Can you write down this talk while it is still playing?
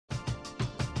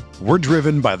We're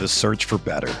driven by the search for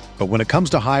better. But when it comes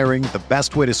to hiring, the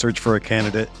best way to search for a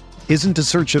candidate isn't to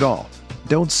search at all.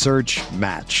 Don't search,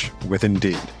 match with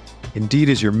Indeed. Indeed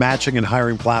is your matching and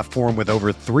hiring platform with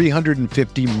over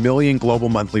 350 million global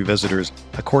monthly visitors,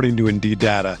 according to Indeed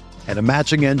data, and a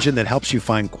matching engine that helps you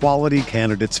find quality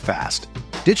candidates fast.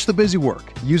 Ditch the busy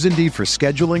work. Use Indeed for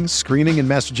scheduling, screening, and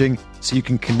messaging so you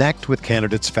can connect with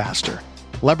candidates faster.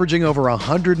 Leveraging over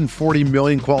 140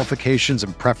 million qualifications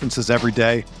and preferences every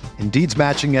day, Indeed's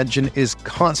matching engine is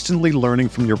constantly learning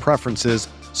from your preferences,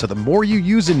 so the more you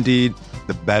use Indeed,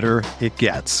 the better it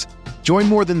gets. Join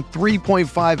more than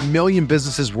 3.5 million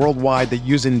businesses worldwide that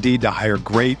use Indeed to hire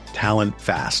great talent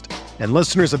fast. And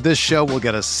listeners of this show will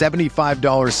get a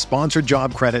 $75 sponsored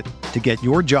job credit to get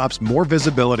your jobs more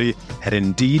visibility at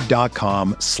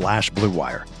Indeed.com/Blue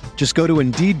Wire. Just go to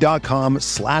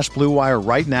Indeed.com/Blue Wire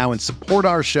right now and support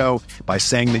our show by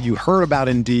saying that you heard about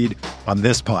Indeed on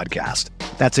this podcast.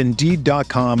 That's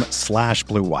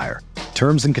Indeed.com/Blue Wire.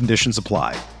 Terms and conditions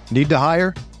apply. Need to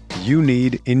hire? You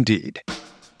need Indeed.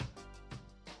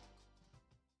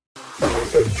 Mayo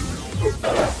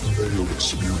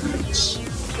Experience.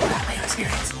 Mayo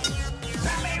Experience.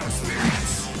 Mayo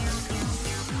Experience.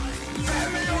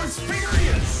 Mayo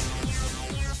Experience.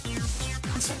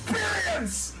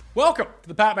 Experience. Welcome to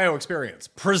the Pat Mayo Experience,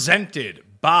 presented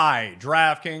by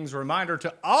DraftKings. Reminder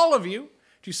to all of you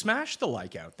to smash the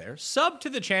like out there, sub to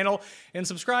the channel, and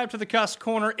subscribe to the Cust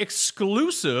Corner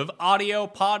exclusive audio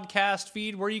podcast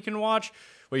feed where you can watch.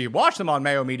 Well, you watch them on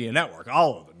Mayo Media Network,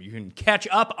 all of them. You can catch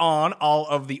up on all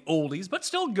of the oldies, but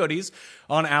still goodies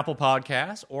on Apple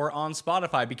Podcasts or on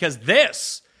Spotify, because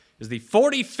this is the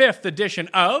 45th edition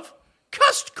of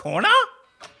Cust Corner.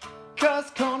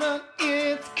 Cust Corner,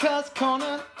 it's Cust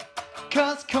Corner.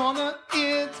 Cust Corner,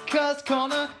 it's Cust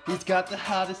Corner. He's got the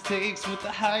hottest takes with the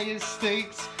highest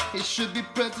stakes. He should be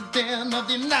president of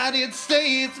the United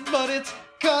States, but it's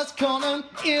Cust Corner,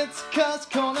 it's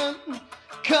Cust Corner.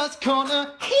 Cust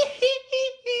Corner.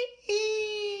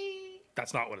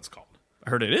 That's not what it's called. I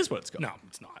heard it is what it's called. No,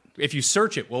 it's not. If you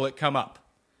search it, will it come up?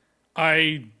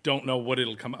 I don't know what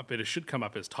it'll come up. It should come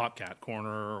up as Top Cat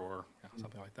Corner or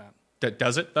something like that.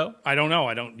 Does it, though? I don't know.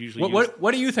 I don't usually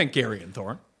What do you think, Gary and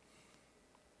Thorne?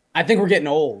 I think we're getting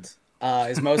old,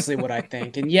 is mostly what I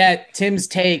think. And yet, Tim's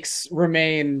takes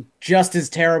remain just as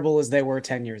terrible as they were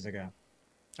 10 years ago.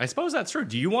 I suppose that's true.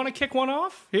 Do you want to kick one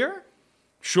off here?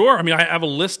 Sure. I mean, I have a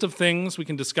list of things we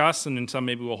can discuss, and then some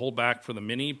maybe we'll hold back for the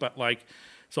mini. But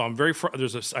so I'm very.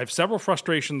 I have several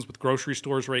frustrations with grocery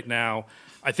stores right now.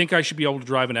 I think I should be able to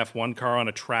drive an F1 car on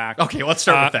a track. Okay, let's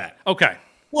start with that. Okay.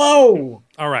 Whoa.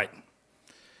 All right.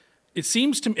 It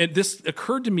seems to me this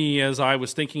occurred to me as I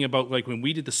was thinking about when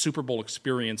we did the Super Bowl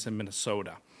experience in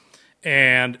Minnesota,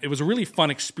 and it was a really fun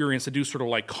experience to do sort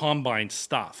of combine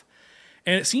stuff.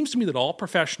 And it seems to me that all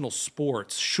professional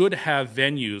sports should have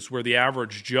venues where the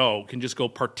average Joe can just go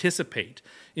participate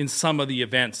in some of the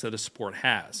events that a sport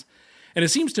has. And it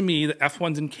seems to me that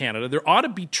F1's in Canada, there ought to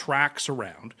be tracks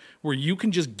around where you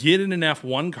can just get in an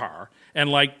F1 car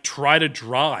and try to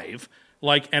drive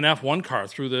an F1 car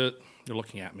through the... They're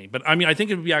looking at me. But I mean, I think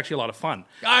it would be actually a lot of fun.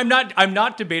 I'm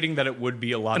not debating that it would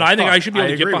be a lot of fun. And I think I should be able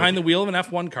to get behind the wheel of an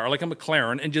F1 car like a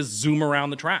McLaren and just zoom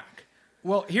around the track.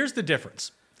 Well, here's the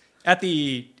difference. At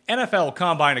the NFL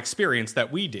Combine experience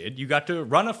that we did, you got to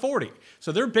run a 40.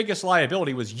 So their biggest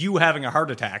liability was you having a heart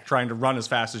attack trying to run as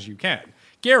fast as you can.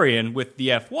 Garion, with the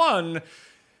F1,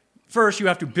 first you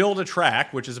have to build a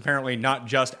track, which is apparently not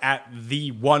just at the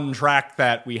one track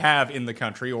that we have in the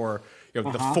country or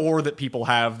the four that people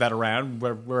have that around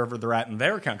wherever they're at in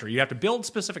their country. You have to build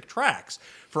specific tracks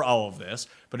for all of this.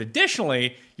 But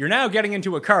additionally, you're now getting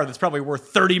into a car that's probably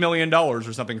worth $30 million or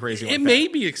something crazy like that. It may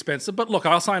be expensive, but look,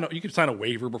 you can sign a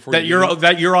waiver before that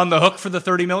you're on the hook for the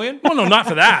 $30 million? Well, no, not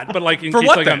for that, but in for case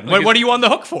what then? What are you on the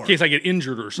hook for? In case I get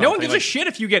injured or something. No one gives a shit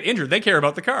if you get injured. They care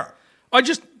about the car.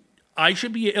 I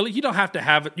should be. You don't have to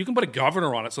have it. You can put a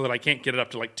governor on it so that I can't get it up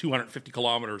to 250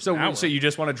 kilometers an hour. So you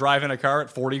just want to drive in a car at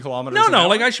 40 kilometers an hour?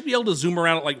 No, I should be able to zoom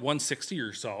around at 160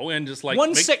 or so and just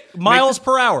miles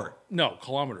per hour. No,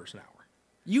 kilometers an hour.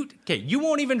 You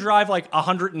won't even drive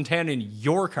 110 in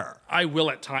your car. I will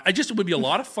at times. It would be a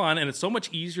lot of fun, and it's so much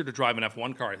easier to drive an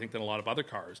F1 car, I think, than a lot of other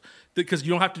cars because you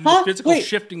don't have to do the physical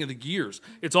shifting of the gears.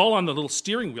 It's all on the little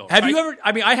steering wheel. Have you ever?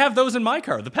 I mean, I have those in my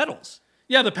car, the pedals.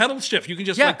 Yeah, the pedal shift. You can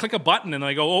just click a button and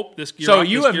I go, this gear. So up,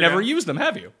 you this have gear never down. used them,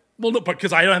 have you? Well, no,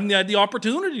 because I haven't had the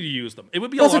opportunity to use them. It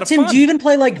would be a Also, lot of Tim, fun. do you even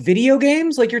play like video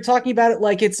games? Like you're talking about it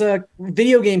like it's a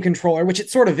video game controller, which it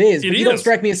sort of is. But you don't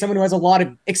strike me as someone who has a lot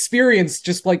of experience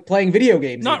just like playing video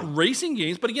games. Not racing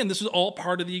games, but again, this is all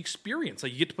part of the experience.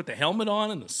 Like you get to put the helmet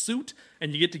on and the suit,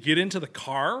 and you get into the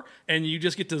car, and you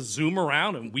just get to zoom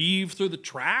around and weave through the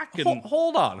track. And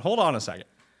Hold on a second.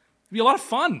 It'd be a lot of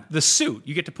fun. The suit,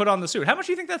 you get to put on the suit. How much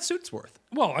do you think that suit's worth?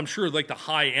 Well, I'm sure like the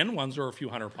high-end ones are a few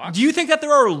 $100. Do you think that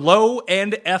there are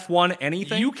low-end F1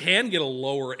 anything? You can get a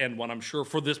lower-end one, I'm sure,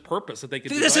 for this purpose that they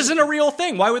could. This isn't a real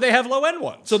thing. Why would they have low-end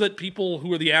ones? So that people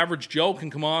who are the average Joe can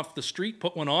come off the street,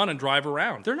 put one on, and drive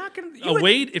around. They're not going to.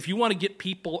 Way, if you want to get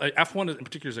people, F1 in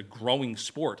particular is a growing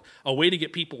sport. A way to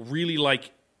get people really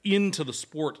like into the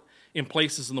sport in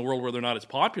places in the world where they're not as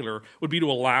popular would be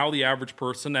to allow the average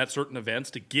person at certain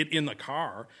events to get in the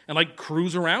car and like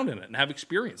cruise around in it and have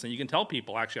experience. And you can tell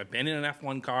people, actually, I've been in an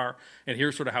F1 car and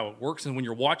here's sort of how it works. And when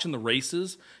you're watching the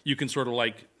races, you can sort of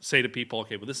like say to people,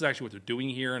 okay, well, this is actually what they're doing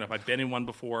here. And if I've been in one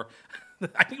before,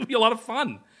 I think it would be a lot of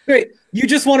fun. Wait, you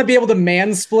just want to be able to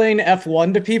mansplain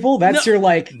F1 to people? That's your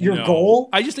goal?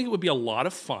 I just think it would be a lot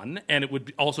of fun, and it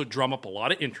would also drum up a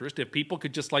lot of interest if people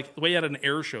could just like the way at an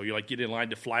air show, you like get in line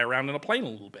to fly around in a plane a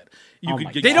little bit.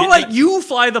 They don't let you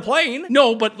fly the plane.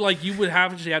 No, but like you would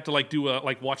have to like do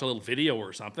watch a little video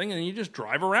or something, and you just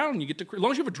drive around. And you get to, as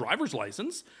long as you have a driver's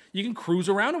license, you can cruise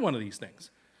around in one of these things.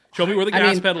 Show me where the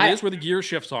gas pedal is, where the gear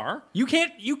shifts are. You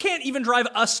can't even drive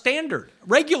a standard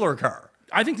regular car.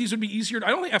 I think these would be easier. I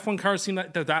don't think F1 cars seem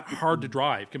that hard to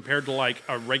drive compared to like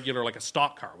a regular, like a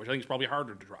stock car, which I think is probably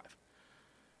harder to drive.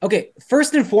 Okay,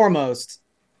 first and foremost,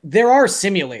 there are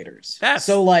simulators.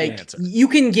 So like you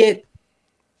can get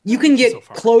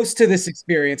close to this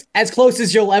experience, as close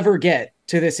as you'll ever get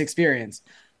to this experience.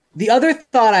 The other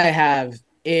thought I have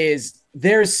is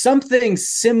there's something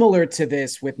similar to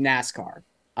this with NASCAR.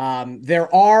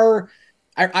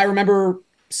 I remember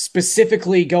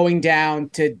specifically going down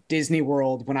to Disney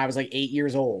World when I was like 8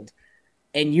 years old,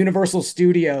 and Universal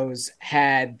Studios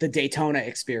had the Daytona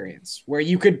experience where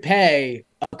you could pay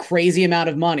a crazy amount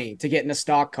of money to get in a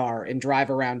stock car and drive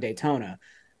around Daytona.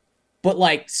 But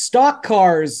like stock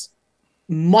cars,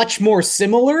 much more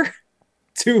similar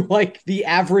to like the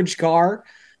average car.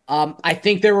 I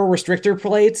think there were restrictor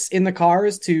plates in the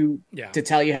cars to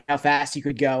tell you how fast you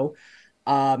could go.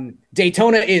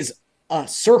 Daytona is a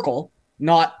circle,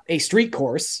 not a street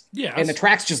course. Yes. And the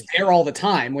track's just there all the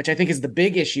time, which I think is the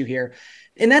big issue here.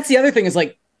 And that's the other thing is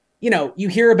like, you know, you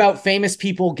hear about famous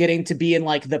people getting to be in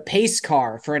like the pace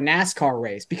car for a NASCAR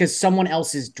race because someone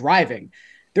else is driving.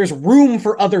 There's room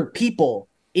for other people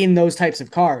in those types of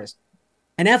cars.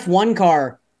 An F1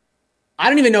 car, I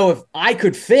don't even know if I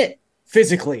could fit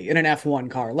physically in an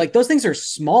F1 car. Like those things are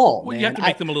small. Well, man. you have to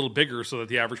make them a little bigger so that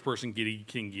the average person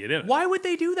can get in. Why would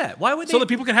they do that? So that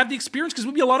people can have the experience, because it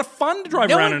would be a lot of fun to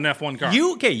drive around in an F1 car.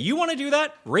 You want to do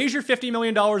that? Raise your $50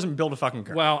 million and build a fucking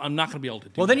car. Well, I'm not going to be able to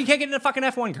do that. Well, then you can't get in a fucking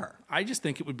F1 car. I just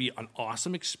think it would be an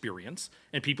awesome experience,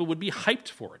 and people would be hyped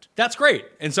for it. That's great.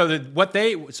 And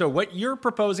so what you're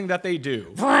proposing that they do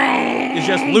is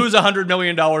just lose $100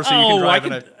 million so you can drive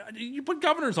in it. You put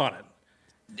governors on it.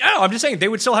 No, I'm just saying they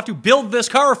would still have to build this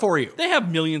car for you. They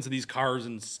have millions of these cars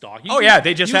in stock.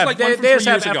 They just have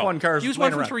F1 cars. Use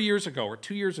one from 3 years ago or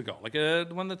 2 years ago, like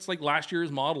one that's like last year's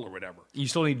model or whatever. You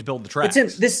still need to build the tracks.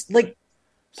 But Tim, this like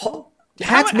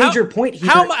Pat's major point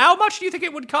here. How much do you think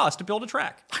it would cost to build a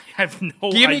track? I have no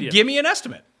idea. Give me an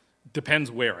estimate. Depends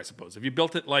where, I suppose. If you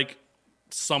built it like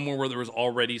somewhere where there was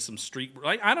already some street,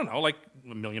 like I don't know, like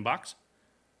 $1 million.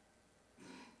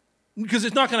 Because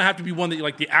it's not going to have to be one that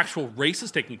like the actual race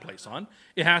is taking place on.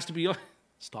 It has to be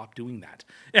stop doing that.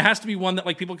 It has to be one that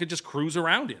like people could just cruise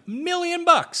around in. $1 million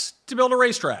to build a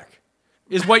racetrack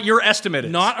is what your estimate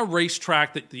is. Not a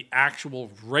racetrack that the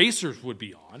actual racers would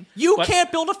be on. You can't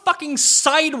build a fucking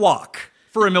sidewalk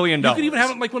for $1 million. You could even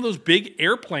have it like one of those big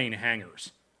airplane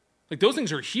hangars. Like those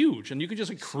things are huge, and you can just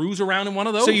like cruise around in one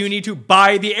of those. So you need to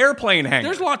buy the airplane hangar.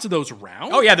 There's lots of those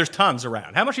around. Oh yeah, there's tons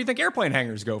around. How much do you think airplane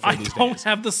hangars go for these days? I don't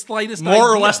have the slightest idea. More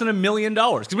or less than $1 million,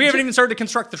 because we haven't even started to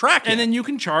construct the track yet. And then you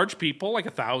can charge people like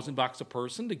 $1,000 a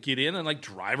person to get in and like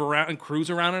drive around and cruise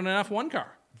around in an F1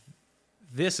 car.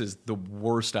 This is the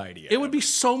worst idea. It would be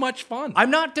so much fun.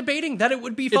 I'm not debating that it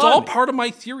would be fun. It's all part of my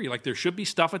theory. Like there should be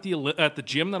stuff at the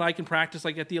gym that I can practice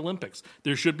like at the Olympics.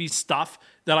 There should be stuff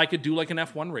that I could do like an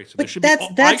F1 race. But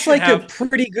that's like a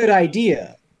pretty good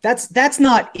idea. That's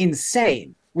not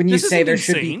insane when you say there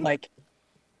should be like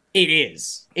it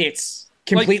is. It's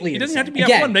completely insane. It doesn't have to be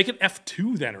Again, F1. Make it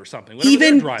F2 then or something.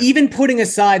 Even putting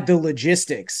aside the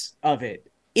logistics of it.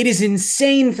 It is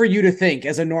insane for you to think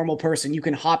as a normal person you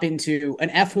can hop into an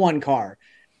F1 car,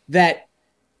 that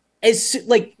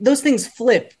like those things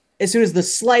flip as soon as the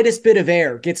slightest bit of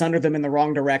air gets under them in the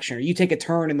wrong direction, or you take a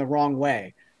turn in the wrong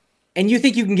way. And you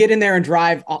think you can get in there and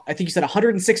drive, I think you said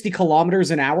 160 kilometers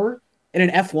an hour in an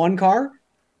F1 car?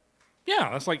 Yeah,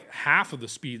 that's like half of the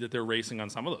speed that they're racing on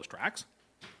some of those tracks.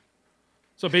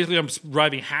 So basically, I'm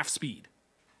driving half speed.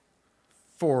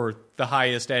 For the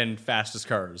highest end, fastest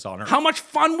cars on Earth. How much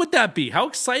fun would that be? How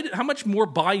excited, how much more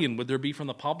buy-in would there be from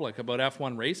the public about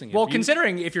F1 racing? Well,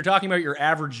 considering if you're talking about your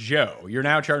average Joe, you're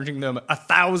now charging them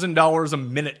 $1,000 a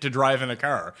minute to drive in a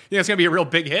car. You think it's going to be a real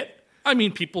big hit? I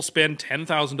mean, people spend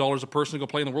 $10,000 a person to go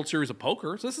play in the World Series of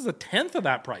Poker. So this is a tenth of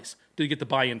that price to get to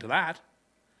buy into that.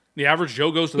 The average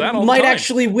Joe goes to that all the time. You might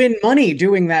actually win money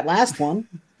doing that last one.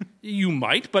 You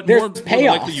might, but There's more than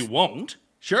payoff. likely you won't.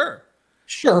 Sure.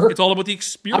 Sure. It's all about the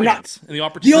experience and the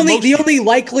opportunity. The only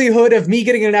likelihood of me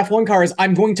getting in an F1 car is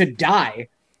I'm going to die.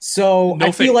 So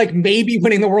I feel like maybe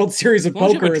winning the World Series of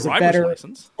Poker is a better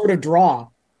sort of draw.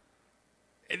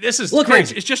 This is Look,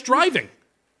 crazy. It's just driving.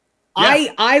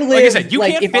 Yeah. I live like I said, you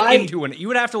can't fit I, into it. You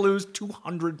would have to lose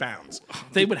 200 pounds.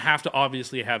 They would have to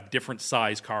obviously have different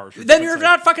size cars. Then you're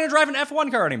not fucking driving an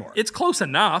F1 car anymore. It's close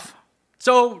enough.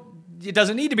 So it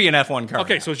doesn't need to be an F1 car.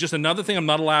 Okay, so it's just another thing I'm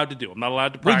not allowed to do. I'm not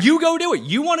allowed to practice. Well, you go do it.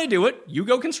 You want to do it. You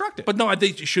go construct it. But no,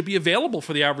 they should be available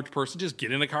for the average person. Just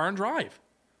get in a car and drive.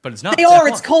 But it's not. They are.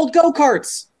 It's called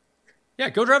go-karts.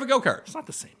 Yeah, go drive a go-kart. It's not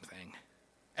the same thing.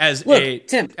 As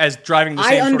Tim, driving the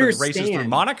same sort of races understand. through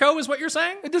Monaco is what you're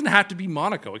saying? It doesn't have to be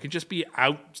Monaco. It could just be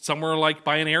out somewhere like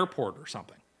by an airport or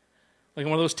something. Like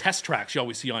one of those test tracks you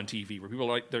always see on TV where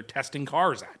people are they're testing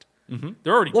cars at. Mm-hmm.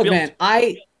 They're already built. Man,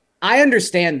 I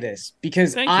understand this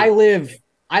because Thank I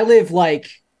live like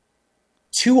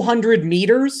 200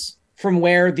 meters from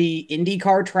where the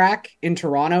IndyCar track in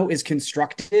Toronto is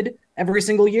constructed every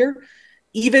single year.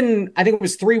 Even, I think it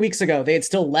was 3 weeks ago, they had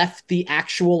still left the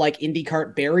actual like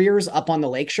IndyCar barriers up on the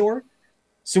lakeshore.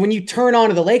 So when you turn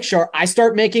onto the lakeshore, I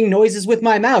start making noises with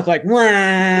my mouth like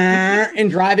and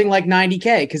driving like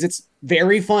 90K because it's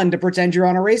very fun to pretend you're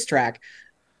on a racetrack.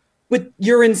 But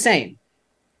you're insane.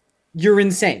 You're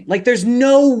insane. Like, there's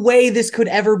no way this could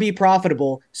ever be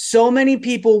profitable. So many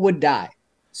people would die.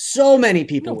 So many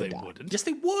people would die. Wouldn't. Yes,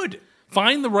 they would.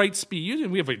 Find the right speed.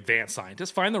 We have advanced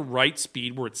scientists. Find the right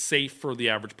speed where it's safe for the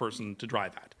average person to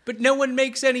drive at. But no one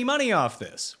makes any money off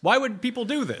this. Why would people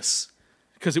do this?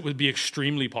 Because it would be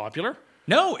extremely popular.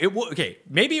 No, it would. Okay,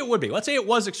 maybe it would be. Let's say it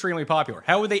was extremely popular.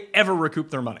 How would they ever recoup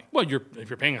their money? Well, if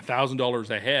you're paying $1,000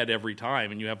 a head every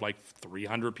time, and you have like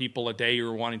 300 people a day who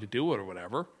are wanting to do it or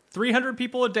whatever. 300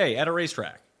 people a day at a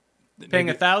racetrack, paying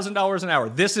 $1,000 an hour.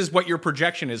 This is what your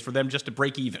projection is for them just to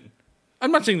break even. I'm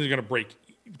not saying they're going to break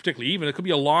particularly even. It could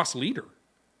be a loss leader.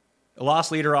 A loss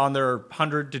leader on their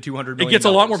 100 to 200 million. It gets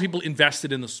a lot more people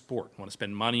invested in the sport, want to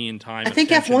spend money and time. I think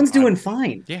F1's doing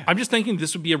fine. Yeah. I'm just thinking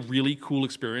this would be a really cool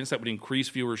experience that would increase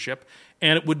viewership,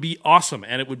 and it would be awesome,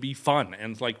 and it would be fun.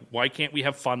 And it's like, why can't we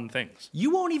have fun things?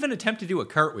 You won't even attempt to do a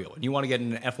cartwheel, and you want to get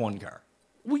in an F1 car.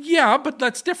 Well, yeah, but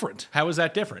that's different. How is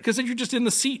that different? Because then you're just in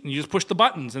the seat, and you just push the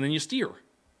buttons, and then you steer.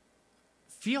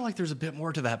 I feel like there's a bit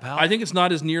more to that, pal. I think it's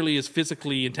not as nearly as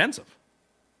physically intensive.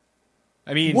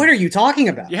 I mean, what are you talking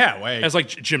about? Yeah, wait. As like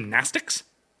gymnastics?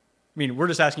 I mean, we're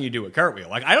just asking you to do a cartwheel.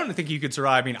 Like, I don't think you could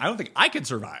survive. I mean, I don't think I could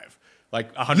survive like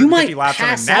 150 you might laps on a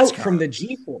pass NASCAR. out from the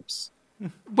G-force.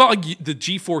 Well, like, the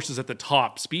G-force is at the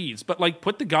top speeds, but like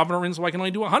put the governor in so I can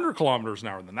only do 100 kilometers an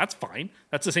hour. Then that's fine.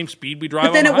 That's the same speed we drive.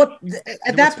 But then on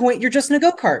at that point, you're just in a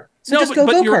go-kart. So just go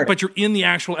but go-kart. But you're in the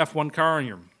actual F1 car and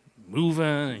you're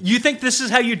moving. You think this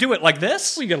is how you do it, like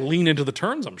this? Well, you got to lean into the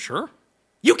turns, I'm sure.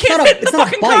 You can't fit in the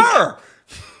fucking car.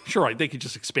 Sure, right. They could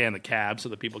just expand the cab so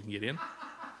that people can get in.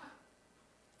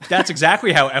 That's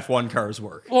exactly how F1 cars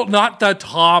work. Well, not the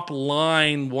top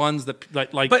line ones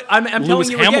that like. But I'm Lewis telling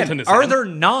you Hamilton again, are in. there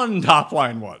non-top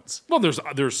line ones? Well,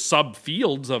 there's sub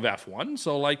fields of F1.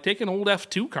 So like, take an old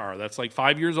F2 car that's like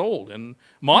 5 years old and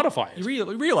modify it.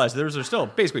 You realize those are still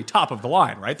basically top of the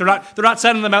line, right? They're not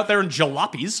sending them out there in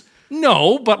jalopies.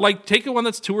 No, but like, take one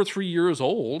that's 2 or 3 years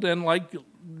old and like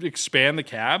expand the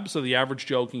cab so the average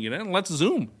Joe can get in. And let's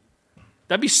zoom.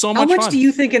 That'd be so much fun. How much do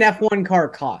you think an F1 car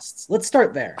costs? Let's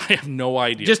start there. I have no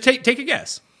idea. Just take a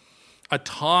guess. A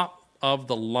top of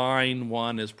the line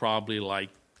one is probably like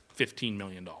 $15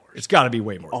 million. It's got to be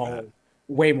way more than that.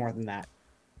 Way more than that.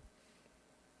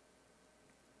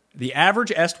 The average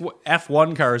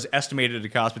F1 car is estimated to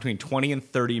cost between $20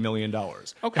 and $30 million.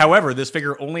 Okay. However, this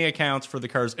figure only accounts for the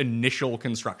car's initial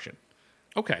construction.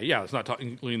 Okay, yeah, it's not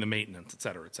including the maintenance, et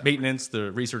cetera, et cetera. Maintenance,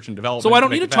 the research and development. So I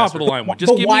don't need a top of the line one.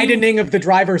 Just the give widening of the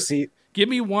driver's seat. Give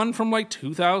me one from like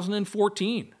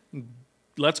 2014.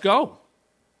 Let's go.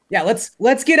 Yeah,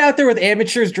 let's get out there with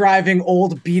amateurs driving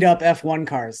old beat up F1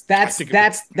 cars.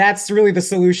 That's really the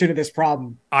solution to this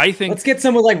problem. I think let's get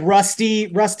some with like rusty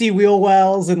wheel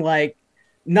wells and like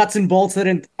nuts and bolts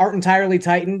that aren't entirely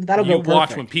tightened. That'll go perfect.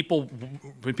 Watch when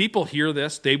people hear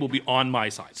this, they will be on my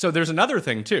side. So there's another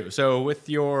thing too. So with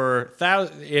your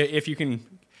if you can,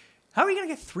 how are you going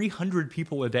to get 300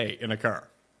 people a day in a car?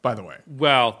 By the way,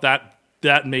 well,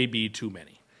 that may be too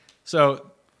many. So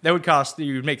that would cost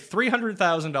you'd make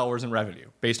 $300,000 in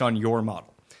revenue based on your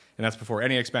model, and that's before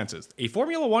any expenses. A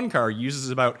Formula One car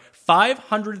uses about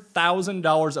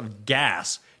 $500,000 of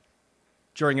gas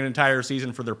during an entire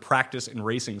season for their practice and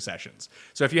racing sessions.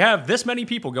 So if you have this many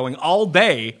people going all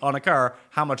day on a car,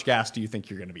 how much gas do you think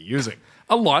you're going to be using?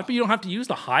 A lot, but you don't have to use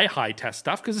the high test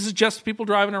stuff because this is just people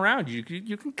driving around. You can.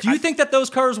 Do you think that those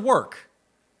cars work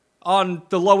on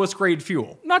the lowest grade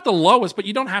fuel? Not the lowest, but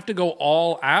you don't have to go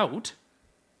all out.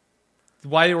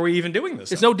 Why are we even doing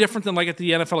this? It's no different than like at the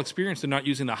NFL experience. They're not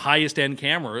using the highest end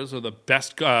cameras or the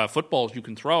best footballs you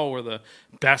can throw or the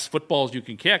best footballs you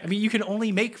can kick. I mean, you can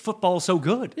only make football so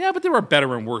good. Yeah, but there are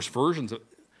better and worse versions.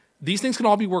 These things can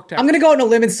all be worked out. I'm going to go out on a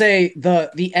limb and say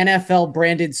the NFL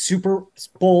branded Super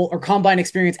Bowl or Combine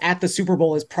experience at the Super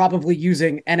Bowl is probably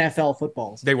using NFL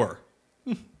footballs. They were.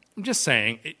 I'm just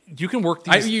saying, you can work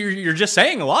these. You're just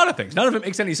saying a lot of things. None of it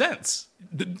makes any sense.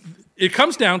 It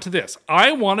comes down to this.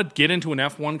 I want to get into an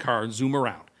F1 car and zoom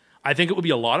around. I think it would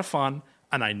be a lot of fun,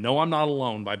 and I know I'm not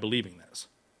alone by believing this.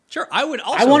 Sure, I would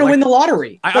also. I want to win the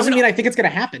lottery. Doesn't mean I think it's going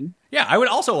to happen. Yeah, I would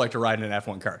also like to ride in an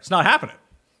F1 car. It's not happening.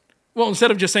 Well,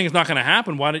 instead of just saying it's not going to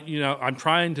happen, why don't I'm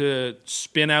trying to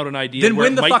spin out an idea. Then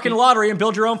win the fucking lottery and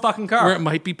build your own fucking car. Where it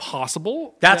might be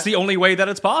possible. That's the only way that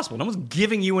it's possible. No one's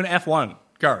giving you an F1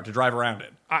 car to drive around in.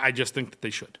 I just think that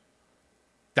they should.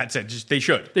 That's it. Just they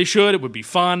should. They should. It would be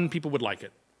fun. People would like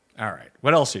it. All right.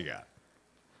 What else you got?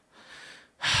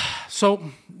 So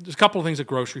there's a couple of things at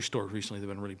grocery stores recently that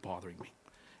have been really bothering me.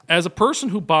 As a person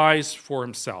who buys for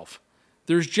himself,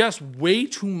 there's just way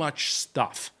too much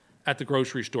stuff at the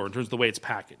grocery store in terms of the way it's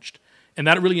packaged. And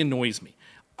that really annoys me.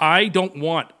 I don't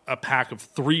want a pack of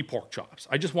 3 pork chops.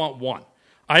 I just want 1.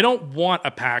 I don't want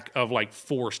a pack of like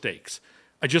 4 steaks.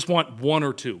 I just want 1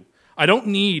 or 2. I don't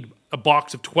need a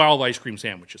box of 12 ice cream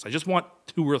sandwiches. I just want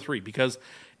 2 or 3 because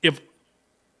if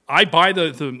I buy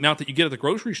the amount that you get at the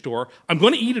grocery store, I'm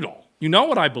going to eat it all. You know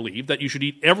what I believe, that you should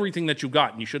eat everything that you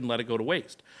got and you shouldn't let it go to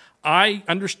waste. I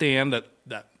understand that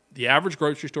the average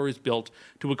grocery store is built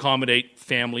to accommodate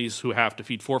families who have to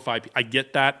feed 4 or 5 people. I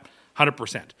get that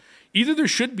 100%. Either there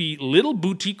should be little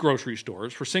boutique grocery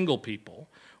stores for single people,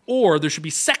 or there should be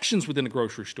sections within a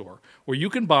grocery store where you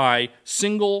can buy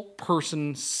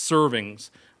single-person servings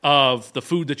of the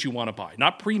food that you want to buy.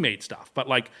 Not pre-made stuff, but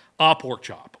like a pork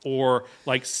chop or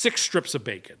like 6 strips of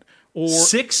bacon. Or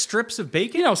 6 strips of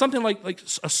bacon? You know, something like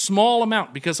a small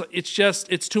amount because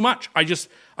it's too much. I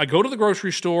go to the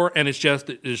grocery store and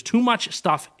there's too much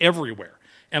stuff everywhere.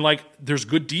 And like there's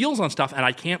good deals on stuff and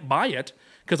I can't buy it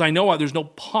because I know there's no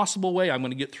possible way I'm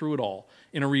going to get through it all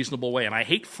in a reasonable way. And I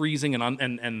hate freezing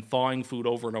and thawing food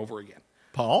over and over again.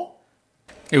 Paul?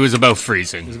 It was about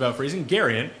freezing. It was about freezing.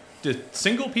 Garion, do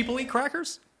single people eat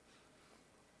crackers?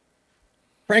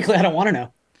 Frankly, I don't want to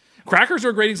know. Crackers are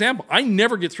a great example. I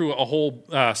never get through a whole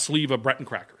sleeve of Breton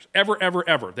crackers. Ever, ever,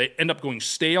 ever. They end up going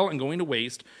stale and going to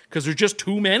waste because there's just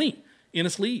too many in a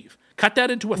sleeve. Cut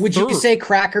that into a Would third. you say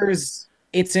crackers,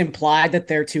 it's implied that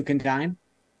they're to condign?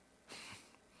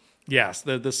 Yes,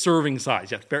 the serving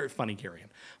size. Yes, very funny, Garion.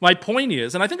 My point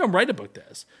is, and I think I'm right about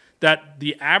this, that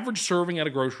the average serving at a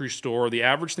grocery store, the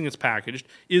average thing that's packaged,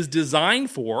 is designed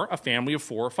for a family of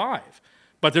 4 or 5.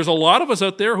 But there's a lot of us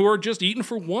out there who are just eating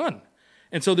for 1.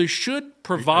 And so they should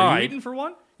provide... Are you eating for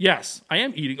 1? Yes, I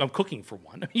am eating. I'm cooking for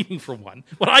 1. I'm eating for 1.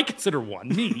 What I consider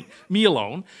 1, me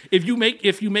alone. If you make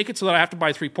it so that I have to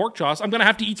buy 3 pork chops, I'm going to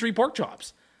have to eat 3 pork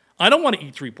chops. I don't want to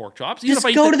eat 3 pork chops. Just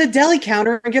go to the deli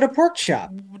counter and get a pork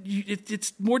chop.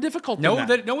 It's more difficult than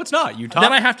that. No, it's not.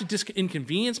 Then I have to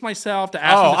inconvenience myself to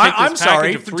ask them to take I'm this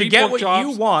sorry. package of 3 To get pork what chops.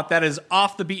 you want that is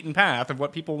off the beaten path of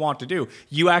what people want to do,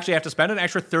 you actually have to spend an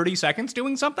extra 30 seconds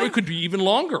doing something? Or it could be even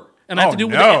longer. And I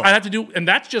have to do, and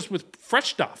that's just with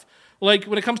fresh stuff. Like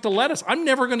when it comes to lettuce, I'm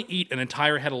never going to eat an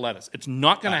entire head of lettuce. It's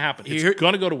not going to happen. It's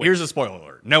going to go to waste. Here's a spoiler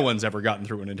alert. No one's ever gotten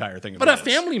through an entire thing of But lettuce. A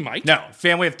family might. No,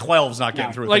 family of 12's not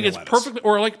getting through a like thing it's of lettuce. perfectly,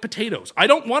 or like potatoes. I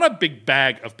don't want a big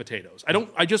bag of potatoes.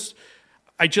 I just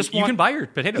You can buy your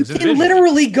potatoes You individually. can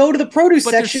literally go to the produce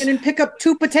But section and pick up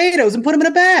 2 potatoes and put them in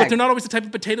a bag. But they're not always the type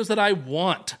of potatoes that I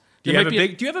want. Do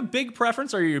you have a big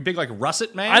preference? Or are you a big like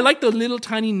russet man? I like the little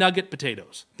tiny nugget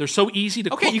potatoes. They're so easy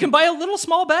to cook. Okay, you can buy a little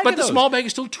small bag but of those. the small bag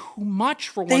is still too much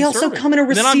for one They also serving. come in a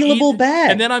And then I'm resealable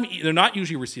bag. And then they're not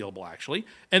usually resealable, actually.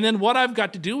 And then what I've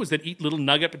got to do is then eat little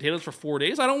nugget potatoes for 4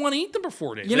 days. I don't want to eat them for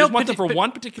 4 days. I just want them for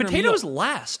one particular potatoes meal.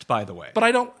 last, by the way. But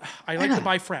I don't. I like to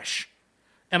buy fresh,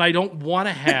 and I don't want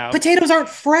to have. Potatoes aren't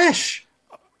fresh.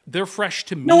 They're fresh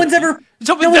to me. No one's ever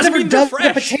dug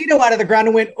a potato out of the ground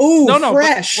and went, "Ooh,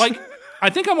 fresh." But, like, I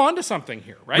think I'm onto something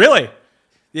here, right? Really?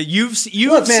 You've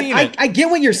Look, man, seen it. I get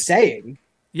what you're saying.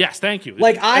 Yes, thank you.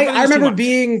 Like I Everything's too remember much.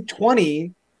 being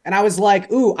 20 and I was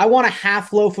like, "Ooh, I want a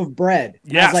half loaf of bread."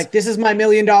 And I Yes. was like, "This is my $1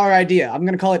 million idea. I'm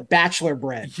going to call it bachelor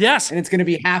bread." Yes. And it's going to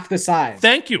be half the size.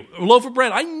 Thank you. A loaf of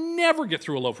bread. I never get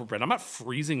through a loaf of bread. I'm not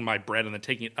freezing my bread and then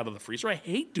taking it out of the freezer. I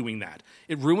hate doing that.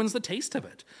 It ruins the taste of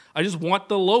it. I just want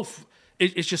the loaf.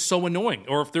 It's just so annoying.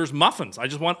 Or if there's muffins, I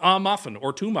just want a muffin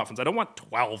or 2 muffins. I don't want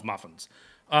 12 muffins.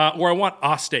 Or I want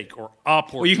a steak or a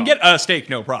pork Well, you can chop. get a steak,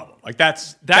 no problem. Like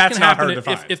that's That not can happen hard to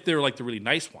find. if they're like the really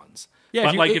nice ones.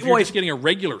 Yeah, But if you're well, just getting a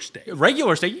regular steak.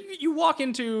 regular steak, you walk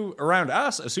into around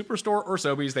us, a Superstore or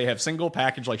Sobeys, they have single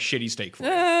package like shitty steak for you.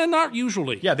 Not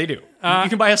usually. Yeah, they do. You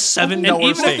can buy a $7 And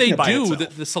even steak if they by do,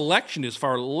 itself. the selection is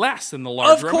far less than the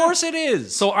larger. Of course it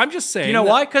is. So I'm just saying. you know that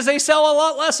why? Because they sell a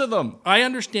lot less of them. I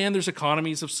understand there's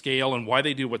economies of scale and why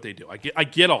they do what they do. I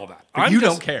get all that. But you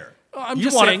don't care. I'm You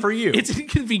just want it saying for you. It's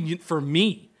inconvenient for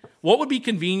me. What would be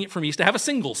convenient for me is to have a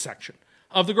single section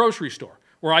of the grocery store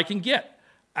where I can get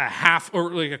a half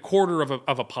or like a quarter of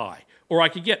a pie, or I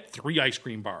could get 3 ice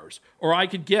cream bars, or I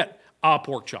could get a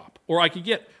pork chop, or I could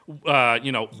get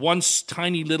one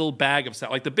tiny little bag of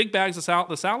salad. Like the big bags of salad,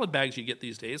 the salad bags you get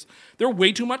these days, they're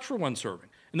way too much for one serving.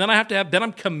 And then then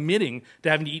I'm committing to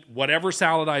having to eat whatever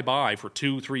salad I buy for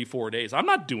 2, 3, 4 days. I'm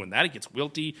not doing that. It gets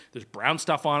wilty. There's brown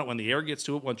stuff on it when the air gets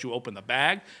to it once you open the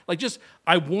bag. Like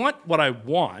I want what I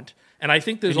want. And I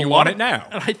think there's And a you lot want of it now.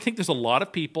 And I think there's a lot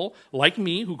of people like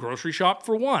me who grocery shop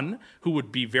for one, who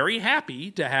would be very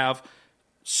happy to have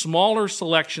smaller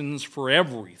selections for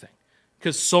everything.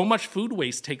 Because so much food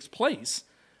waste takes place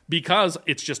because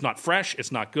it's just not fresh,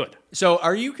 it's not good. So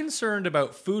are you concerned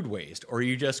about food waste, or are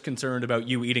you just concerned about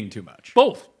you eating too much?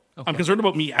 Both. Okay. I'm concerned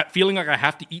about me feeling like I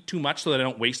have to eat too much so that I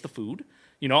don't waste the food.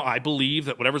 I believe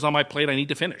that whatever's on my plate, I need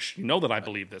to finish. You know that I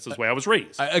believe this is the way I was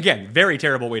raised. Again, very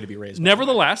terrible way to be raised.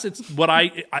 Nevertheless,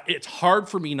 it's hard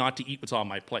for me not to eat what's on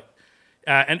my plate.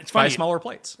 And it's funny. Buy smaller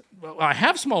plates. Well, I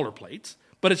have smaller plates,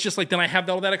 but it's just like then I have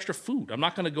all that extra food. I'm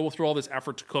not going to go through all this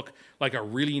effort to cook like a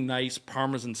really nice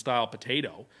Parmesan-style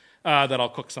potato that I'll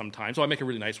cook sometimes. So I make a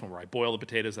really nice one where I boil the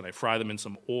potatoes and I fry them in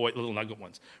some oil, little nugget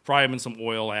ones. Fry them in some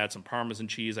oil, I add some Parmesan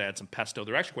cheese, I add some pesto.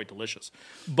 They're actually quite delicious.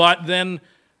 But then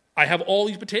I have all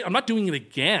these potatoes. I'm not doing it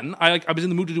again. I was in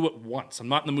the mood to do it once. I'm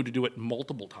not in the mood to do it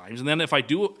multiple times. And then if I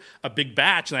do a big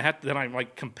batch, and then I'm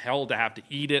like compelled to have to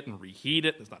eat it and reheat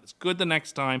it. It's not as good the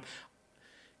next time.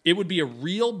 It would be a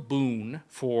real boon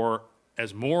for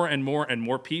as more and more and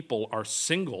more people are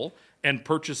single and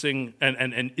purchasing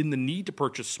and in the need to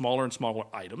purchase smaller and smaller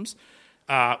items.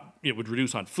 It would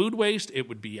reduce on food waste. It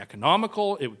would be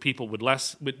economical. People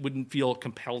wouldn't feel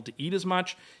compelled to eat as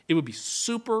much. It would be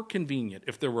super convenient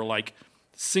if there were like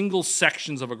single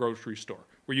sections of a grocery store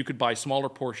where you could buy smaller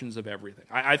portions of everything.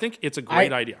 I think it's a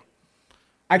great idea.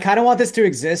 I kind of want this to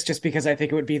exist just because I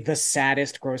think it would be the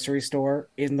saddest grocery store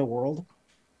in the world.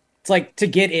 It's like to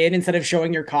get in, instead of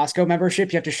showing your Costco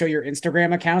membership, you have to show your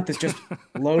Instagram account that's just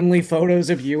lonely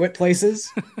photos of you at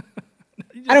places.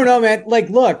 I don't know, man. Like,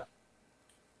 look,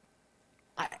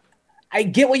 I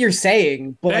get what you're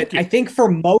saying, but I think for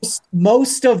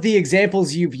most of the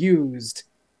examples you've used,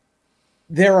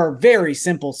 there are very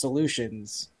simple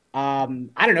solutions. I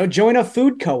don't know, join a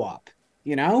food co-op,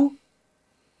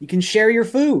 you can share your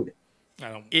food. I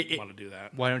don't want to do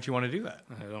that. Why don't you want to do that?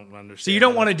 I don't understand. So you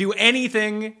don't want to do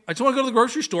anything. I just want to go to the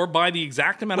grocery store, buy the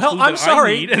exact amount of Well, food I'm that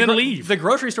sorry, I need, and then leave. The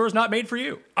grocery store is not made for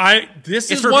you. This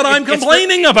is for- what I'm it's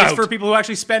complaining about. It's for people who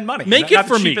actually spend money. Make not it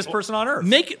for the me. cheapest person on earth.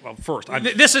 Make it. Well, first,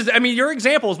 Your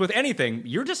examples with anything,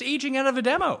 you're just aging out of a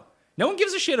demo. No one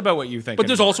gives a shit about what you think. But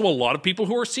there's also a lot of people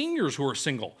who are seniors who are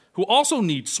single who also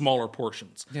need smaller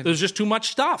portions. Yeah. There's just too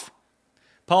much stuff.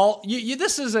 Paul,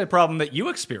 this is a problem that you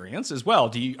experience as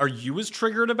well. Are you as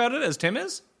triggered about it as Tim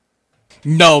is?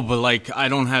 No, but I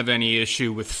don't have any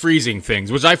issue with freezing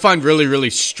things, which I find really,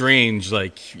 really strange.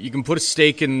 Like, you can put a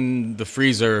steak in the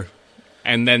freezer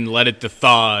and then let it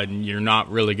thaw, and you're not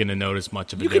really going to notice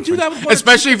much of a difference. You can do that with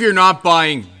especially if you're not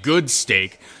buying good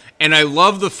steak. And I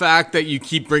love the fact that you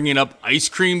keep bringing up ice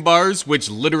cream bars,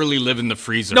 which literally live in the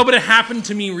freezer. No, but it happened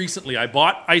to me recently. I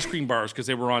bought ice cream bars because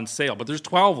they were on sale, but there's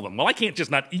 12 of them. Well, I can't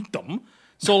just not eat them.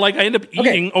 So, like, I end up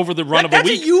eating over the run of a That's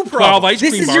a week you problem. 12 ice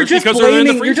cream bars because they're in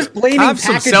the freezer. You're just blaming Have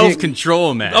some packaging.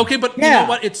 self-control, man. Okay, but you Yeah. know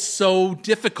what? It's so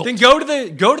difficult. Then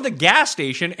go to the gas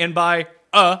station and buy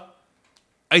a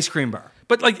ice cream bar.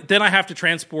 But, like, then I have to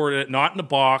transport it, not in a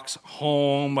box,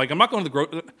 home. Like, I'm not going to the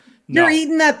grocery. No. You're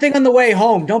eating that thing on the way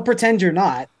home. Don't pretend you're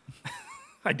not.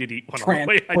 I did eat one on the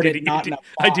way. Transport it not in a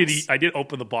box. I did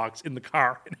open the box in the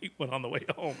car and eat one on the way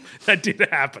home. That did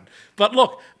happen. But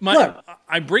look,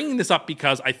 I'm bringing this up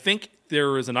because I think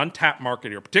there is an untapped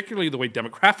market here, particularly the way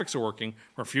demographics are working,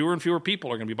 where fewer and fewer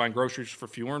people are going to be buying groceries for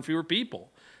fewer and fewer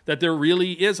people. That there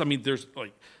really is. I mean, there's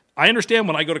like, I understand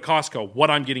when I go to Costco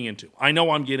what I'm getting into. I know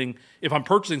I'm getting, if I'm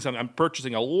purchasing something, I'm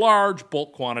purchasing a large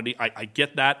bulk quantity. I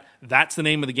get that. That's the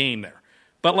name of the game there.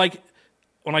 But like,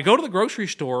 when I go to the grocery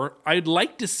store, I'd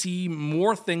like to see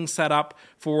more things set up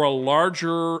for a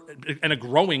larger and a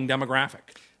growing demographic.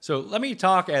 So let me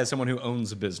talk as someone who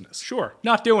owns a business. Sure.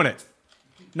 Not doing it.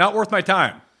 Not worth my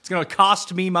time. It's going to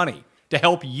cost me money to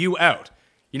help you out.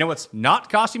 You know what's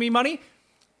not costing me money?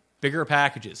 Bigger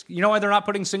packages. You know why they're not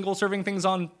putting single-serving things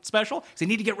on special? Because they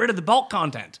need to get rid of the bulk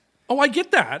content. Oh, I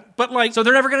get that, but like, So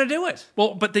they're never going to do it.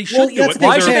 well, but they should do that's it. the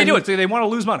Why because should there- they do it? So they want to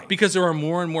lose money. Because there are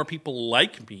more and more people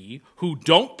like me who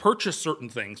don't purchase certain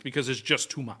things because it's just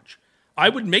too much. I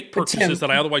would make purchases Tim- that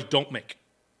I otherwise don't make.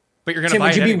 But you're going to Tim, buy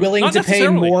would you it be anyway. willing Not to pay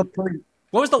necessarily. more per?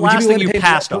 What was the would you last be thing willing you to pay more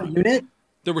passed per on? unit?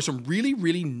 There were some really,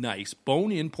 really nice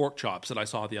bone-in pork chops that I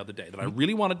saw the other day that I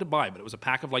really wanted to buy, but it was a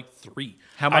pack of like 3.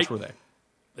 How much were they?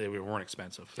 They weren't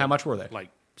expensive. How much were they? Like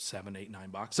 $7, $8,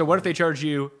 $9. So what if they charge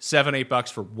you $7,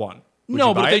 $8 for one? Would No,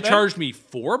 you but buy if they it then? charged me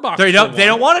 $4, They don't. for They one,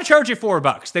 don't want to charge you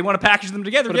 $4. They want to package them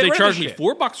together. But Get if they rid of charged this me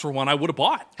shit. $4 for one, I would have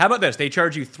bought. How about this? They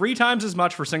charge you 3 times as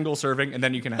much for single serving, and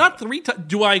then you can have Not it. 3 times.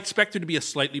 Do I expect there to be a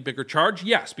slightly bigger charge?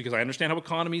 Yes, because I understand how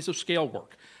economies of scale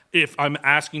work. If I'm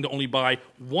asking to only buy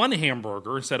 1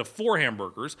 hamburger instead of 4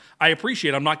 hamburgers, I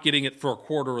appreciate I'm not getting it for a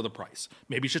quarter of the price.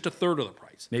 Maybe it's just a third of the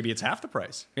price. Maybe it's half the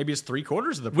price. Maybe it's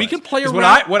 3/4 of the price. We can play 'Cause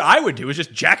around- What I would do is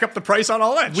just jack up the price on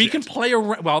all that We shit. can play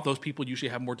around. Well, those people usually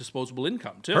have more disposable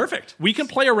income too. Perfect. We can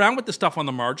play around with the stuff on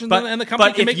the margins, and the company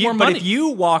but can if make you, more money. But if you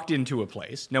walked into a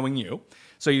place, knowing you,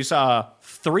 so you saw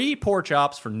 3 pork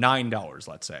chops for $9,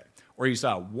 let's say, or you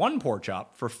saw 1 pork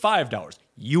chop for $5,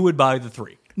 you would buy the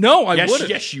 3. No, I Yes, wouldn't.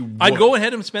 yes, you I'd would. go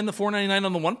ahead and spend the $4.99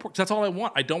 on the 1 pork. That's all I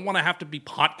want. I don't want to have to be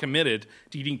pot committed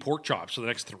to eating pork chops for the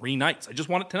next 3 nights. I just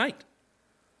want it tonight.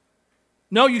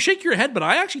 No, you shake your head, but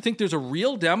I actually think there's a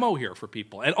real demo here for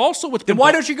people. And also with Then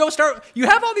why don't you go start? You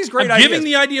have all these great I'm ideas. giving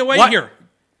the idea away Why- here.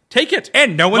 Take it.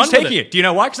 And no one's Run with taking it. Do you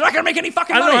know why? Because they're not going to make any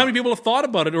fucking I don't money. know how many people have thought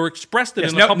about it or expressed it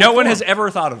Yes, in a no, public no one forum. has ever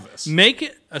thought of this. Make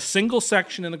it a single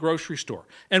section in the grocery store.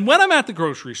 And when I'm at the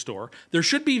grocery store, there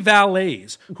should be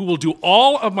valets who will do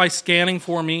all of my scanning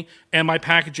for me and my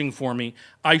packaging for me.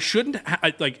 I shouldn't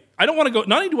I don't want to go.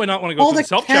 Not only do I not want to go Oh, through the the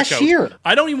self checkout. cashier.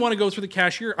 I don't even want to go through the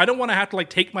cashier. I don't want to have to like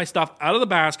take my stuff out of the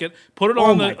basket, put it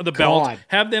on my the belt, God.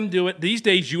 have them do it. These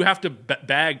days, you have to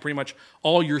bag pretty much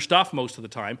all your stuff most of the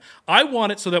time. I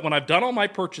want it so that when I've done all my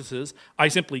purchases, I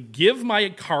simply give my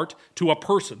cart to a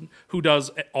person who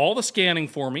does all the scanning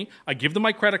for me. I give them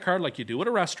my credit card like you do at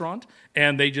a restaurant,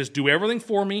 and they just do everything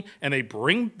for me, and they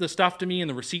bring the stuff to me and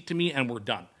the receipt to me, and we're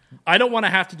done. I don't want to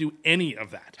have to do any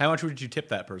of that. How much would you tip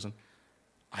that person?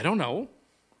 I don't know.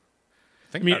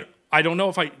 Think I mean, about it. I don't know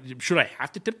if I should I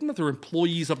have to tip them if they're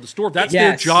employees of the store. That's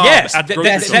Yes. their job. Yes, at the that,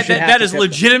 grocery that, store. Yes, you should have that to is tip them.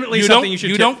 legitimately you something don't you should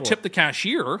you tip don't for. tip the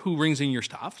cashier who brings in your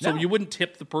stuff, so No. you wouldn't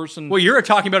tip the person. Well, you're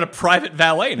talking about a private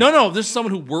valet now. no, this is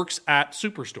someone who works at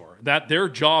Superstore. That their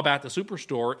job at the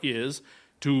Superstore is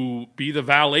to be the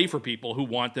valet for people who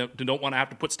don't want to have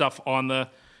to put stuff on the.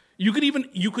 You could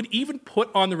even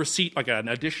put on the receipt like an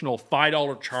additional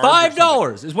 $5 charge. or something.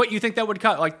 $5 is what you think that would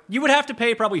cost. Like you would have to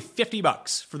pay probably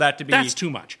 $50 for that to be. That's too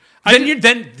much.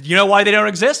 Then you know why they don't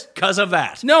exist? Because of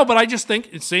that. No, but I just think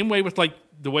it's the same way with like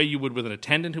the way you would with an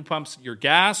attendant who pumps your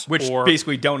gas, Which or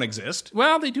basically don't exist.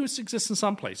 well, they do exist in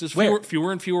some places. Where?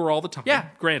 Fewer and fewer all the time. Yeah.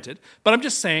 Granted. But I'm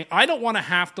just saying, I don't want to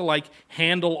have to like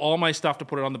handle all my stuff to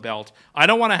put it on the belt. I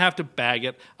don't want to have to bag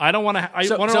it. I don't want to. I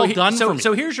want it all done for me.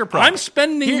 So here's your problem. I'm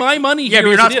spending my money yeah, here but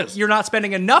you're as not, it is. You're not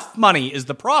spending enough money is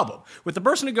the problem. With the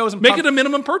person who goes and Make it a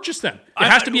minimum purchase then. It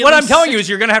has to be. What at I'm least telling you six- is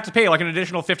you're going to have to pay like an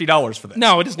additional $50 for this.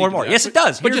 No, it doesn't or need to more. be that. Yes, it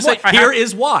does. But But just just like, here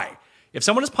is why. If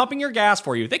someone is pumping your gas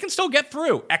for you, they can still get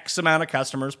through X amount of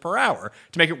customers per hour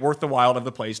to make it worth the while of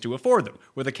the place to afford them.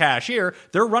 With a cashier,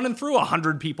 they're running through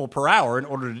 100 people per hour in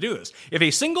order to do this. If a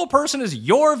single person is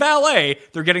your valet,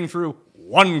 they're getting through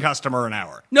 1 customer an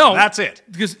hour. No, That's it.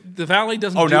 Because the valet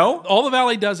doesn't. Oh, no? All the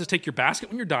valet does is take your basket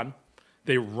when you're done.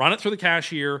 They run it through the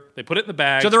cashier. They put it in the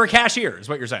bag. So they're a cashier, is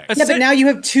what you're saying. Yeah, but now you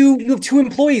have two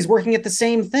employees working at the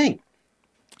same thing.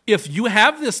 If you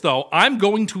have this, though, I'm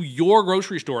going to your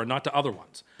grocery store and not to other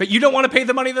ones. But you don't want to pay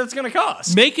the money that's going to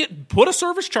cost. Put a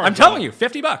service charge. I'm telling you,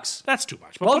 $50. That's too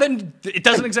much. Well, then it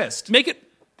doesn't exist. Make it.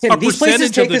 Tim, these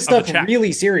places take this stuff check.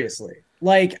 really seriously.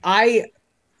 Like I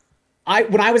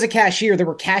when I was a cashier, there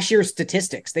were cashier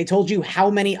statistics. They told you how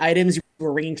many items you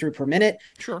were ringing through per minute,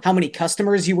 how many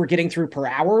customers you were getting through per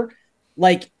hour.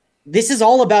 Like, this is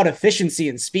all about efficiency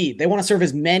and speed. They want to serve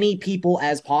as many people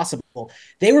as possible.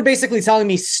 They were basically telling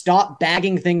me, stop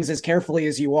bagging things as carefully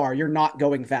as you are. You're not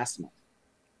going fast enough.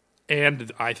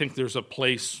 And I think there's a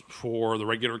place for the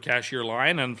regular cashier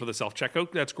line and for the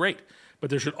self-checkout. That's great. But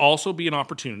there should also be an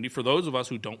opportunity for those of us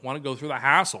who don't want to go through the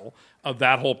hassle of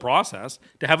that whole process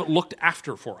to have it looked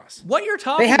after for us. What you're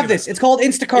talking They have about. this. It's called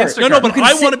Instacart. No, but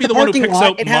I want to be the one who picks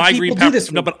out my green pepper.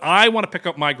 No, No, but I want to pick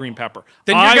up my green pepper.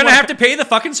 Then you're going to have to pay the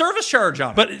fucking service charge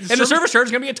on it. But and the service charge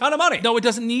is going to be a ton of money. No, it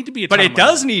doesn't need to be a ton but of it money.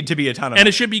 does need to be a ton of money. And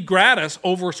it should be gratis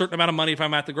over a certain amount of money if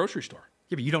I'm at the grocery store.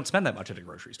 Yeah, but you don't spend that much at a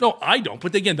grocery store. No, I don't.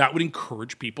 But again, that would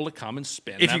encourage people to come and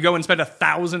spend. If you go and spend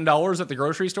 $1,000 at the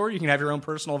grocery store, you can have your own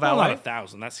personal valet. Well, not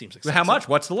 1,000. That seems expensive. How much?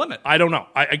 What's the limit? I don't know.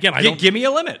 I don't. Give me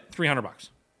a limit. $300.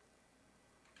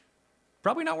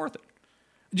 Probably not worth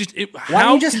it. Why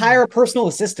don't you just hire a personal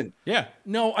assistant? Yeah.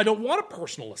 No, I don't want a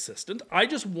personal assistant. I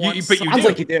just want. Sounds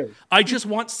like you do. I just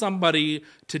want somebody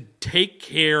to take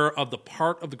care of the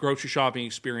part of the grocery shopping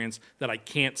experience that I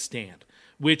can't stand,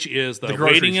 which is the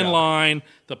waiting in line,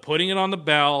 the putting it on the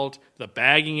belt, the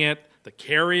bagging it, the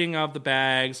carrying of the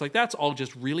bags. Like, that's all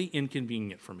just really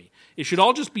inconvenient for me. It should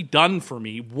all just be done for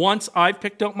me once I've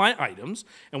picked out my items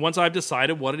and once I've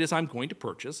decided what it is I'm going to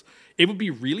purchase. It would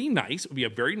be really nice. It would be a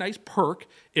very nice perk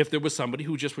if there was somebody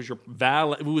who just was your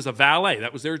valet, who was a valet.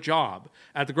 That was their job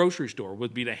at the grocery store,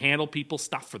 would be to handle people's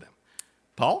stuff for them.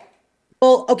 Paul?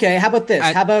 Well, okay, how about this?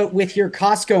 How about with your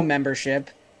Costco membership,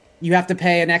 you have to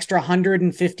pay an extra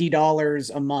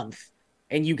 $150 a month,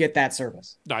 and you get that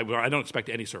service. I don't expect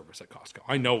any service at Costco.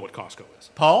 I know what Costco is.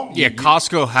 Paul? Yeah,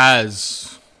 Costco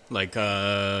has like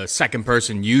a second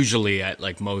person usually at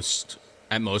most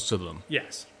of them.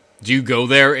 Yes. Do you go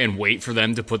there and wait for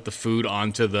them to put the food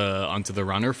onto the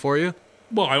runner for you?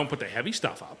 Well, I don't put the heavy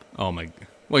stuff up. Oh my!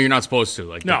 Well, you're not supposed to.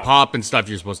 Like No. the pop and stuff,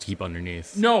 you're supposed to keep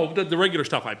underneath. No, the regular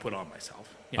stuff I put on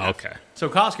myself. Yeah. Okay, So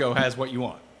Costco has what you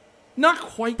want. Not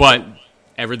quite. but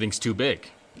everything's too big.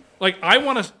 Like, I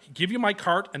want to give you my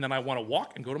cart, and then I want to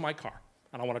walk and go to my car.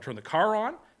 And I want to turn the car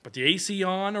on, put the AC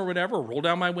on or whatever, roll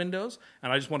down my windows,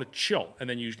 and I just want to chill. And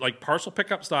then you, like parcel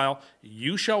pickup style,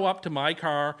 you show up to my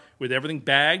car with everything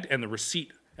bagged and the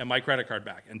receipt and my credit card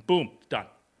back. And boom, done.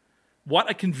 What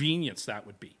a convenience that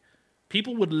would be.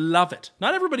 People would love it.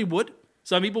 Not everybody would.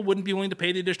 Some people wouldn't be willing to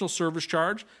pay the additional service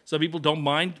charge. Some people don't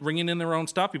mind bringing in their own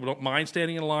stuff. People don't mind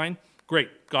standing in a line.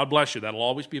 Great. God bless you. That'll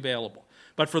always be available.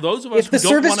 But for those of us If the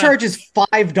service charge is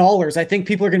 $5, I think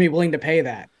people are going to be willing to pay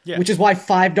that, which is why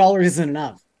 $5 isn't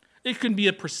enough. It can be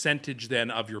a percentage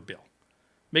then of your bill.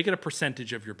 Make it a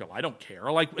percentage of your bill. I don't care.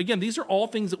 Like, again, these are all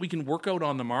things that we can work out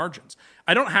on the margins.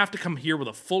 I don't have to come here with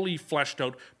a fully fleshed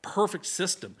out, perfect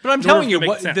system. But I'm telling you,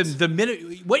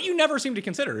 what you never seem to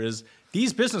consider is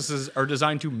these businesses are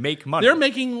designed to make money. They're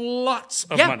making lots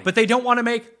of money. But they don't want to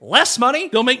make less money.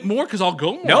 They'll make more because I'll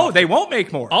go more. No, often. They won't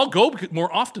make more. I'll go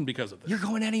more often because of this. You're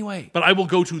going anyway. But I will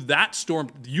go to that store.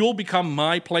 You'll become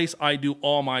my place. I do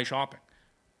all my shopping.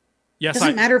 Yes, It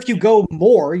doesn't matter if you go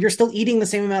more. You're still eating the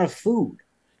same amount of food.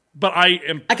 But I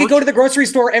could go to the grocery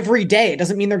store every day. It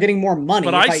doesn't mean they're getting more money.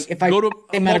 But if I go to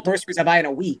the amount of groceries I buy in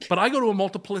a week. But I go to a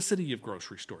multiplicity of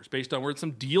grocery stores based on where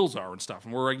some deals are and stuff,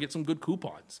 and where I get some good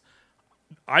coupons.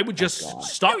 I would just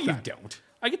stop. No, you don't.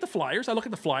 I get the flyers. I look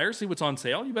at the flyers, see what's on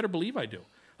sale. You better believe I do.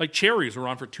 Like cherries were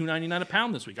on for $2.99 a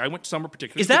pound this week. I went somewhere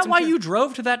particularly. Is that why you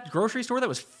drove to that grocery store that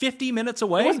was 50 minutes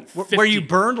away? It Where you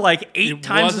burned like 8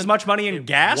 times as much money in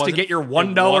gas to get your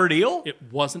 $1 deal? It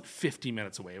wasn't 50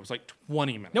 minutes away. It was like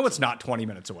 20 minutes. No, it's not 20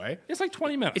 minutes away. It's like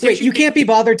 20 minutes. Wait, you can't be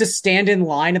bothered to stand in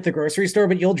line at the grocery store,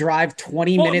 but you'll drive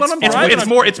 20 minutes. It's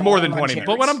more than 20 minutes.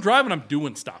 But when I'm driving, I'm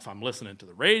doing stuff. I'm listening to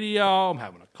the radio. I'm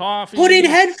having a coffee. Put in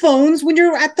headphones when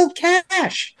you're at the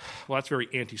cash. Well, that's very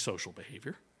antisocial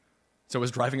behavior. So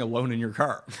is driving alone in your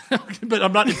car. But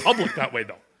I'm not in public that way,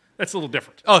 though. That's a little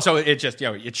different. Oh, so it just,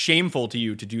 it's shameful to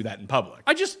you to do that in public.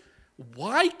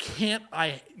 Why can't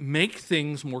I make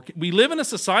things more? We live in a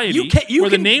society where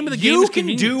the name of the game is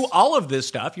convenience. You can do all of this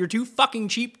stuff. You're too fucking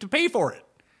cheap to pay for it.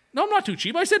 No, I'm not too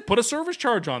cheap. I said put a service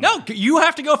charge on. No, you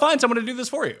have to go find someone to do this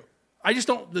for you. I just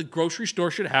don't. The grocery store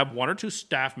should have 1 or 2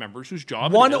 staff members whose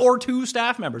job One or two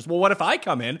staff members. Well, what if I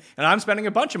come in and I'm spending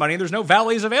a bunch of money and there's no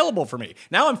valets available for me?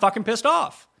 Now I'm fucking pissed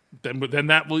off. Then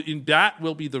that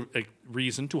will be the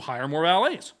reason to hire more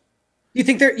valets. You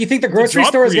think the grocery job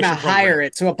store is going to creation program. hire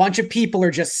it so a bunch of people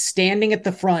are just standing at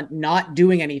the front, not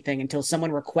doing anything until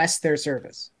someone requests their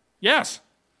service? Yes.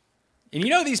 And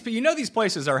these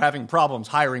places are having problems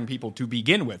hiring people to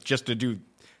begin with, just to do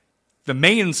the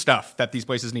main stuff that these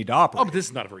places need to operate. Oh, but this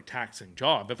is not a very taxing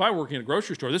job. If I were working in a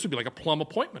grocery store, this would be like a plum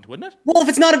appointment, wouldn't it? Well, if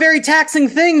it's not a very taxing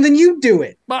thing, then you do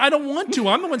it. But I don't want to.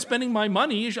 I'm the one spending my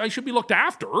money. I should be looked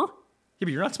after. Yeah, but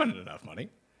you're not spending enough money.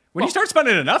 When you start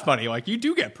spending enough money, like, you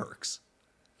do get perks.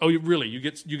 Oh, you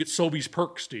get Sobeys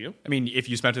perks, do you? I mean, if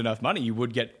you spent enough money, you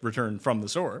would get returned from the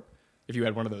store if you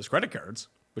had one of those credit cards,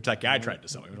 which that guy tried to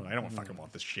sell me. I don't fucking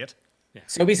want this shit.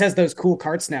 Sobeys has those cool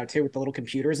carts now, too, with the little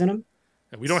computers in them.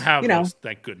 And we don't have those,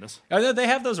 thank goodness. They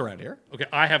have those around here. Okay,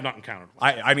 I have not encountered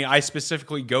one. I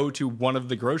specifically go to one of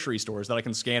the grocery stores that I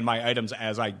can scan my items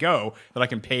as I go, that I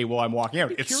can pay while I'm walking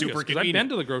out. It's super convenient. I've been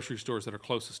to the grocery stores that are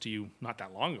closest to you not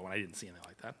that long ago, and I didn't see anything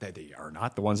like that. They are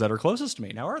not the ones that are closest to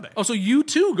me, now are they? Oh, so you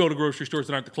too go to grocery stores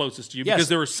that aren't the closest to you Yes. because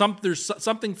there's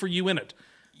something for you in it.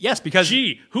 Yes, because...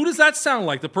 Gee, who does that sound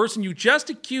like? The person you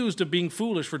just accused of being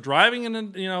foolish for driving in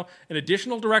an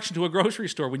additional direction to a grocery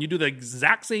store when you do the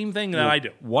exact same thing that I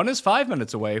do. One is 5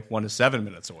 minutes away, one is 7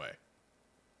 minutes away.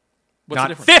 What's the Not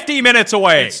difference? 50 minutes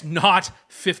away! It's not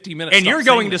 50 minutes. And Stop you're saying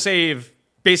going that. to save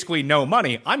basically no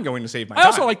money. I'm going to save my I time.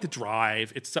 also like to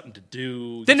drive. It's something to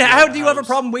do. Then Just how around do you the have a house.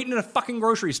 problem waiting in a fucking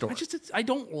grocery store? I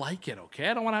don't like it, okay?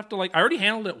 I don't want to have to, I already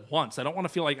handled it once. I don't want to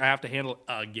feel like I have to handle it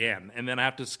again, and then I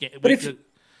have to scan. But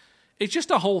It's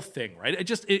just a whole thing, right?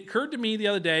 It occurred to me the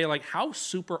other day, how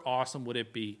super awesome would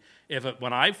it be if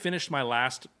when I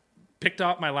picked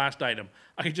up my last item,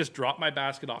 I could just drop my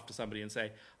basket off to somebody and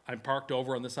say, I'm parked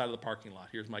over on this side of the parking lot.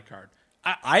 Here's my card.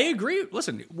 I agree.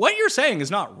 Listen, what you're saying is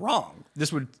not wrong.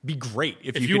 This would be great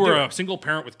if you could were do a it. single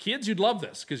parent with kids, you'd love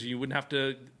this because you wouldn't have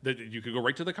to. You could go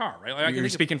right to the car, right? You're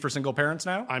speaking for single parents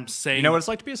now? I'm saying. You know what it's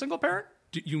like to be a single parent?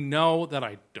 You know that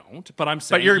I don't, but I'm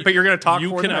saying. But you're going to talk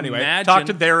for them anyway. Talk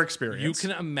to their experience. You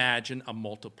can imagine a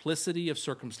multiplicity of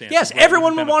circumstances. Yes,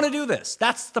 everyone would want to do this.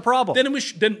 That's the problem.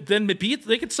 Then maybe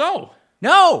they could so.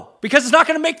 No, because it's not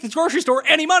going to make the grocery store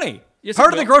any money. Yes, Part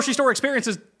it of the will. grocery store experience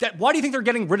is that. Why do you think they're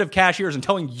getting rid of cashiers and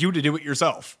telling you to do it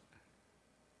yourself?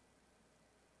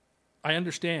 I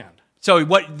understand. So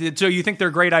you think their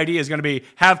great idea is going to be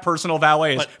have personal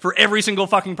valets for every single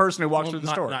fucking person who walks through the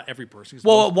store? Not every person.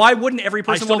 Well, why wouldn't every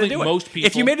person still want to think do it? most people-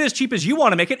 If you made it as cheap as you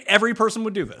want to make it, every person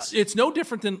would do this. It's no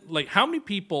different than how many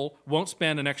people won't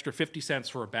spend an extra 50 cents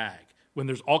for a bag when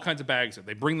there's all kinds of bags there.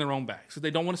 They bring their own bags because they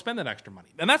don't want to spend that extra money,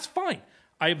 and that's fine.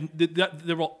 I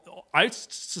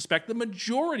suspect the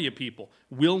majority of people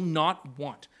will not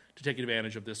want to take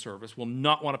advantage of this service, will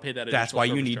not want to pay that additional That's why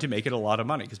you service need charge. to make it a lot of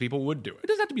money because people would do It it.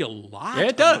 doesn't have to be a lot Yeah, it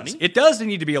of does. money. It does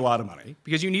need to be a lot of money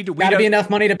because you need to weed Got to out- be enough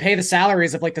money to pay the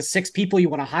salaries of the 6 people you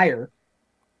want to hire.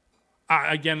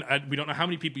 We don't know how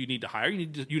many people you need to hire.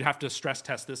 You'd have to stress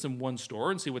test this in one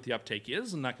store and see what the uptake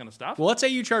is and that kind of stuff. Well, let's say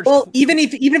you charge. Well, even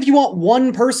if you want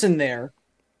one person there,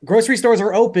 grocery stores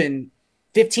are open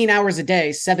 15 hours a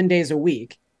day, 7 days a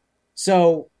week.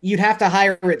 So you'd have to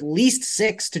hire at least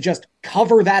 6 to just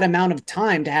cover that amount of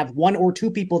time to have 1 or 2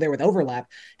 people there with overlap.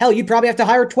 Hell, you'd probably have to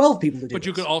hire 12 people to do But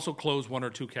you this. could also close 1 or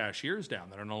 2 cashiers down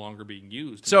that are no longer being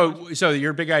used. So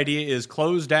your big idea is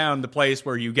close down the place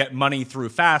where you get money through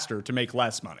faster to make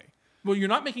less money. Well, you're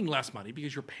not making less money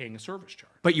because you're paying a service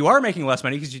charge. But you are making less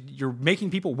money because you're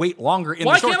making people wait longer in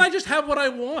Why the store. can't I just have what I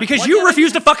want? Because Why you can't I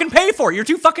refuse just- to fucking pay for it. You're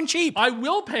too fucking cheap. I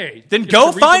will pay. Then It's a go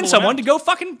reasonable find someone amount. to go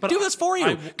fucking But do this for you.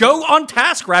 I- Go on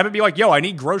TaskRabbit and be like, yo, I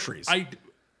need groceries. I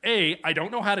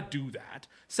don't know how to do that.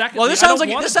 Secondly, Well, this I sounds don't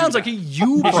like- wanna this sounds do like that. a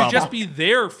you It should problem. just be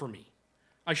there for me.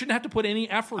 I shouldn't have to put any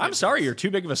effort I'm into sorry, this. you're too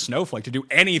big of a snowflake to do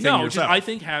anything No, yourself. I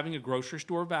think having a grocery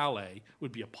store valet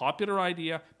would be a popular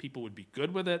idea. People would be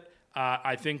good with it.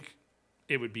 I think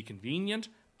it would be convenient.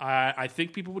 I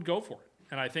think people would go for it.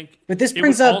 And I think But this it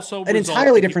brings would up also an result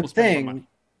entirely in people different spending more thing money.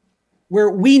 where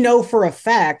we know for a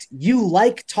fact you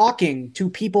like talking to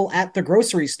people at the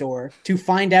grocery store to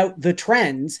find out the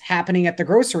trends happening at the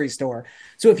grocery store.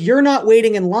 So if you're not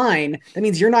waiting in line, that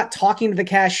means you're not talking to the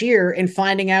cashier and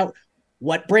finding out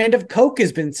what brand of Coke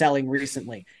has been selling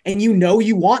recently. And you know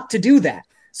you want to do that.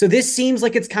 So this seems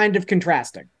like it's kind of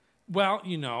contrasting.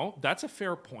 Well, that's a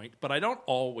fair point, but I don't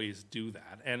always do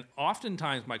that. And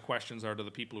oftentimes my questions are to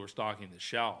the people who are stocking the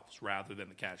shelves rather than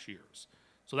the cashiers.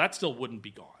 So that still wouldn't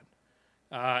be gone.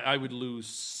 I would lose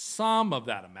some of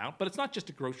that amount, but it's not just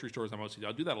at grocery stores I mostly do.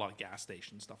 I'll do that a lot of gas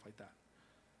stations, stuff like that.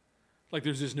 Like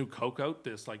there's this new Coke out,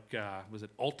 this was it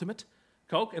Ultimate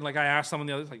Coke? And I asked someone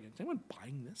the other day, is anyone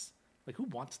buying this? Who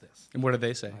wants this? And what did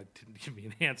they say? I didn't give me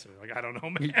an answer. I don't know,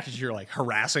 man. Because you're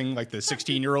harassing the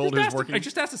 16-year-old who's working. I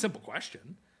just asked a simple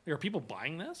question. Are people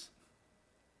buying this?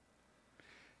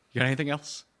 You got anything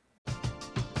else?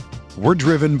 We're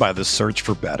driven by the search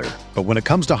for better. But when it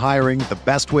comes to hiring, the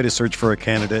best way to search for a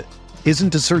candidate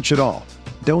isn't to search at all.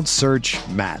 Don't search,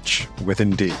 match with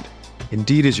Indeed.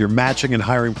 Indeed is your matching and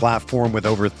hiring platform with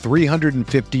over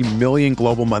 350 million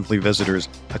global monthly visitors,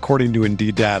 according to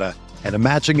Indeed data, and a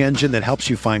matching engine that helps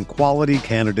you find quality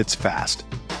candidates fast.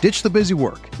 Ditch the busy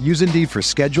work. Use Indeed for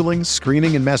scheduling,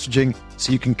 screening, and messaging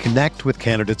so you can connect with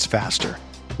candidates faster.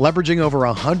 Leveraging over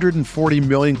 140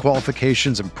 million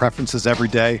qualifications and preferences every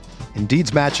day,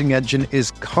 Indeed's matching engine is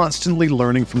constantly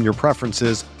learning from your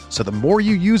preferences, so the more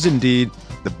you use Indeed,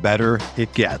 the better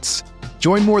it gets.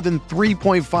 Join more than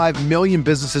 3.5 million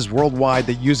businesses worldwide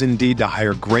that use Indeed to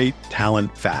hire great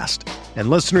talent fast. And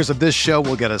listeners of this show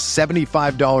will get a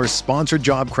 $75 sponsored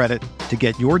job credit to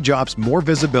get your jobs more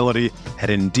visibility at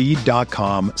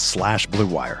Indeed.com/Blue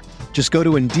Wire. Just go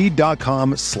to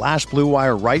Indeed.com/Blue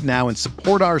Wire right now and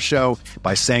support our show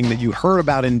by saying that you heard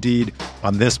about Indeed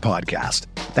on this podcast.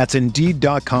 That's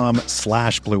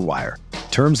Indeed.com/Blue Wire.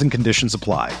 Terms and conditions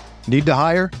apply. Need to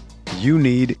hire? You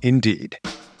need Indeed.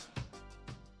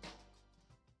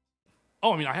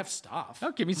 Oh, I mean, I have stuff.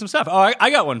 Oh, give me some stuff. Oh, I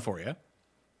got one for you.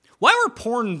 Why were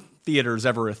porn theaters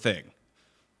ever a thing?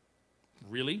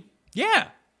 Really? Yeah.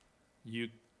 You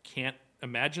can't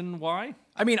imagine why?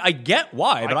 I mean, I get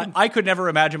why, but I could never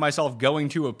imagine myself going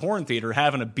to a porn theater,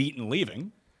 having a beat, and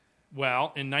leaving.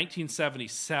 Well, in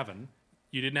 1977,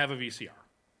 you didn't have a VCR.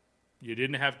 You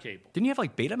didn't have cable. Didn't you have,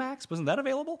 like, Betamax? Wasn't that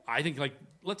available? I think, like,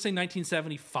 let's say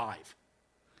 1975.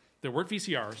 There weren't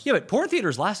VCRs. Yeah, but porn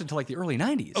theaters lasted until, like, the early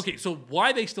 90s. Okay, so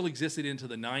why they still existed into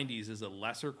the 90s is a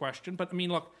lesser question. But, I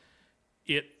mean, look,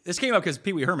 This came up because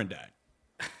Pee Wee Herman died.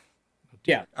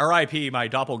 Yeah. R.I.P. my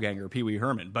doppelganger, Pee Wee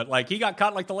Herman. But, like, he got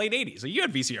caught in, like, the late 80s. So you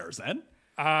had VCRs then.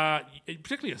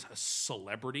 Particularly a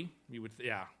celebrity, you would,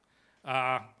 yeah.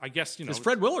 I guess, you know. Because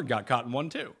Fred Willard got caught in one,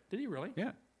 too. Did he really?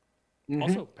 Yeah.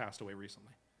 Also passed away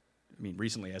recently. I mean,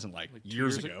 recently, as in, like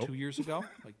years ago. 2 years ago?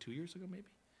 Like 2 years ago, maybe?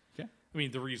 Yeah. I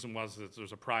mean, the reason was that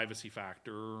there's a privacy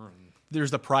factor. And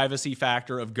There's the privacy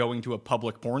factor of going to a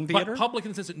public porn theater. But public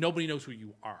in the sense that nobody knows who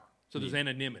you are. So there's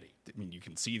anonymity. I mean, you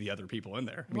can see the other people in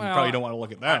there. I mean, Well, you probably don't want to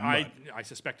look at that. I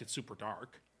suspect it's super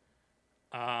dark.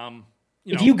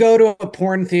 If you go to a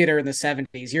porn theater in the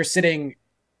 70s, you're sitting.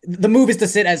 The move is to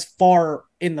sit as far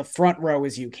in the front row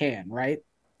as you can, right?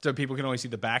 So people can only see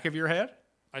the back of your head?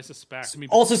 I suspect. I mean,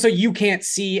 Also, so you can't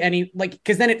see any, like,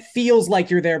 because then it feels like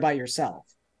you're there by yourself.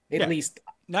 At Yeah. least.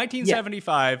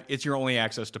 1975, it's your only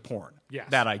access to porn.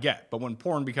 Yes. That I get. But when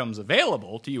porn becomes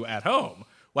available to you at home,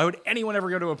 why would anyone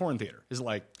ever go to a porn theater? Is it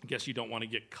like, I guess you don't want to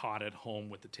get caught at home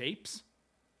with the tapes.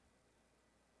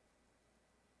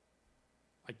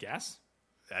 I guess.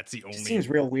 that's the only. It seems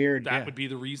real weird. That would be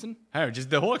the reason. I don't know, just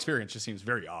the whole experience just seems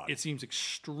very odd. It seems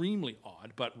extremely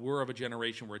odd, but we're of a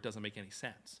generation where it doesn't make any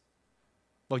sense.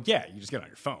 Well, yeah, you just get on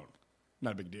your phone.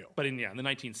 Not a big deal. But in the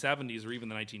 1970s or even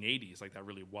the 1980s, like that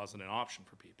really wasn't an option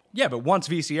for people. Yeah, but once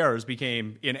VCRs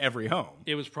became in every home.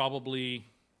 It was probably,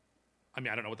 I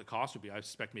mean, I don't know what the cost would be. I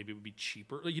suspect maybe it would be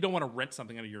cheaper. Like, you don't want to rent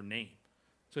something under your name.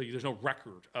 So there's no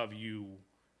record of you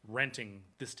renting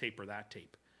this tape or that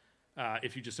tape.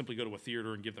 If you just simply go to a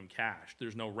theater and give them cash,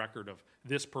 there's no record of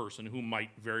this person who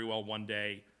might very well one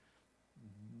day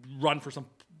run for some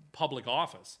public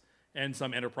office. And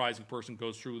some enterprising person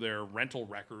goes through their rental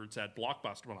records at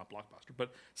Blockbuster, well, not Blockbuster,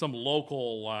 but some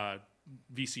local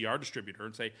VCR distributor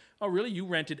and say, oh, really? You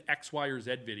rented X, Y, or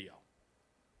Z video.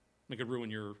 It could ruin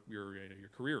your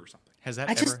career or something. Has that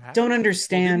I ever just happened? don't Well,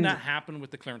 understand. didn't that happen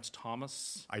with the Clarence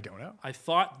Thomas? I don't know. I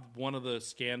thought one of the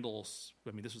scandals,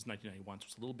 I mean, this was 1991, so it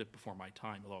was a little bit before my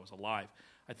time, although I was alive.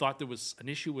 I thought there was an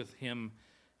issue with him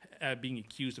being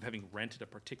accused of having rented a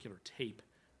particular tape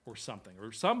or something,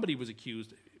 or somebody was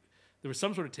accused. There was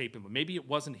some sort of tape in it. Maybe it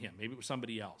wasn't him. Maybe it was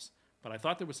somebody else. But I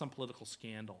thought there was some political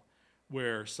scandal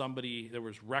where there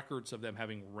was records of them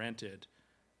having rented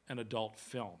an adult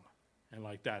film, and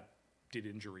like that did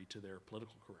injury to their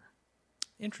political career.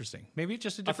 Interesting. Maybe it's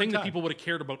just a A different thing that time. people would have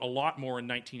cared about a lot more in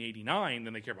 1989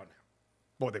 than they care about now.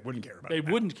 Well, they wouldn't care about They it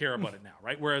now. wouldn't care about it now,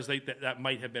 right? Whereas that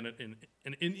might have been an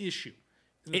issue.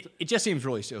 It just seems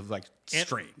really like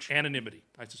strange. Anonymity.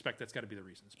 I suspect that's got to be the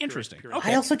reason. It's pure- Interesting. pure-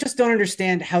 Okay. I also just don't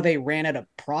understand how they ran at a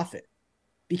profit.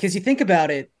 Because you think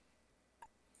about it,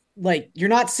 like, you're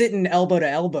not sitting elbow to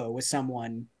elbow with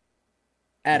someone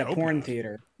at a Nope, porn not.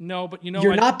 theater. No, but you know,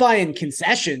 You're not buying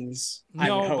concessions. I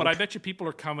would No, hope. but I bet you people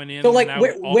are coming in. So, like, and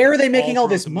out where are they making all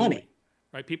throughout this the money? movie,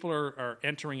 right? People are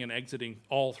entering and exiting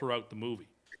all throughout the movie.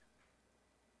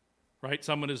 Right?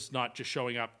 Someone is not just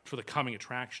showing up for the coming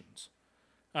attractions.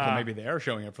 Well, maybe they are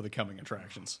showing up for the coming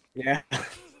attractions. Yeah.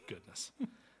 goodness.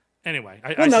 Anyway,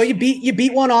 you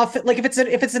beat one off. Like if it's a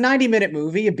 90-minute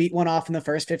movie, you beat one off in the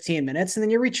first 15 minutes, and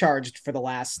then you're recharged for the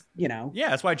last, Yeah,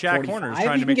 that's why Jack 45. Horner is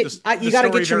trying to make this. You got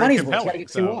to get your money's worth. You got to get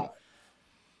two off.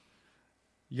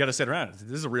 You got to sit around.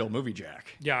 This is a real movie,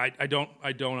 Jack. Yeah, I don't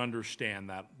understand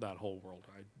that whole world.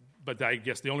 But I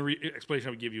guess the only explanation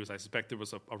I would give you is I suspect there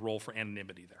was a role for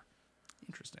anonymity there.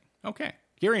 Interesting. Okay,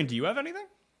 Gary, do you have anything?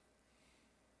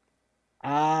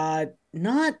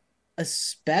 Not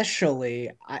especially.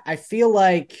 I feel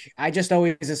like I just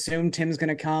always assume Tim's going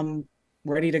to come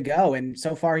ready to go, and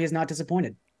so far he has not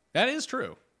disappointed. That is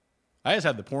true. I just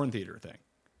had the porn theater thing.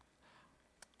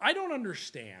 I don't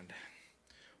understand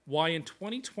why in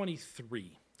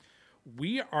 2023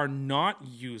 we are not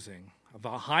using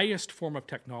the highest form of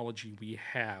technology we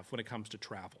have when it comes to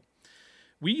travel.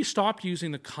 We stopped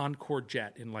using the Concorde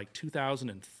jet in like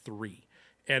 2003.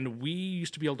 And we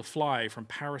used to be able to fly from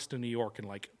Paris to New York in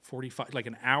like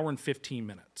an hour and 15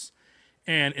 minutes.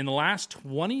 And in the last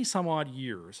 20 some odd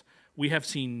years, we have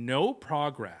seen no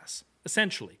progress,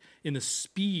 essentially, in the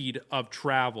speed of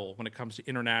travel when it comes to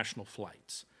international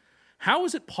flights. How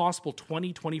is it possible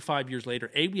 20, 25 years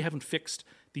later, A, we haven't fixed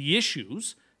the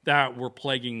issues that were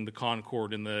plaguing the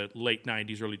Concorde in the late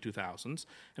 90s, early 2000s,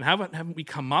 and haven't we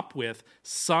come up with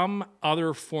some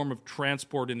other form of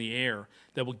transport in the air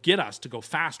that will get us to go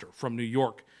faster from New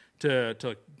York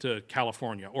to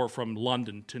California or from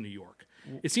London to New York?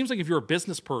 It seems like if you're a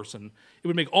business person, it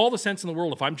would make all the sense in the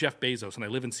world if I'm Jeff Bezos and I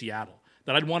live in Seattle,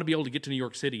 that I'd want to be able to get to New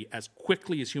York City as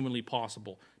quickly as humanly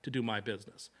possible to do my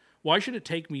business. Why should it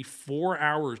take me 4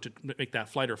 hours to make that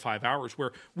flight or 5 hours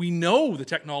where we know the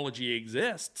technology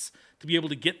exists to be able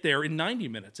to get there in 90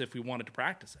 minutes if we wanted to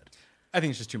practice it? I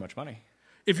think it's just too much money.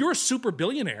 If you're a super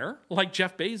billionaire like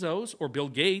Jeff Bezos or Bill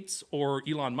Gates or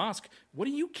Elon Musk, what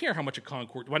do you care how much a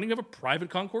Concorde? Why don't you have a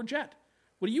private Concorde jet?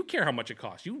 What do you care how much it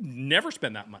costs? You never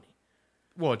spend that money.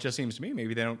 Well, it just seems to me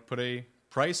maybe they don't put a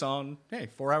price on, hey,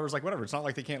 4 hours, like whatever. It's not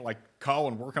like they can't like call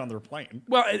and work on their plane.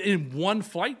 Well, in one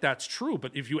flight, that's true.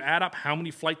 But if you add up how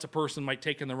many flights a person might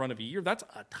take in the run of a year, that's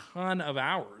a ton of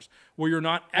hours where you're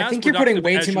not as I think you're putting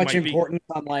way too much importance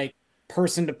on like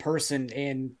person to person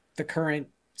in the current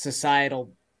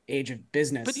societal age of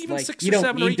business. But even like, 6 you or don't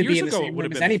 7 or need 8 to be years in the ago, same it would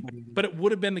have room as been. anybody. But it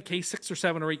would have been the case 6 or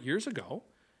 7 or 8 years ago,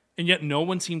 and yet no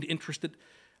one seemed interested.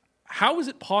 How is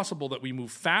it possible that we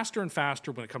move faster and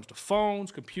faster when it comes to phones,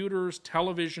 computers,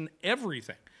 television,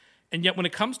 everything? And yet when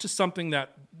it comes to something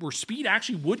that where speed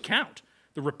actually would count,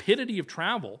 the rapidity of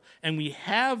travel, and we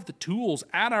have the tools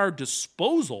at our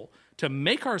disposal to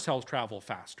make ourselves travel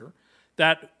faster,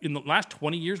 that in the last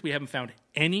 20 years we haven't found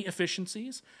any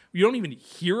efficiencies. We don't even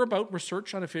hear about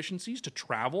research on efficiencies to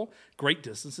travel great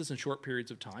distances in short periods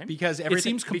of time. Because everything, it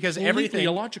seems completely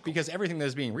illogical. Because everything that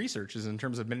is being researched is in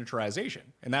terms of miniaturization.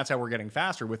 And that's how we're getting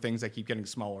faster with things that keep getting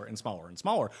smaller and smaller and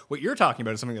smaller. What you're talking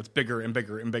about is something that's bigger and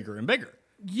bigger and bigger and bigger.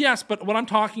 Yes, but what I'm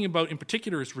talking about in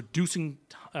particular is reducing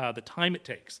the time it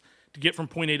takes to get from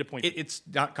point A to point B. It's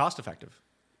not cost effective.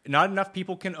 Not enough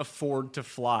people can afford to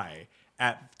fly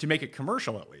to make it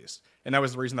commercial at least. And that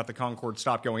was the reason that the Concorde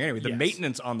stopped going anyway. The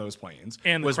maintenance on those planes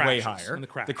was way higher. And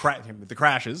the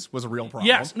crashes was a real problem.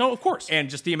 Yes, no, of course.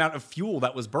 And just the amount of fuel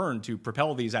that was burned to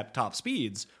propel these at top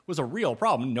speeds was a real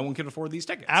problem. No one could afford these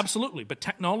tickets. Absolutely. But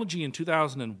technology in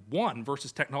 2001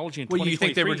 versus technology in 2023. Well, you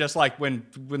think they were just like, when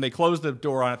they closed the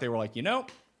door on it, they were like,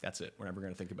 that's it. We're never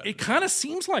going to think about it. It kind of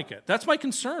seems like it. That's my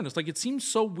concern. It's like it seems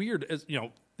so weird. As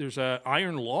there's an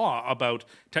iron law about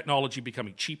technology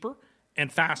becoming cheaper and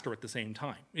faster at the same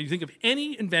time. You think of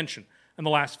any invention in the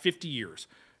last 50 years.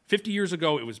 50 years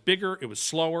ago, it was bigger, it was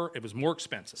slower, it was more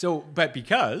expensive. But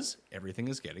because everything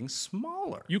is getting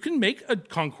smaller. You can make a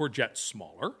Concorde jet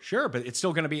smaller. Sure, but it's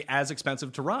still going to be as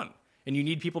expensive to run. And you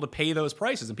need people to pay those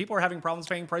prices. And people are having problems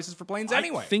paying prices for planes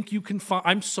anyway. I think you can find...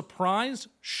 I'm surprised,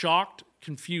 shocked,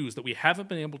 confused that we haven't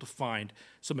been able to find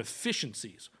some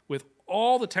efficiencies with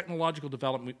all the technological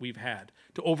development we've had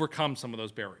to overcome some of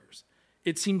those barriers.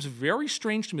 It seems very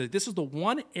strange to me that this is the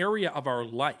one area of our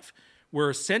life where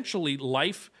essentially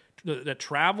that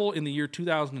travel in the year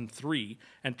 2003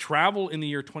 and travel in the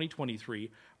year 2023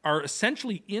 are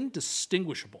essentially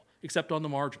indistinguishable, except on the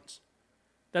margins.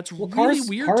 That's really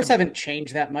weird. Cars haven't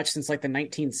changed that much since like the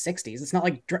 1960s. It's not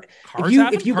like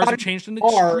if you got changed in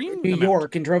car in New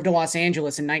York and drove to Los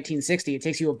Angeles in 1960, it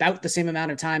takes you about the same amount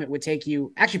of time it would take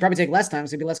you. Actually, probably take less time.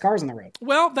 So there'd be less cars on the road.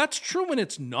 Well, that's true when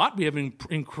it's not. We have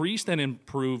increased and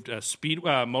improved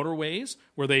motorways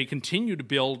where they continue to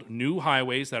build new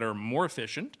highways that are more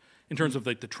efficient in terms of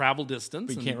like the travel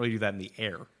distance. But you can't really do that in the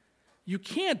air. You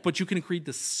can't, but you can increase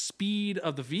the speed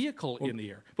of the vehicle in the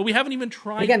air. But we haven't even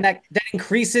tried. Again, that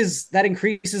increases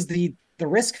the the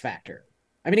risk factor.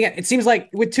 I mean, again, it seems like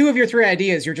with 2 of your 3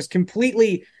 ideas, you're just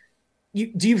completely.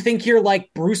 Do you think you're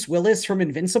like Bruce Willis from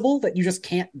Invincible, that you just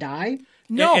can't die?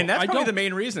 No, and that's I probably don't. the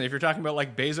main reason. If you're talking about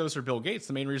like Bezos or Bill Gates,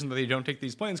 the main reason that they don't take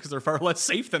these planes because they're far less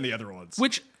safe than the other ones.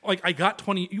 Which, like, I got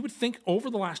 20. You would think over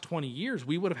the last 20 years,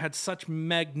 we would have had such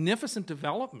magnificent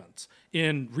developments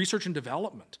in research and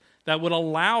development that would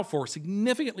allow for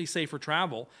significantly safer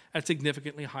travel at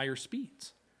significantly higher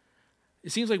speeds.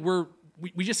 It seems like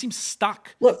we just seem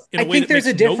stuck. Look, in a I way think that there's a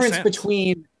makes no difference sense.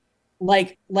 between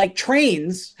like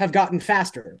trains have gotten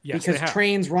faster Yes, because they have.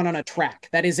 trains run on a track.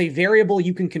 That is a variable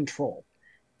you can control.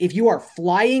 If you are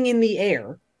flying in the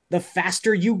air, the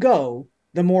faster you go,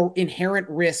 the more inherent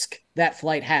risk that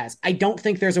flight has. I don't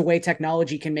think there's a way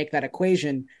technology can make that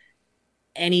equation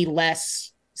any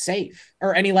less safe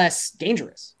or any less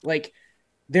dangerous. Like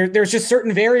there's just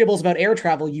certain variables about air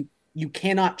travel you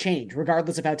cannot change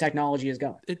regardless of how technology is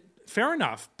going. Fair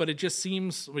enough, but it just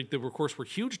seems like there, of course, were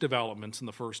huge developments in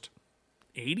the first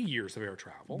 80 years of air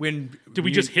travel. Did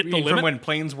we just hit the limit? From when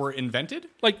planes were invented?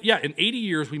 Like, yeah, in 80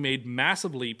 years, we made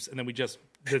massive leaps, and then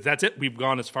that's it. We've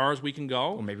gone as far as we can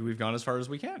go. Well, maybe we've gone as far as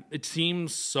we can. It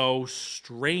seems so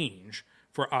strange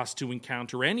for us to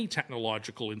encounter any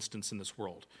technological instance in this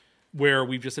world where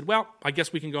we've just said, well, I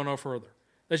guess we can go no further.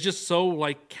 That's just so,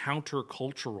 like,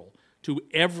 countercultural to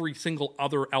every single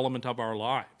other element of our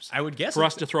lives. I would guess for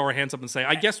us to throw our hands up and say,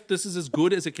 I guess this is as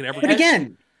good as it can ever But get.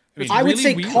 again, It's I would really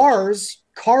say weird.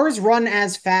 cars run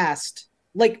as fast,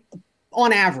 like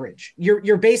on average.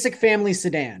 Your basic family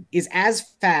sedan is as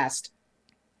fast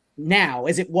now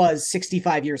as it was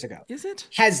 65 years ago. Is it?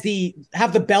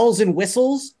 Have the bells and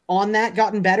whistles on that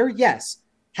gotten better? Yes.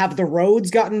 Have the roads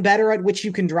gotten better at which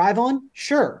you can drive on?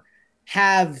 Sure.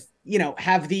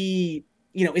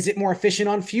 Is it more efficient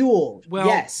on fuel? Well,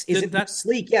 yes. Is it more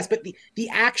sleek? Yes. But the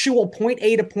actual point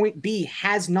A to point B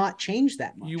has not changed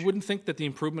that much. You wouldn't think that the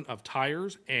improvement of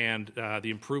tires and the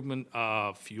improvement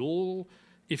of fuel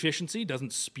efficiency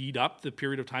doesn't speed up the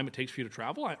period of time it takes for you to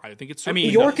travel? I think it's. mean,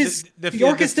 New York is still the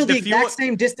fuel- exact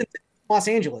same distance as Los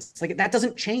Angeles. Like that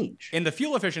doesn't change. And the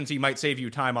fuel efficiency might save you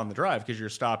time on the drive because you're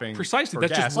stopping. Precisely, for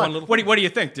that's gas. just one little What thing. do you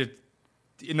think?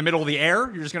 In the middle of the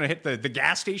air, you're just going to hit the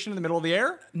gas station in the middle of the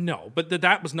air? No, but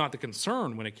that was not the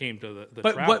concern when it came to the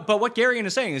But travel. what Garion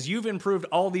is saying is you've improved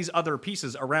all these other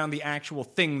pieces around the actual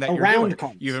thing that you're Around doing.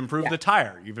 cars. You've improved Yeah. the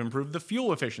tire. You've improved the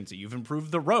fuel efficiency. You've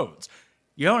improved the roads.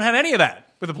 You don't have any of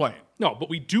that with a plane. No, but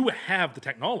we do have the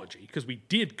technology because we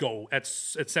did go at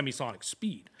semisonic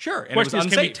speed. Sure, and Question it was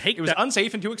is, can we unsafe. take It was that?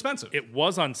 unsafe and too expensive. It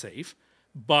was unsafe,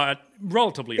 but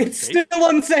relatively It's unsafe. still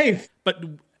unsafe. But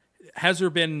has there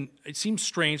been, it seems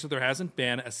strange that there hasn't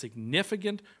been a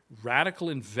significant radical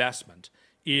investment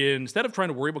in, instead of trying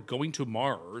to worry about going to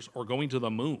Mars or going to the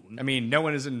moon. I mean, no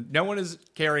one is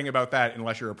caring about that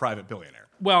unless you're a private billionaire.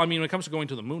 Well, I mean, when it comes to going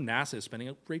to the moon, NASA is spending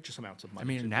outrageous amounts of money. I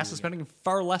mean, to NASA's doing it. spending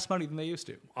far less money than they used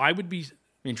to. I would be.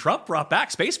 I mean, Trump brought back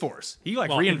Space Force. He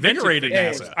Well, reinvigorated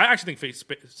invented NASA. I actually think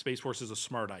Space Force is a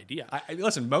smart idea.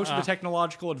 Listen, most of the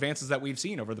technological advances that we've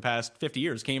seen over the past 50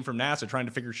 years came from NASA trying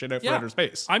to figure shit out for outer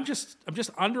space. I'm just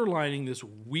underlining this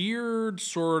weird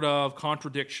sort of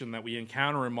contradiction that we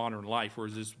encounter in modern life, where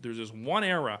there's this one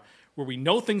era where we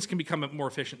know things can become more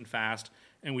efficient and fast,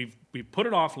 and we've put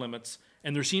it off limits,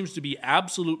 and there seems to be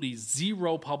absolutely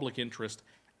zero public interest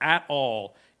at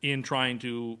all in trying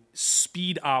to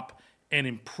speed up and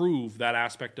improve that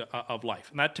aspect of life.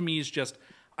 And that to me is just,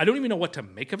 I don't even know what to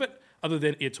make of it, other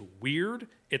than it's weird,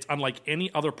 it's unlike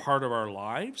any other part of our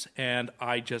lives, and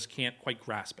I just can't quite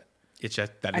grasp it. It's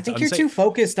just that it's I think unsafe. you're too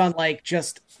focused on like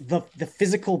just the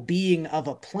physical being of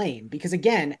a plane. Because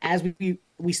again, as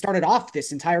we started off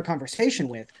this entire conversation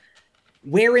with,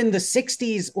 where in the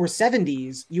 60s or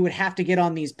 70s you would have to get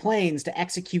on these planes to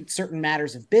execute certain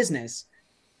matters of business.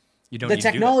 You don't The need to do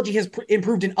that. technology has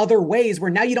improved in other ways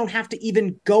where now you don't have to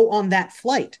even go on that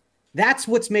flight. That's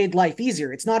what's made life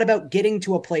easier. It's not about getting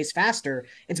to a place faster.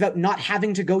 It's about not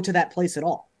having to go to that place at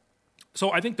all. So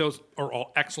I think those are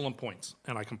all excellent points,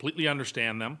 and I completely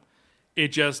understand them. It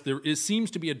just,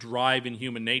 seems to be a drive in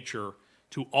human nature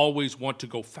to always want to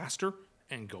go faster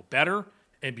and go better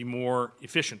and be more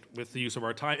efficient with the use of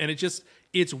our time. And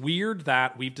it's weird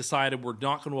that we've decided we're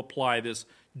not going to apply this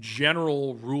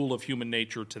general rule of human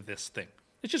nature to this thing.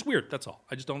 It's just weird, that's all.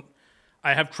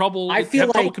 I have trouble I feel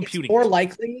trouble like computing.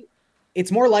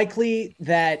 it's more likely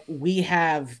that we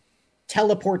have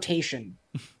teleportation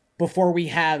before we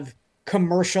have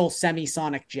commercial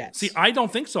semisonic jets. See, I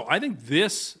don't think so. I think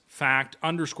this fact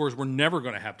underscores we're never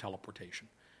going to have teleportation.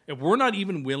 If we're not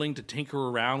even willing to tinker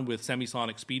around with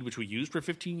semisonic speed, which we used for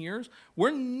 15 years,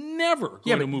 we're never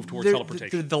going to move towards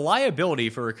teleportation. The liability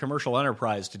for a commercial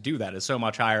enterprise to do that is so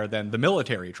much higher than the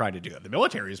military trying to do it. The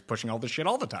military is pushing all this shit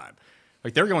all the time.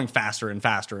 Like, they're going faster and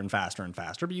faster and faster and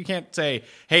faster, but you can't say,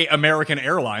 hey, American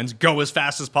Airlines, go as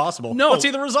fast as possible. No, let's see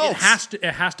the results. It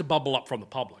has to bubble up from the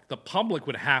public. The public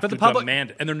would have to demand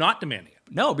it, and they're not demanding it.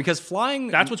 No, because flying...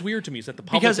 That's what's weird to me, is that the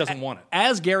public doesn't want it.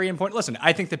 As Gary pointed, listen,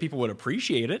 I think that people would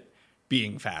appreciate it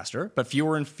being faster, but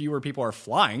fewer and fewer people are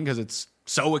flying because it's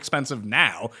so expensive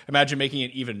now. Imagine making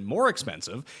it even more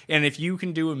expensive. And if you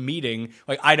can do a meeting,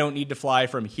 like, I don't need to fly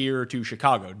from here to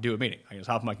Chicago to do a meeting. I can just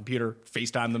hop on my computer,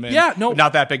 FaceTime them in. Yeah, no.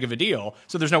 Not that big of a deal.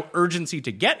 So there's no urgency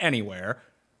to get anywhere.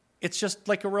 It's just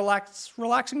like a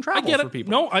relaxing travel I get for it.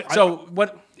 people. No,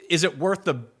 what is it worth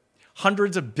the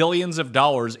hundreds of billions of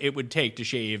dollars it would take to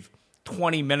shave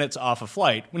 20 minutes off a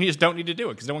flight when you just don't need to do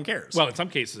it because no one cares? Well, in some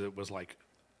cases, it was like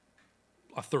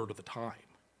a third of the time.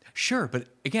 Sure, but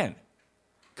again,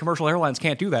 commercial airlines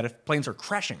can't do that if planes are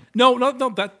crashing. No,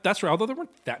 that's right. Although there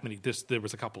weren't that many. There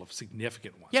was a couple of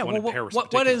significant ones. Yeah, one in Paris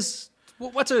in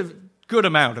what's a good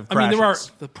amount of crashes? I mean,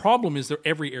 the problem is that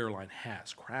every airline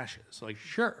has crashes. Like,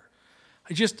 sure.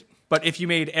 But if you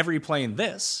made every plane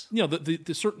this...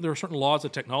 there are certain laws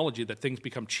of technology that things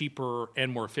become cheaper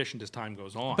and more efficient as time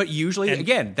goes on. But usually,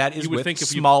 again, that is with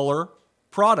smaller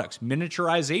products.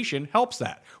 Miniaturization helps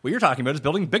that. What you're talking about is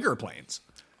building bigger planes.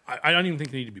 I don't even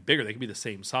think they need to be bigger. They can be the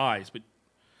same size, but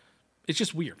it's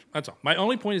just weird. That's all. My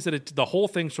only point is that the whole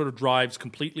thing sort of drives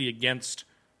completely against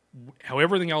how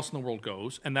everything else in the world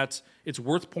goes, and it's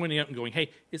worth pointing out and going, hey,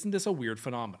 isn't this a weird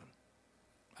phenomenon?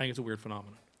 I think it's a weird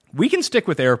phenomenon. We can stick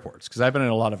with airports, because I've been in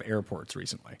a lot of airports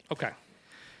recently. Okay.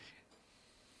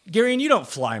 Gary, and you don't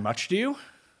fly much, do you?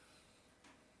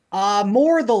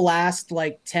 More the last,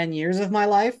 10 years of my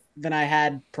life than I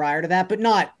had prior to that, but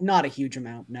not a huge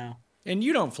amount, no. And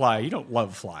you don't fly. You don't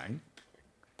love flying.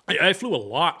 I flew a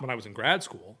lot when I was in grad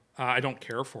school. I don't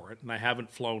care for it, and I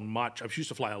haven't flown much. I used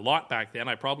to fly a lot back then.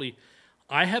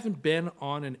 I haven't been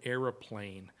on an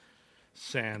airplane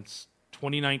since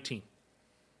 2019.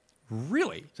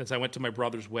 Really? Since I went to my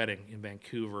brother's wedding in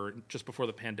Vancouver just before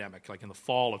the pandemic, like in the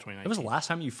fall of 2019. That was the last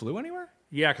time you flew anywhere?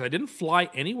 Yeah, because I didn't fly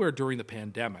anywhere during the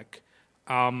pandemic,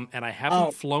 and I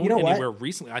haven't flown anywhere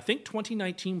recently. I think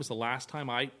 2019 was the last time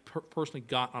I personally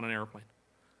got on an airplane.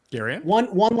 Gary?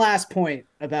 One last point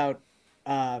about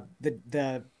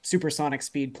the supersonic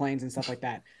speed planes and stuff like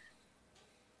that.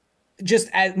 Just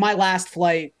as my last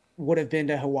flight would have been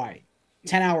to Hawaii.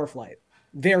 10-hour flight.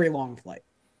 Very long flight.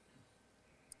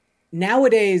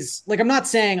 Nowadays, I'm not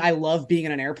saying I love being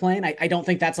in an airplane. I don't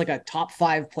think that's a top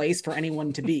 5 place for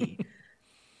anyone to be.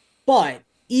 But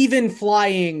even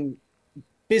flying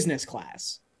business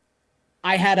class,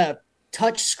 I had a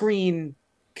touchscreen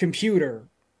computer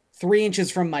 3 inches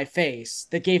from my face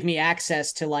that gave me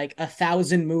access to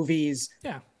 1,000 movies,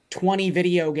 20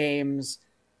 video games,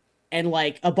 and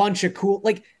a bunch of cool...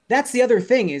 that's the other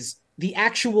thing is the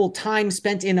actual time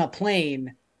spent in a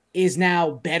plane is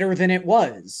now better than it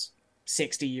was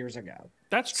 60 years ago.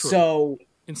 That's true. So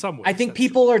in some ways, I think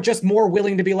people are just more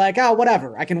willing to be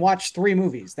whatever. I can watch 3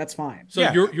 movies. That's fine. So yeah.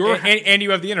 and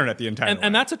you have the internet the entire way.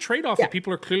 And that's a trade-off that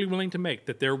people are clearly willing to make,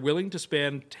 that they're willing to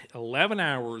spend 11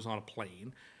 hours on a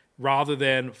plane rather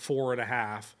than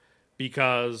 4.5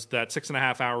 because that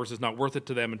 6.5 hours is not worth it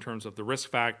to them in terms of the risk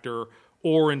factor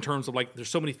or in terms of there's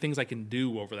so many things I can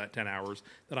do over that 10 hours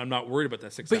that I'm not worried about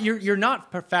that 6 hours. But you're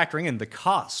not factoring in the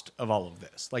cost of all of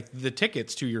this. The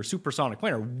tickets to your supersonic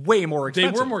plane are way more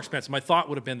expensive. They were more expensive. My thought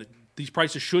would have been that these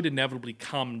prices should inevitably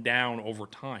come down over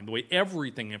time, the way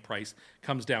everything in price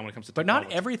comes down when it comes to technology. But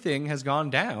not everything has gone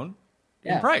down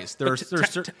in price.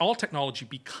 All technology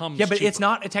becomes but cheaper. It's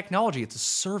not a technology. It's a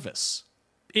service.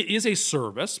 It is a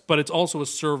service, but it's also a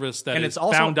service that is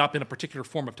bound up in a particular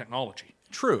form of technology.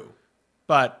 True.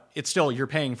 But it's still, you're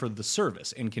paying for the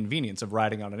service and convenience of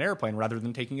riding on an airplane rather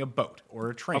than taking a boat or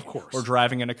a train. Of course. Or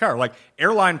driving in a car.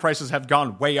 Airline prices have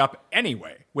gone way up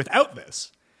anyway without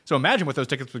this. So imagine what those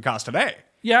tickets would cost today.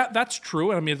 Yeah, that's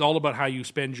true. I mean, it's all about how you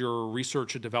spend your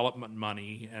research and development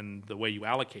money and the way you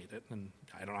allocate it. And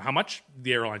I don't know how much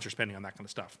the airlines are spending on that kind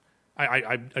of stuff.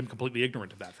 I'm completely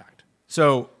ignorant of that fact.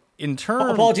 So in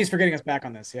terms... Apologies for getting us back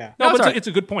on this, yeah. No, but it's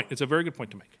a good point. It's a very good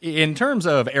point to make. In terms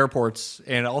of airports,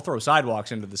 and I'll throw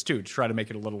sidewalks into this too, to try to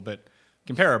make it a little bit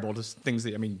comparable to things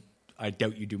that, I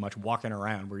doubt you do much walking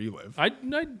around where you live.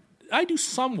 I do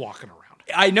some walking around.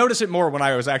 I notice it more when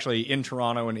I was actually in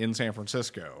Toronto and in San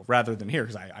Francisco rather than here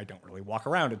because I don't really walk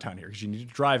around a ton here because you need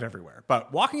to drive everywhere.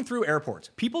 But walking through airports,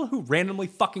 people who randomly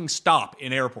fucking stop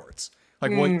in airports.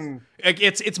 Like what? Like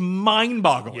it's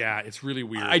mind-boggling. Yeah, it's really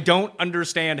weird. I don't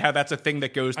understand how that's a thing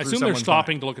that goes through I assume they're someone's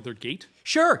stopping mind. to look at their gate.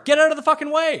 Sure, get out of the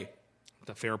fucking way.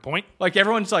 That's a fair point. Like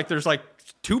everyone's like, there's like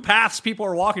 2 paths people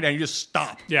are walking down. You just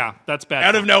stop Yeah, that's bad.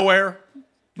 out of nowhere.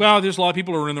 Well, there's a lot of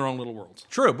people who are in their own little worlds.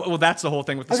 True, but well, that's the whole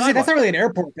thing with the I was gonna say, sidewalk. that's not really an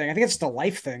airport thing. I think it's just a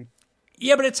life thing.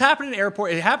 Yeah, but it's happening in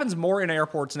airport. It happens more in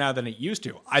airports now than it used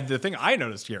to. The thing I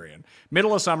noticed here in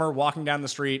middle of summer, walking down the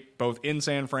street, both in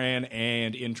San Fran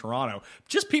and in Toronto,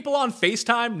 just people on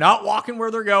FaceTime, not walking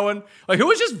where they're going. Like, who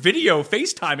was just video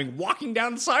FaceTiming, walking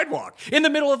down the sidewalk in the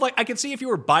middle of like, I could see if you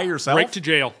were by yourself. Right to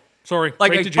jail. Sorry,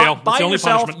 like, right to jail. By It's the only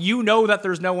yourself, punishment. you know that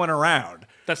there's no one around.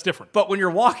 That's different. But when you're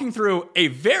walking through a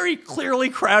very clearly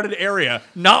crowded area,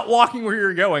 not walking where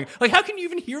you're going, like, how can you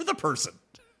even hear the person?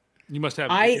 You must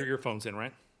have your earphones in,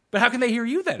 right? But how can they hear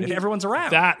you then if everyone's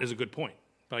around? That is a good point.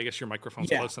 But I guess your microphone's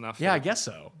close enough. Yeah, I guess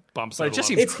so. Bumps But out it just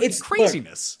a lot. seems It's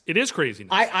craziness. It is craziness.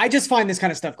 I just find this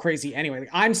kind of stuff crazy anyway. Like,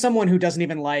 I'm someone who doesn't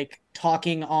even like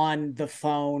talking on the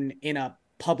phone in a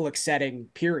public setting,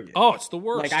 period. Oh, it's the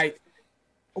worst.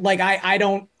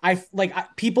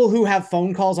 People who have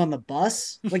phone calls on the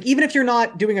bus, like even if you're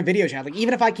not doing a video chat, like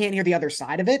even if I can't hear the other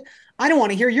side of it, I don't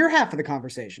want to hear your half of the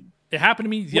conversation. It happened to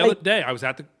me the other day. I was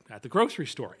at the grocery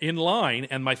store in line,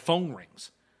 and my phone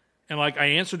rings, and like I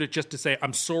answered it just to say,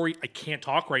 "I'm sorry, I can't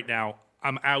talk right now.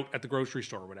 I'm out at the grocery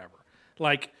store or whatever."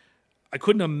 Like I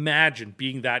couldn't imagine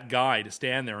being that guy to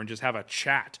stand there and just have a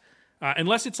chat,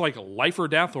 unless it's like life or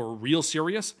death or real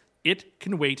serious. It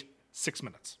can wait 6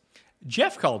 minutes.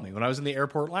 Jeff called me when I was in the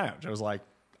airport lounge. I was like,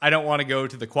 I don't want to go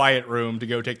to the quiet room to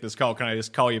go take this call. Can I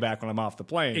just call you back when I'm off the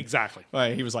plane? Exactly.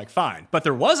 He was like, fine. But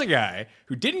there was a guy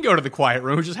who didn't go to the quiet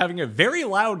room, who was just having a very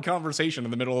loud conversation in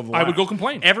the middle of the lounge. I would go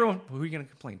complain. Everyone, who are you going to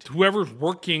complain to? Whoever's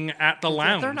working at the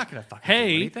lounge. They're not going to fucking do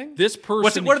Hey, anything. this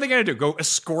person. What are they going to do? Go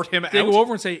escort him out? They go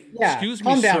over and say, Yeah, "Excuse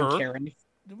calm me, down, sir." Karen.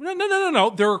 No.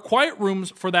 There are quiet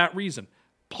rooms for that reason.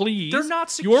 Please. They're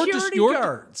not security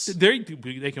guards. They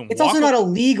can It's walk also not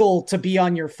illegal to be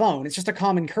on your phone. It's just a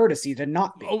common courtesy to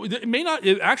not be. Oh, it may not.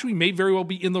 It actually may very well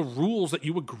be in the rules that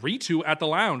you agree to at the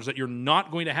lounge that you're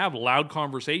not going to have loud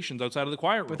conversations outside of the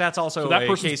quiet room. But that's also so that a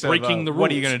person's case breaking of, the rules.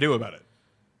 what are you going to do about it?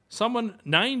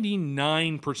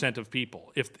 99% of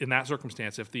people, if in that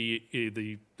circumstance, if the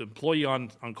employee on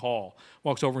call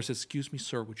walks over and says, "Excuse me,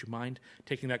 sir, would you mind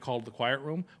taking that call to the quiet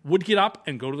room?" would get up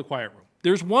and go to the quiet room.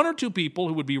 There's 1 or 2 people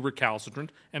who would be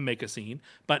recalcitrant and make a scene,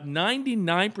 but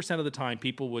 99% of the time,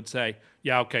 people would say,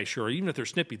 "Yeah, okay, sure." Even if they're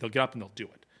snippy, they'll get up and they'll do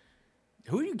it.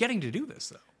 Who are you getting to do this,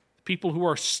 though? People who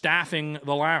are staffing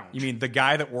the lounge. You mean the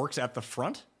guy that works at the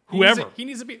front? Whoever. He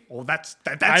needs to be. Well, that's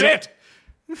I- it.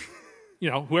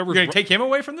 Whoever's You're going to take him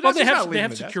away from the Well, desk? they He's not have leaving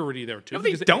the desk. security there too. No,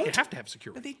 they because don't. They have to have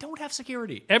security. They don't have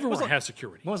security. Everyone has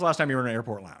security. When was the last time you were in an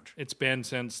airport lounge? It's been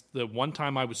since the one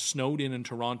time I was snowed in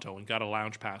Toronto and got a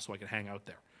lounge pass so I could hang out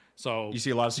there. So You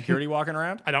see a lot of security walking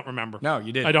around? I don't remember. No,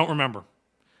 you didn't. I don't remember.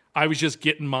 I was just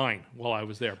getting mine while I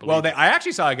was there. Well, I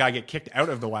actually saw a guy get kicked out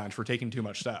of the lounge for taking too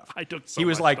much stuff. I took so He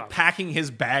was much like stuff. packing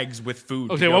his bags with food.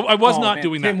 Okay, to go. well, I was Oh, not man.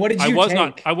 doing Tim, that. what did you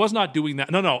take? I was not doing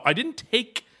that. No, I didn't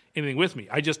take anything with me.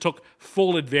 I just took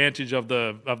full advantage of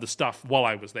the stuff while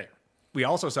I was there. We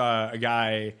also saw a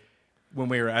guy when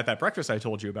we were at that breakfast I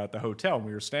told you about, the hotel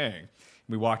we were staying.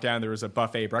 We walked down, there was a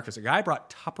buffet breakfast. A guy brought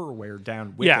Tupperware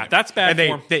down with him. Yeah, that's bad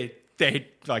and form. They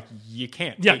like, you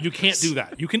can't. Yeah, take you can't this. do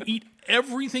that. You can eat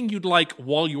everything you'd like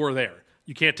while you are there.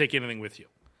 You can't take anything with you.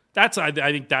 I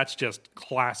think that's just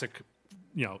classic,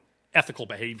 ethical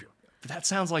behavior. That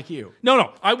sounds like you.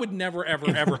 No, I would never,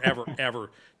 ever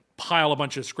pile a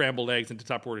bunch of scrambled eggs into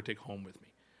Tupperware to take home with me.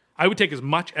 I would take as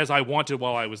much as I wanted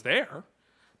while I was there,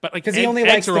 but like Because he only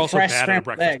likes eggs are the also fresh bad at a scrambled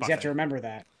breakfast eggs. buffet. You have to remember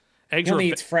that. Eggs He are only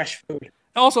a eats fresh food.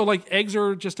 Also, like, eggs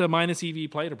are just a minus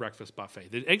EV play at a breakfast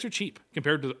buffet. The eggs are cheap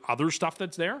compared to other stuff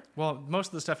that's there. Well, most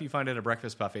of the stuff you find at a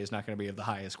breakfast buffet is not going to be of the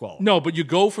highest quality. No, but you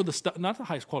go for the stuff, not the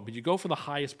highest quality, but you go for the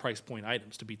highest price point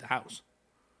items to beat the house.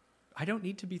 I don't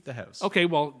need to beat the house. Okay,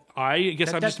 well, I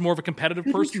guess I'm just more of a competitive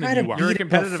person try than to you are. You're a Eat a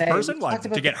competitive buffet. person? We What, talked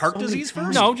about to get this heart so many disease times.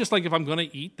 first? No, just like if I'm going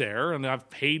to eat there and I've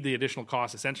paid the additional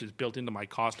cost, essentially it's built into my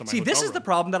cost of my See, this hotel is the room.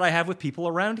 problem that I have with people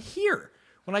around here.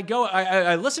 When I go,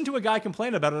 I listened to a guy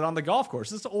complain about it on the golf course.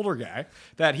 This older guy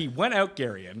that he went out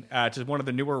Garrion to one of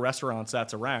the newer restaurants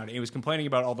that's around. And he was complaining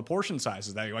about all the portion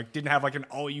sizes that he didn't have like an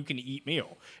all-you-can-eat meal.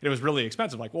 And it was really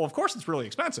expensive. Like, well, of course it's really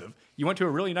expensive. You went to a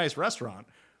really nice restaurant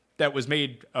that was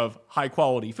made of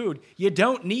high-quality food. You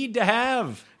don't need to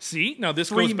have. See, now this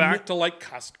Three goes back to like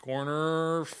Cust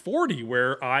Corner 40,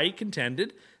 where I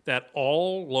contended that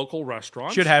all local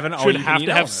restaurants Should have an have all-you-can-eat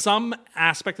to have element. some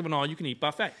aspect of an all-you-can-eat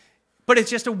buffet. But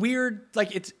it's just a weird,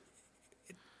 like,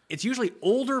 it's usually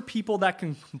older people that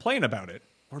can complain about it,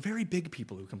 or very big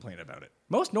people who complain about it.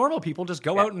 Most normal people just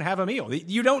go out and have a meal.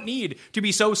 You don't need to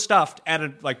be so stuffed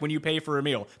like when you pay for a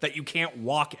meal that you can't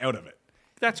walk out of it.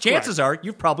 Chances are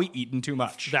you've probably eaten too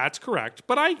much. That's correct.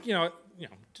 But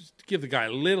just to give the guy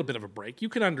a little bit of a break, you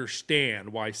can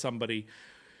understand why somebody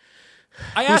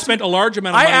who spent a large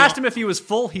amount of money. I asked him if he was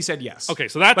full. He said yes. Okay,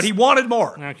 so that's... But he wanted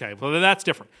more. Okay, well, that's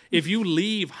different. If you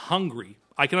leave hungry,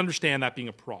 I can understand that being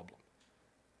a problem.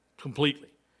 Completely.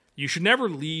 You should never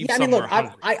leave somewhere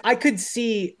hungry. I could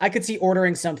see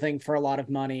ordering something for a lot of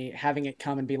money, having it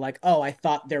come and be like, oh, I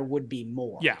thought there would be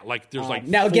more. Yeah, like there's like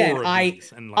now again,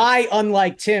 I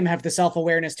unlike Tim have the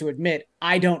self-awareness to admit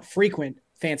I don't frequent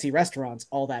fancy restaurants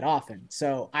all that often.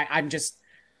 So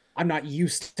I'm not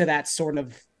used to that sort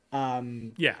of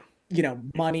money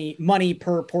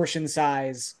per portion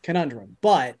size conundrum.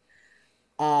 But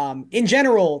in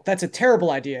general, that's a terrible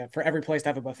idea for every place to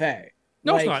have a buffet.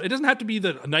 No, it's not. It doesn't have to be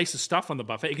the nicest stuff on the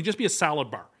buffet. It can just be a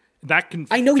salad bar.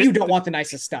 I know you don't want the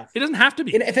nicest stuff. It doesn't have to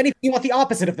be. If anything, you want the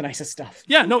opposite of the nicest stuff.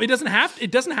 Yeah, no, it doesn't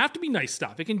have to be nice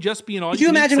stuff. It can just be an all. Could you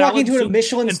imagine walking to a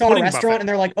Michelin-star restaurant and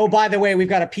they're like, "Oh, by the way, we've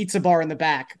got a pizza bar in the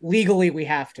back. Legally, we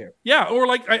have to." Yeah, or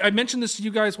like I mentioned this to you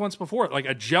guys once before, like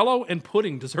a Jell-O and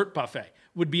pudding dessert buffet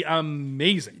would be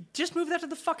amazing. Just move that to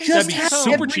the fucking. Just have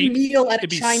super every cheap. meal at a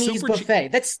Chinese buffet.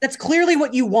 That's clearly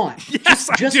what you want. Yes,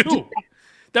 I do. Do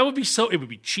that would be so. It would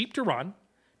be cheap to run.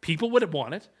 People would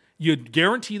want it. You'd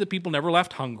guarantee that people never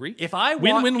left hungry. If I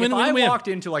walked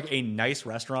into like a nice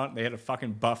restaurant, they had a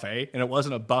fucking buffet, and it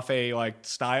wasn't a buffet like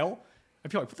style,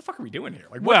 I'd be like, "What the fuck are we doing here?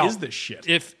 Like, what is this shit?"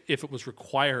 If it was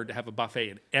required to have a buffet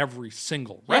in every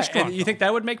single restaurant, and you think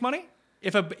that would make money?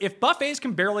 If buffets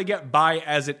can barely get by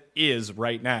as it is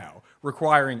right now,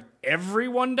 requiring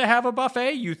everyone to have a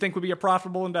buffet, you think would be a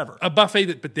profitable endeavor? A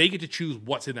buffet but they get to choose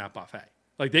what's in that buffet.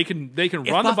 Like they can run the buffet.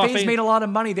 If buffets made a lot of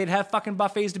money, they'd have fucking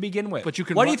buffets to begin with. But you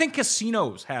can. Why do you think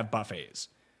casinos have buffets?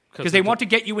 Because they want to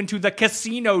get you into the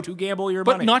casino to gamble your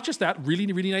money. But not just that.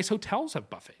 Really, really nice hotels have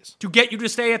buffets. To get you to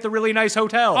stay at the really nice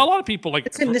hotel. A lot of people like...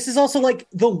 Listen, this is also like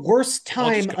the worst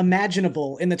time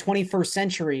imaginable in the 21st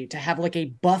century to have like a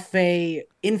buffet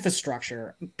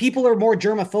infrastructure. People are more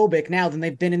germophobic now than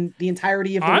they've been in the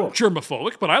entirety of the world. I'm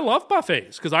germophobic, but I love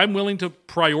buffets because I'm willing to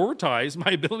prioritize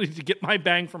my ability to get my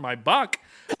bang for my buck.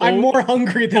 I'm more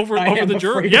hungry than I am the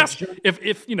germ. Yes,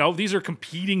 if these are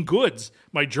competing goods,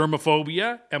 my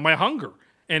germophobia and my hunger.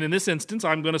 And in this instance,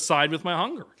 I'm going to side with my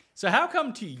hunger. So how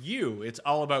come to you it's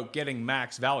all about getting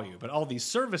max value, but all these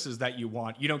services that you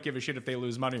want, you don't give a shit if they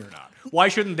lose money or not? Why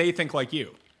shouldn't they think like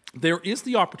you? There is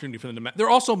the opportunity for them to... They're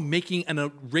also making an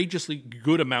outrageously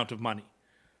good amount of money.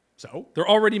 So? They're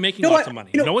already making lots of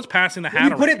money. No one's passing the hat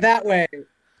around. You put it that way,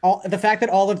 the fact that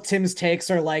all of Tim's takes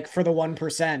are like for the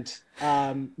 1%,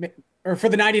 or for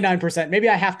the 99%, maybe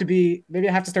I have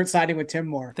to start siding with Tim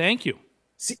more. Thank you.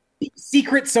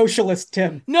 Secret socialist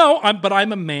Tim. No, but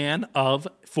I'm a man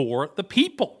for the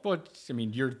people. But I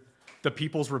mean, you're the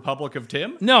People's Republic of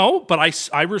Tim? No, but I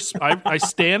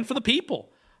stand for the people.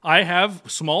 I have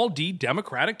small d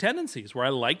democratic tendencies where I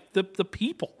like the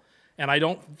people, and I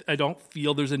don't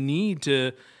feel there's a need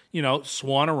to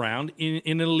swan around in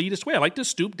an elitist way. I like to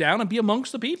stoop down and be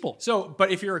amongst the people. So, but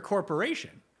if you're a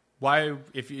corporation, why,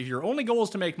 if your only goal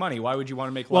is to make money, why would you want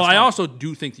to make less money? Well, I also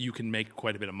do think that you can make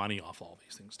quite a bit of money off all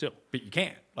these things, too. But you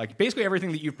can't. Like, basically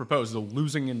everything that you've proposed is a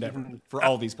losing endeavor for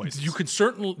all these places. You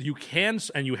can,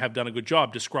 and you have done a good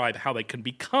job, describe how they can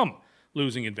become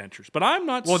losing adventures. But I'm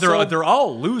not they're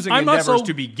all losing endeavors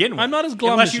to begin with. I'm not as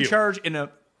glum unless as you charge in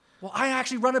a... Well, I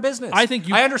actually run a business.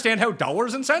 I understand how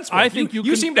dollars and cents work. I think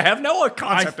you seem to have no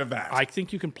concept of that. I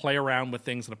think you can play around with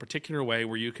things in a particular way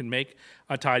where you can make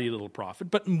a tidy little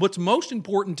profit. But what's most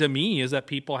important to me is that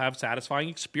people have satisfying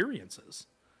experiences.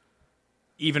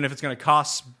 Even if it's going to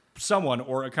cost someone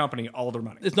or a company all their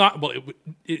money. It's not. Well,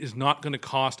 it is not going to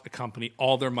cost a company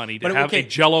all their money to have a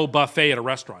Jell-O buffet at a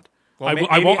restaurant. Well,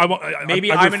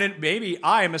 maybe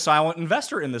I'm a silent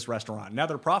investor in this restaurant. Now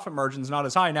their profit margin's not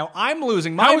as high. Now I'm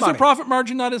losing my money. How is the profit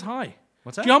margin not as high?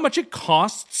 What's that? Do you know how much it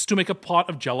costs to make a pot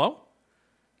of Jell-O?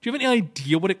 Do you have any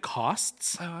idea what it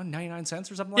costs? 99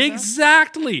 cents or something like that?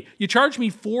 Exactly. You charge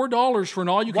me $4 for an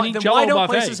all-you-can-eat Jell-O buffet. Why don't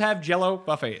places have Jell-O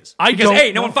buffets?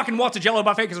 No one fucking wants a Jell-O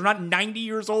buffet because they're not 90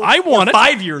 years old. I want it.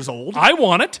 5 years old. I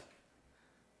want it.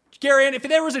 Gary, if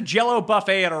there was a Jell-O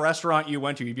buffet at a restaurant you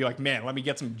went to, you'd be like, man, let me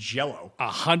get some Jell-O.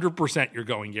 100% you're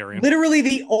going, Gary. Literally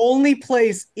the only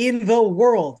place in the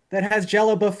world that has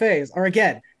Jell-O buffets are,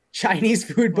 again, Chinese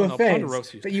food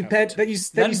buffets that you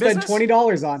spend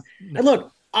 $20 on. No. And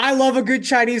look, I love a good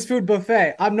Chinese food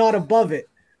buffet. I'm not above it.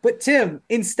 But Tim,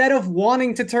 instead of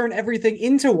wanting to turn everything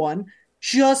into one,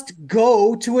 Just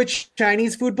go to a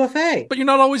Chinese food buffet. But you're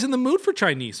not always in the mood for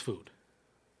Chinese food.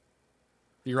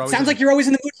 Sounds like you're always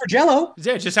in the mood for Jell-O.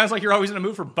 Yeah, it just sounds like you're always in the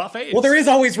mood for buffets. Well, there is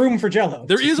always room for Jell-O.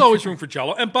 There is always room for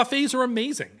Jell-O, and buffets are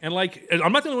amazing. And like,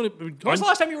 I'm not the only one. When was the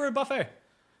last time you were at a buffet?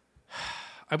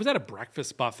 I was at a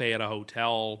breakfast buffet at a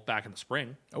hotel back in the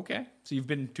spring. Okay, so you've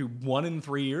been to 1 in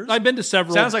 3 years. I've been to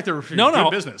several. Sounds like they're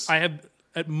good business. I have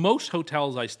at most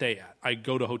hotels I stay at. I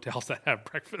go to hotels that have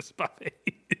breakfast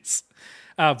buffets.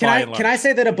 Can I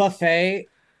say that a buffet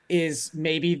is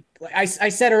maybe? I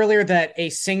said earlier that a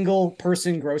single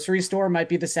person grocery store might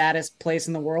be the saddest place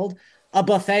in the world. A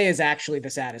buffet is actually the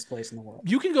saddest place in the world.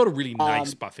 You can go to really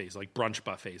nice buffets, like brunch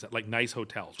buffets at like nice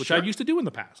hotels, which I used to do in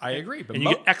the past. I agree, but you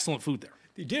get excellent food there.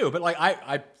 You do, but like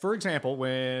I, for example,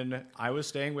 when I was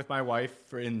staying with my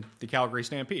wife in the Calgary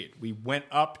Stampede, we went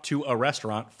up to a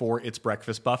restaurant for its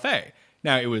breakfast buffet.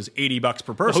 Now it was $80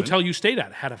 per person. The hotel you stayed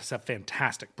at had a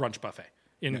fantastic brunch buffet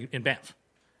in Banff.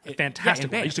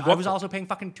 Fantastic. I was also paying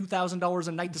fucking $2,000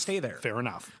 a night to stay there. Fair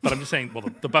enough, but I'm just saying. Well,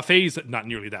 the buffet's not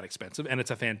nearly that expensive, and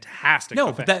it's a fantastic.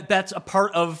 buffet. But that's a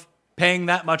part of paying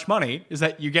that much money is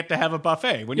that you get to have a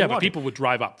buffet. But people would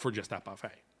drive up for just that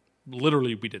buffet.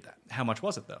 Literally, we did that. How much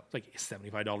was it though? Like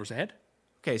 $75 a head.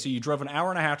 Okay, so you drove an hour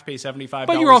and a half to pay $75.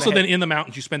 But you're also then in the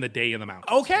mountains. You spend the day in the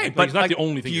mountains. Okay, right? but it's not the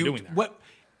only thing you're doing there.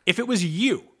 If it was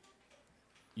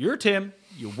you're Tim.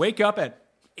 You wake up at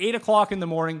 8 o'clock in the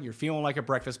morning. You're feeling like a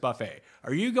breakfast buffet.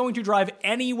 Are you going to drive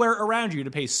anywhere around you to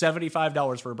pay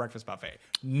 $75 for a breakfast buffet?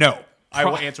 No, I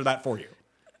will answer that for you.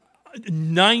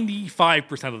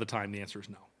 95% of the time, the answer is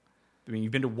no. I mean,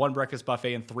 you've been to one breakfast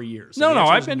buffet in 3 years. So no,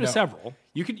 I've been to several.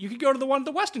 You could go to the one at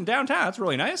the Westin downtown. It's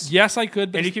really nice. Yes, I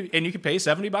could. And you could pay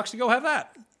 $70 to go have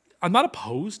that. I'm not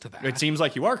opposed to that. It seems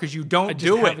like you are because you don't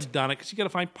do it. I haven't done it because you got to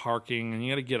find parking and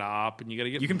you got to get up and you got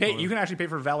to get. You can pay. You can actually pay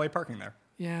for valet parking there.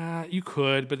 Yeah, you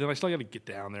could, but then I still got to get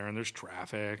down there and there's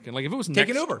traffic and like if it was take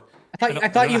an Uber. I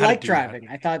thought you liked driving.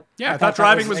 I thought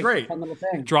driving was great. Fun little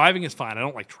thing. Driving is fine. I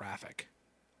don't like traffic.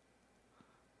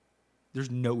 There's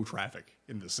no traffic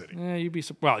in this city. You'd be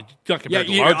well. Not compared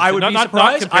to I would be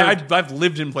surprised. I've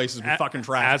lived in places with fucking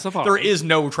traffic. There is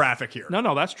no traffic here.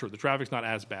 No, that's true. The traffic's not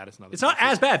as bad as another. It's not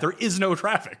as bad. There is no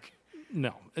traffic.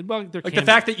 No, well, the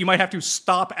fact that you might have to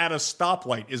stop at a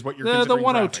stoplight is what you're considering. The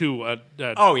 102.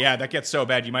 Oh yeah, that gets so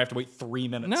bad you might have to wait 3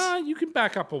 minutes. No, you can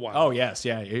back up a while. Oh yes,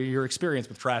 yeah. Your experience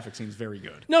with traffic seems very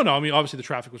good. No. I mean, obviously the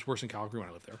traffic was worse in Calgary when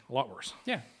I lived there. A lot worse.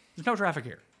 Yeah, there's no traffic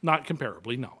here. Not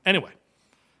comparably. No. Anyway.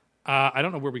 I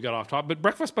don't know where we got off top, but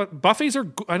breakfast buffets are.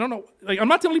 I don't know. Like, I'm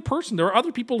not the only person. There are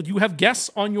other people. You have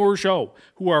guests on your show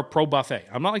who are pro buffet.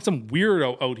 I'm not like some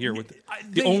weirdo out here with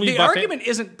the only. The buffet. Argument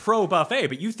isn't pro buffet,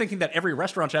 but you thinking that every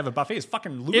restaurant should have a buffet is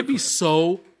fucking ludicrous. It'd be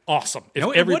so awesome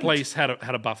if every place had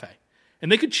a buffet,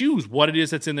 and they could choose what it is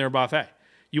that's in their buffet.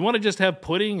 You want to just have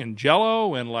pudding and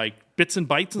Jell-O and like bits and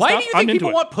bites and Why stuff? Do you think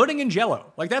people want pudding and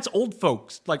Jell-O? Like that's old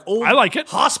folks, like old. I like it.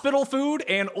 Hospital food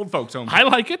and old folks home. I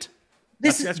like it.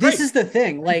 This is the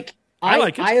thing. Like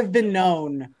I have been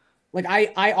known. Like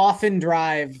I often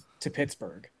drive to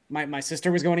Pittsburgh. My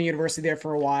sister was going to university there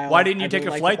for a while. Why didn't you take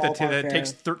a flight that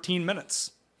takes 13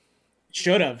 minutes?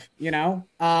 Should have,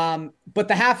 But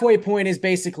the halfway point is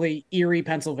basically Erie,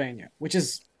 Pennsylvania, which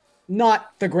is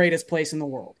not the greatest place in the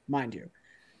world, mind you.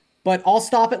 But I'll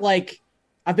stop at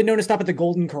I've been known to stop at the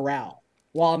Golden Corral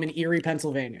while I'm in Erie,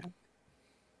 Pennsylvania.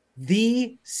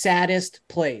 The saddest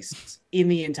place in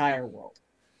the entire world.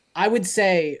 I would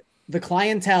say the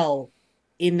clientele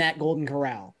in that Golden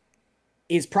Corral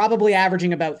is probably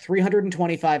averaging about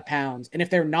 325 pounds. And if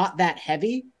they're not that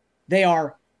heavy, they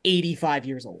are 85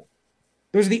 years old.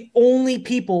 Those are the only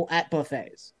people at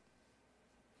buffets.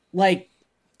 Like,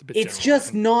 it's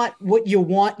just not what you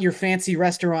want your fancy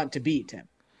restaurant to be, Tim.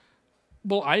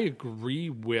 Well, I agree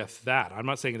with that. I'm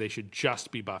not saying they should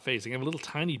just be buffets. They can have a little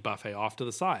tiny buffet off to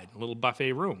the side, a little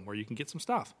buffet room where you can get some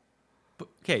stuff.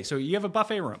 Okay, so you have a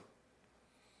buffet room.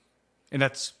 And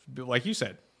that's, like you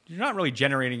said, you're not really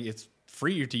generating, it's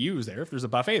free to use there if there's a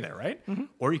buffet there, right? Mm-hmm.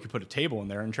 Or you could put a table in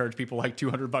there and charge people like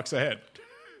 $200 a head.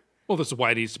 Well, this is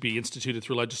why it needs to be instituted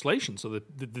through legislation. So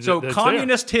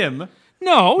Communist Tim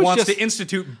wants to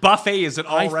institute buffets at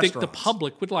all restaurants. I think the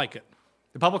public would like it.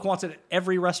 The public wants it at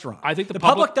every restaurant. I think the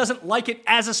public doesn't like it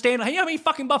as a stand. You know how many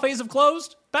fucking buffets have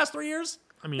closed past 3 years?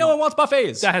 I mean, no one wants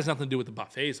buffets. That has nothing to do with the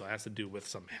buffets, though. It has to do with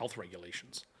some health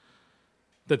regulations.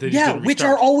 Which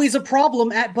are always a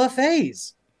problem at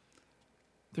buffets.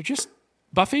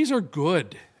 Buffets are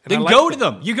good. And I Then like go to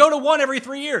them. You go to one every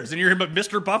 3 years, and you're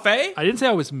Mr. Buffet. I didn't say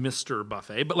I was Mr.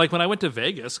 Buffet, but like when I went to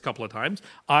Vegas a couple of times,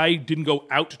 I didn't go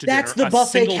out to That's dinner. the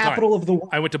buffet single capital time. of the world.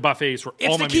 I went to buffets for It's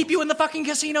all to my keep meals. you in the fucking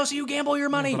casino so you gamble your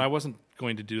money. But I wasn't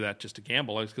going to do that just to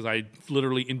gamble. It's because I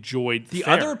literally enjoyed The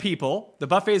fare. other people, the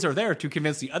buffets are there to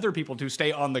convince the other people to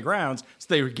stay on the grounds so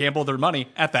they gamble their money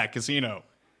at that casino.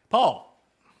 Paul.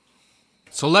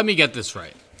 So let me get this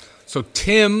right. So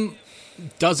Tim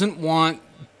doesn't want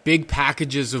big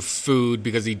packages of food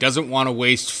because he doesn't want to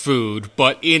waste food,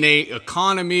 but in a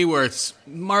economy where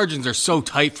margins are so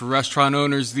tight for restaurant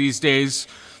owners these days,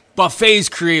 buffets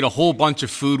create a whole bunch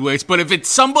of food waste. But if it's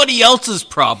somebody else's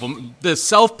problem, the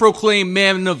self-proclaimed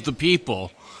man of the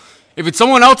people, if it's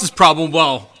someone else's problem,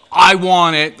 well, I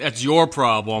want it, that's your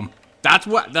problem.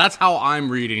 That's how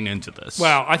I'm reading into this.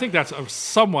 Well, I think that's a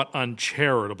somewhat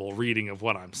uncharitable reading of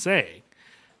what I'm saying.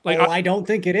 Like, I don't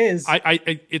think it is.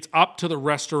 it's up to the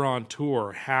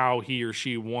restaurateur how he or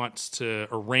she wants to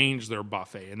arrange their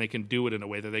buffet, and they can do it in a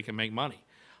way that they can make money.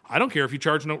 I don't care if you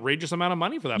charge an outrageous amount of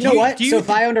money for that. You know what? So if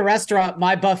I owned a restaurant,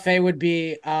 my buffet would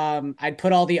be I'd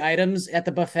put all the items at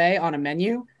the buffet on a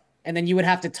menu, and then you would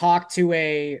have to talk to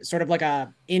a sort of like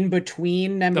a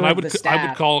in-between member of the staff. I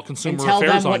would call Consumer and tell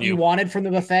Affairs them what on you. you wanted from the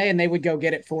buffet, and they would go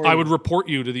get it for you. I would report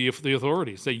you to the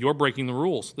authorities. Say you're breaking the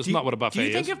rules. This is not what a buffet is. Do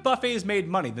you think if buffets made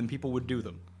money, then people would do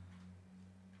them?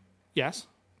 Yes,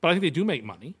 but I think they do make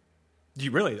money. Do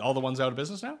you really? All the ones out of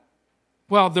business now?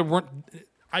 Well, there weren't.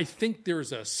 I think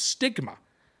there's a stigma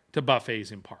to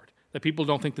buffets in part that people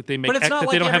don't think that they make. But it's not that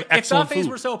like they don't have if excellent buffets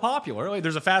food. were so popular, like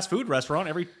there's a fast food restaurant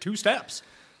every 2 steps.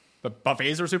 But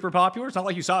buffets are super popular. It's not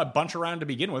like you saw a bunch around to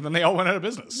begin with and they all went out of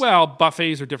business. Well,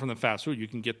 buffets are different than fast food. You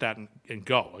can get that and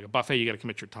go. Like a buffet, you got to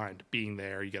commit your time to being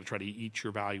there. You got to try to eat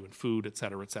your value in food, et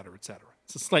cetera, et cetera, et cetera.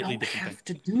 It's a slightly different have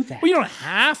thing. to do that. Well, you don't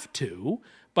have to,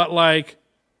 but like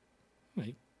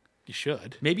you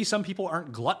should. Maybe some people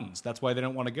aren't gluttons. That's why they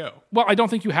don't want to go. Well, I don't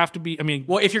think you have to be. I mean,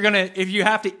 Well, if you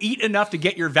have to eat enough to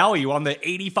get your value on the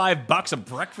 $85 of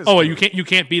breakfast. oh, food. you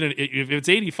can't beat it. If it's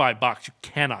 $85, you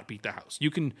cannot beat the house. You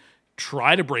can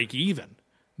try to break even,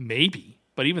 maybe,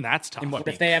 but even that's tough. But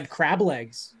if they have crab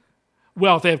legs,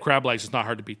 Well, if they have crab legs, it's not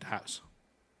hard to beat the house.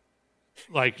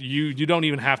 Like you don't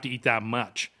even have to eat that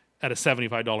much at a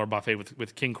 $75 buffet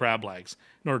with king crab legs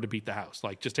in order to beat the house.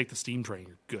 Like just take the steam train,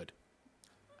 you're good.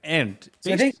 And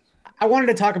so I think I wanted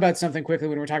to talk about something quickly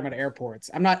when we're talking about airports.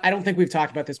 I don't think we've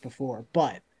talked about this before,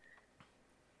 but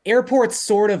airports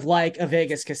sort of like a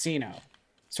Vegas casino,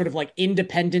 sort of like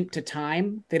independent to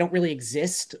time. They don't really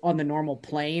exist on the normal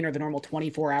plane or the normal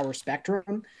 24-hour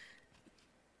spectrum.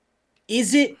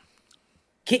 Is it?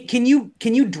 Can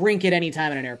you drink at any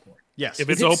time in an airport? yes, If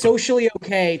Is it's it open. socially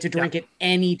okay to drink at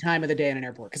any time of the day in an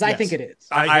airport? Because I think it is.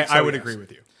 I would agree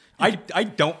with you. I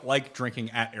don't like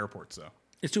drinking at airports though.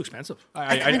 It's too expensive.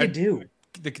 I kind of do.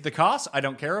 The costs I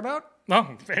don't care about.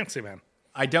 No, fancy, man.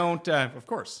 I don't. Of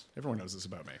course, everyone knows this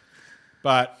about me,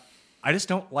 but I just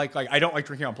don't like I don't like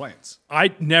drinking on planes.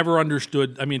 I never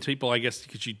understood. I mean, people, I guess,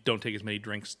 because you don't take as many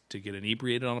drinks to get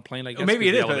inebriated on a plane, I guess. Maybe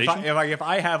it is, because of but the elevation. if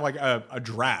I have like a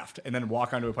draft and then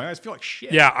walk onto a plane, I just feel like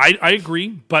shit. Yeah, I agree.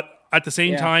 But at the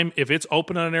same Yeah. time, if it's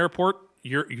open at an airport,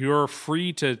 you're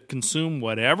free to consume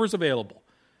whatever's available.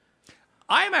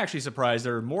 I am actually surprised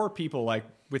there are more people like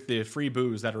with the free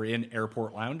booze that are in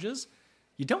airport lounges.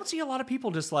 You don't see a lot of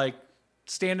people just like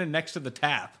standing next to the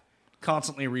tap,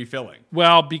 constantly refilling.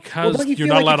 Well, because Don't you you're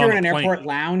feel not like if allowed you're on in the an plane. airport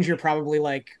lounge, you're probably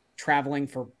like traveling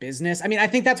for business? I mean, I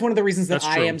think that's one of the reasons that That's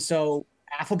I true. am so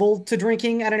affable to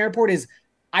drinking at an airport is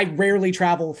I rarely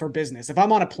travel for business. If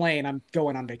I'm on a plane, I'm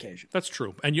going on vacation. That's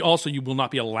true. And you will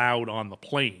not be allowed on the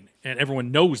plane. And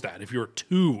everyone knows that if you're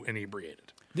too inebriated.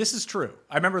 This is true.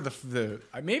 I remember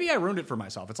maybe I ruined it for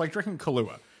myself. It's like drinking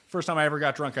Kahlua. First time I ever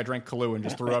got drunk, I drank Kahlua and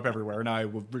just threw up everywhere. And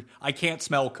I can't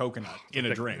smell coconut in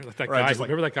a drink. Like that Or I guy, just, like,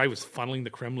 remember that guy who was funneling the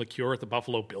creme liqueur at the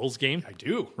Buffalo Bills game? I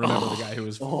do remember the guy who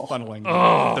was funneling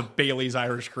the Bailey's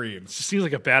Irish cream. It seems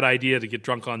like a bad idea to get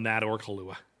drunk on that or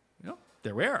Kahlua. Well,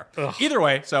 there we are. Either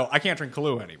way, so I can't drink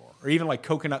Kahlua anymore, or even like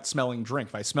coconut smelling drink.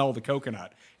 If I smell the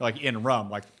coconut, like in rum,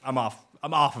 like I'm off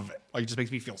of it. Like it just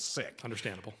makes me feel sick.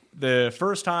 Understandable. The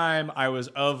first time I was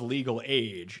of legal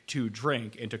age to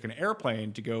drink and took an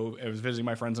airplane to go, I was visiting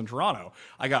my friends in Toronto.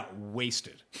 I got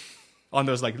wasted on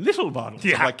those like little bottles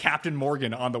of like Captain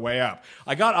Morgan on the way up.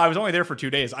 I was only there for 2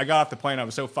 days. I got off the plane. I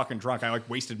was so fucking drunk. I like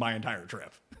wasted my entire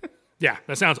trip. Yeah,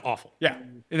 that sounds awful. Yeah.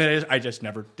 And then I just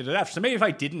never did it after. So maybe if I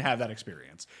didn't have that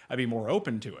experience, I'd be more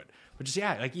open to it. But just,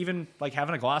 yeah, like even like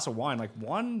having a glass of wine, like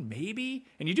one maybe,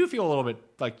 and you do feel a little bit,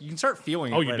 like you can start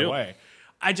feeling it Oh, you right do. away.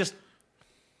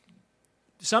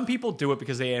 some people do it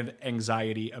because they have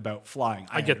anxiety about flying.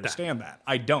 I get understand that.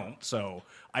 I don't, so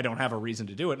I don't have a reason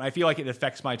to do it. And I feel like it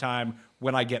affects my time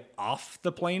when I get off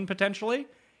the plane potentially.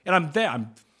 And I'm there.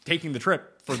 I'm taking the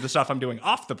trip for the stuff I'm doing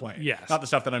off the plane. Yes. Not the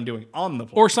stuff that I'm doing on the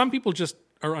plane. Or some people just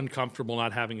are uncomfortable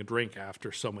not having a drink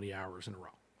after so many hours in a row.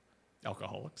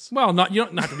 Alcoholics. Well, not you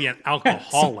don't have to be an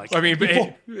alcoholic. I mean,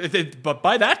 but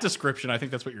by that description, I think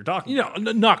that's what you're talking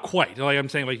about. Not quite. Like I'm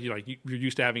saying, you're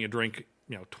used to having a drink,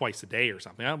 twice a day or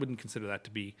something. I wouldn't consider that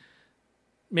to be.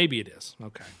 Maybe it is.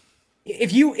 Okay.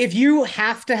 If you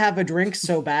have to have a drink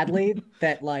so badly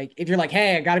that if you're like,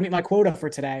 hey, I got to meet my quota for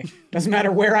today, doesn't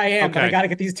matter where I am, but I got to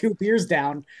get these 2 beers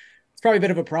down. It's probably a bit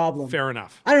of a problem. Fair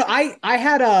enough. I don't know. I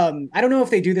had I don't know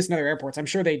if they do this in other airports. I'm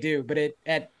sure they do, but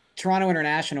at Toronto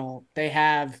International, they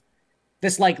have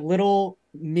this little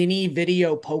mini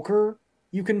video poker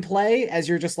you can play as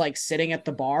you're just sitting at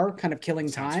the bar, kind of killing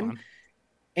time. Fun.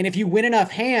 And if you win enough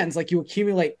hands, you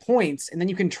accumulate points, and then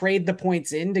you can trade the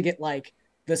points in to get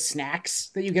the snacks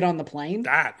that you get on the plane.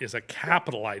 That is a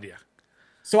capital idea.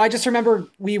 So I just remember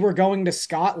we were going to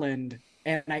Scotland,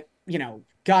 and I,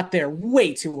 got there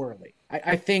way too early.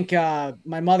 I think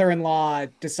my mother-in-law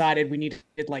decided we needed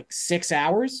 6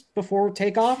 hours before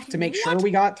takeoff to make sure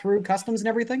we got through customs and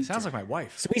everything. Sounds like my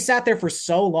wife. So we sat there for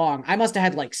so long. I must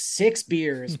have had 6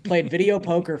 beers, played video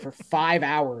poker for 5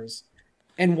 hours,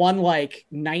 and won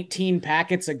 19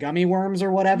 packets of gummy worms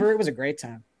or whatever. It was a great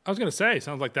time. I was going to say,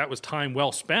 sounds like that was time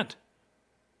well spent.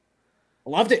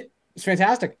 Loved it. It's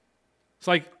fantastic. It's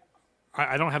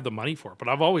I don't have the money for it, but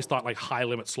I've always thought high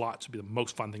limit slots would be the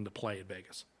most fun thing to play in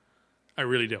Vegas. I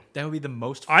really do. That would be the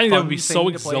most I think that would be fun so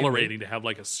thing to play in exhilarating to have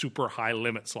a super high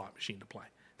limit slot machine to play.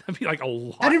 That'd be a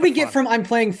lot. How did we of get fun. from I'm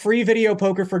playing free video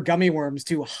poker for gummy worms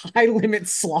to high limit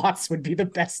slots would be the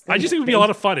best thing? I just think it would be a lot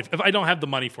of fun if I don't have the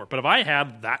money for it. But if I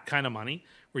had that kind of money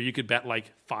where you could bet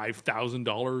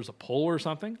 $5,000 a pull or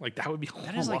something, that would be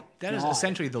that is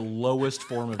essentially the lowest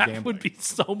form of that gambling. would be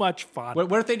so much fun.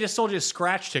 What if they just sold you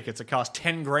scratch tickets that cost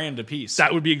 $10,000 a piece?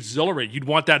 That would be exhilarating. You'd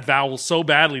want that vowel so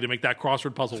badly to make that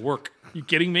crossword puzzle work. You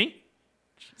kidding me?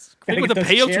 Think what the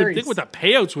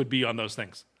payouts would be on those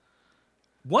things.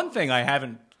 One thing I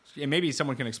haven't, and maybe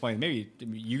someone can explain, maybe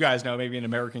you guys know, maybe an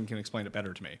American can explain it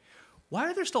better to me. Why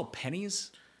are there still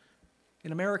pennies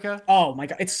in America? Oh my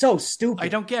God, it's so stupid. I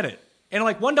don't get it. And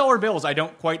 $1 bills, I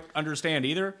don't quite understand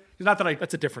either. It's not that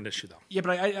That's a different issue, though. Yeah,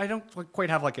 but I don't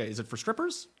quite have is it for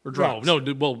strippers or drugs? No,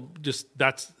 well, just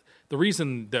that's the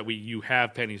reason that you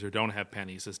have pennies or don't have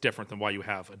pennies is different than why you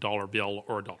have a dollar bill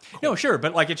or a dollar coin. No, sure,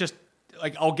 but it just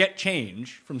I'll get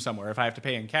change from somewhere if I have to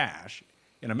pay in cash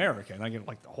in America, and I get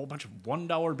a whole bunch of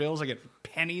 $1 bills. I get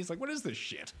pennies. What is this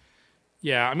shit?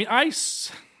 Yeah, I mean,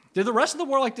 Did the rest of the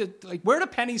world where do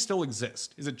pennies still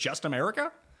exist? Is it just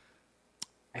America?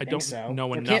 I don't so.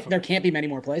 know enough. There can't be many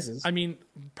more places. I mean,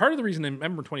 part of the reason I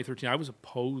remember in 2013 I was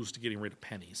opposed to getting rid of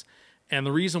pennies, and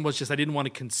the reason was just I didn't want to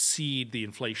concede the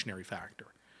inflationary factor.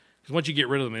 Because once you get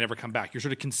rid of them, they never come back. You're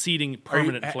sort of conceding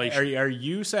permanent inflation. Are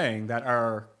you saying that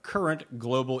our current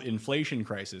global inflation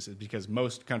crisis is because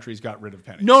most countries got rid of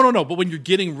pennies? No. But when you're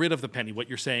getting rid of the penny, what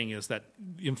you're saying is that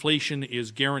inflation is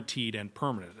guaranteed and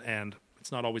permanent. And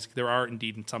it's not always, there are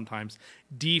indeed and sometimes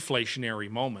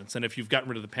deflationary moments. And if you've gotten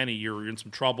rid of the penny, you're in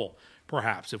some trouble,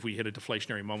 perhaps. If we hit a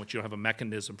deflationary moment, you don't have a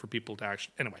mechanism for people to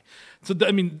actually, anyway. So,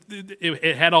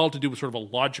 it had all to do with sort of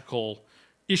a logical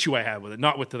issue I had with it,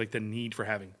 not with the need for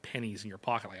having pennies in your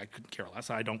pocket. I couldn't care less.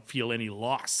 I don't feel any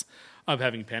loss of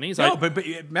having pennies. No, but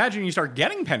imagine you start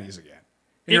getting pennies again.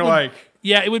 And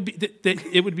yeah, it would be.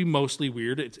 It would be mostly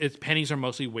weird. It's pennies are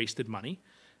mostly wasted money.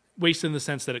 Wasted in the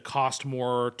sense that it costs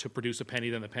more to produce a penny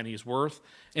than the penny is worth.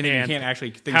 And then you can't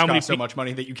actually, things cost so much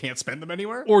money that you can't spend them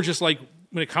anywhere? Or just when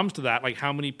it comes to that,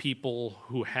 how many people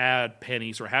who had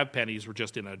pennies or have pennies were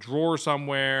just in a drawer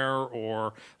somewhere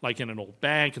or in an old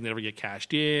bank and they never get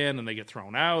cashed in and they get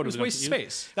thrown out. It's wasted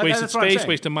space. Wasted space,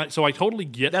 wasted money. So I totally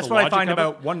get that's the what logic I find of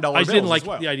about it. $1 bills I didn't like as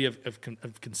well. the idea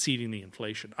of conceding the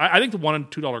inflation. I think the $1 and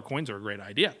 $2 coins are a great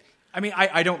idea. I mean,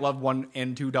 I don't love $1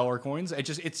 and $2 coins.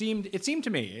 It seemed to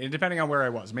me, depending on where I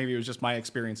was, maybe it was just my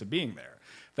experience of being there,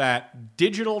 that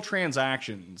digital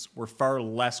transactions were far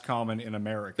less common in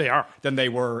America. They are. Than they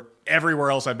were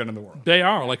everywhere else I've been in the world. They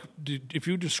are. If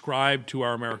you describe to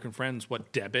our American friends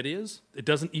what debit is, it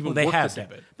doesn't even they work have the same.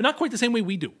 debit. But not quite the same way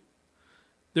we do.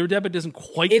 Their debit isn't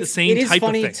quite the same type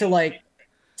of thing. It is funny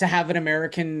to have an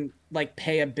American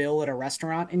pay a bill at a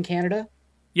restaurant in Canada.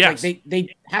 Yes.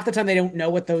 They half the time they don't know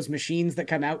what those machines that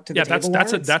come out to the table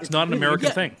are. That's not an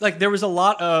American thing. There was a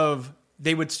lot of,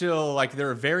 they would still, there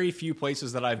are very few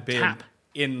places that I've been Tap.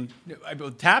 in.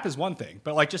 Tap is one thing,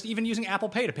 but just even using Apple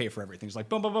Pay to pay for everything. It's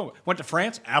boom, boom, boom. Went to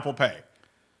France, Apple Pay.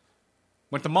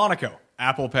 Went to Monaco,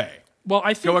 Apple Pay. Well,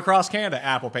 I think Go across Canada,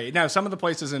 Apple Pay. Now, some of the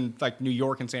places in like New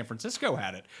York and San Francisco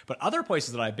had it, but other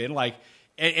places that I've been, like,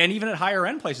 and even at higher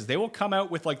end places, they will come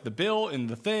out with like the bill and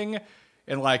the thing,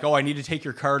 and like, oh, I need to take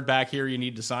your card back here. You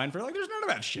need to sign for it. Like, there's none of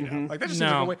that shit. Like that just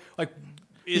seems like a way.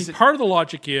 Like, part of the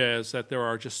logic is that there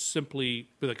are just simply,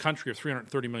 with a country of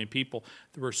 330 million people,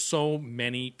 there are so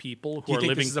many people who do you are think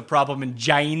living. This is a problem in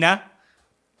China?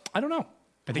 I don't know.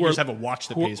 I think you just have a watch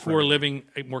that pays for who are everything. living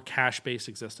a more cash-based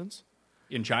existence.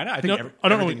 In China, I think I don't know.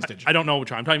 everything's digital. I don't know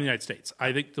which one. I'm talking the United States.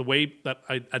 I think the way that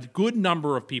a good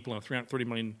number of people in a 330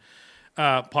 million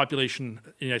population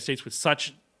in the United States with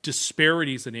such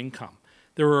disparities in income,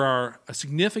 there are a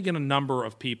significant number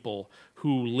of people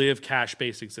who live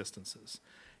cash-based existences.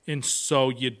 And so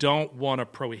you don't want to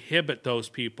prohibit those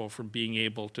people from being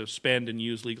able to spend and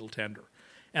use legal tender.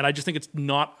 And I just think it's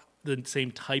not the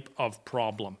same type of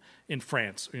problem in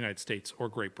France, or United States, or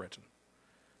Great Britain.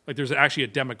 Like there's actually a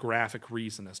demographic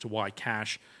reason as to why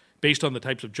cash, based on the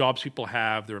types of jobs people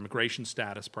have, their immigration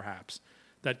status perhaps,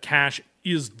 that cash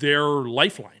is their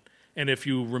lifeline. And if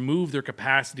you remove their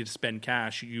capacity to spend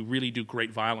cash, you really do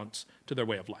great violence to their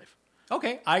way of life.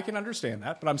 Okay, I can understand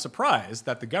that, but I'm surprised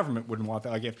that the government wouldn't want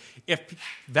that. Like,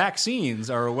 if vaccines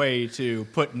are a way to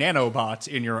put nanobots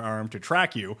in your arm to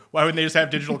track you, why wouldn't they just have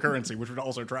digital currency, which would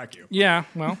also track you? Yeah,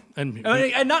 well, and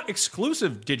not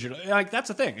exclusive digital. Like, that's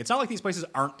the thing. It's not like these places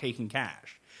aren't taking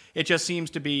cash. It just seems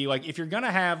to be like, if you're going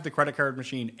to have the credit card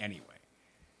machine anyway,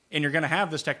 and you're going to have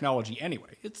this technology anyway,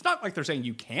 it's not like they're saying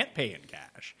you can't pay in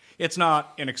cash. It's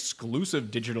not an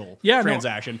exclusive digital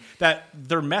transaction. That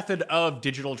their method of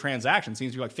digital transaction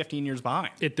seems to be like 15 years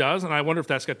behind. It does, and I wonder if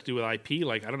that's got to do with IP.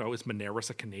 Like, I don't know, is Moneris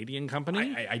a Canadian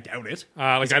company? I doubt it. Is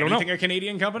I don't know. Anything a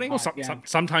Canadian company? Well,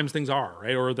 sometimes things are,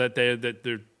 right? Or that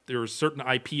there is certain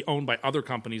IP owned by other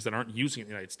companies that aren't using it in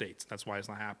the United States. That's why it's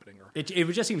not happening. Or it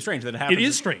would just seem strange that it happens. It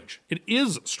is strange. It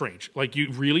is strange. Like,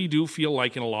 you really do feel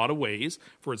like, in a lot of ways,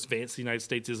 for as advanced the United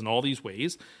States is in all these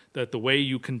ways, that the way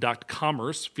you conduct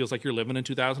commerce feels like you're living in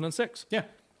 2006. Yeah.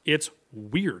 It's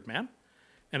weird, man.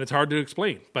 And it's hard to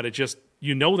explain. But it just,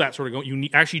 that sort of going, you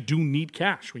actually do need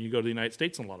cash when you go to the United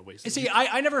States in a lot of ways. See,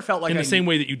 I never felt like in the same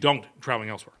way that you don't traveling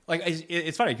elsewhere. Like,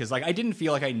 it's funny because like I didn't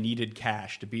feel like I needed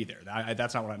cash to be there.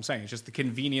 That's not what I'm saying. It's just the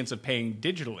convenience of paying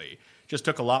digitally just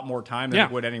took a lot more time than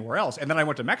it would anywhere else. And then I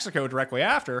went to Mexico directly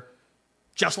after,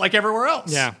 just like everywhere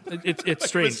else. Yeah, it's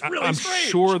strange. It was really I'm strange.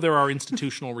 sure there are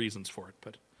institutional reasons for it,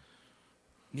 but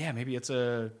yeah, maybe it's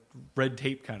a red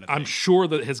tape kind of thing. I'm sure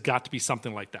that it has got to be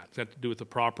something like that. It's got to do with the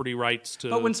property rights to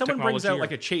But when someone brings out technology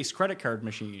like a Chase credit card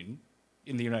machine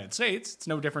in the United States, it's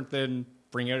no different than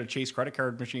bringing out a Chase credit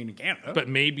card machine in Canada. But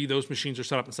maybe those machines are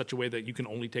set up in such a way that you can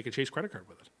only take a Chase credit card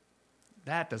with it.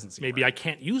 That doesn't seem Maybe right. I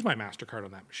can't use my MasterCard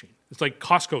on that machine. It's like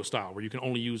Costco style, where you can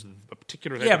only use a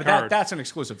particular type Yeah, of but card. that's an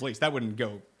exclusive lease. That wouldn't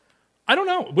go... I don't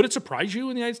know. Would it surprise you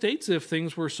in the United States if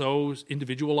things were so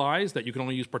individualized that you can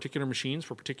only use particular machines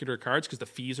for particular cards because the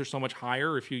fees are so much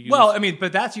higher if you use... Well, I mean,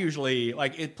 but that's usually,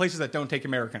 like, places that don't take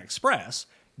American Express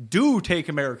do take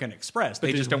American Express.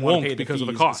 They just don't want to pay the because fees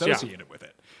of the cost, associated with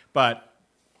it. But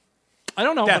I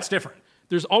don't know. That's different.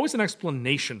 There's always an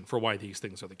explanation for why these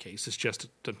things are the case. It's just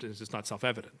it's not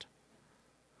self-evident.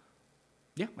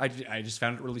 Yeah, I just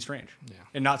found it really strange. Yeah.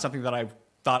 And not something that I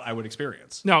thought I would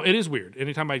experience. No, it is weird.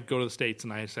 Anytime I go to the States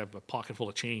and I just have a pocket full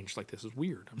of change, like, this is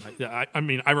weird. I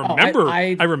mean, I remember,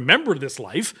 I remember this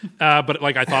life, but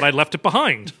like I thought I'd left it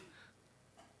behind.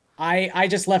 I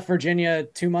just left Virginia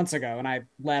 2 months ago, and I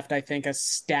left, I think, a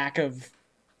stack of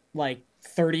like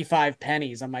 35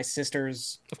 pennies on my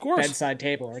sister's bedside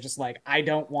table. Or just like, I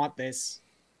don't want this.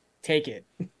 Take it.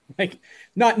 Like,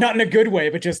 not in a good way,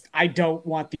 but just, I don't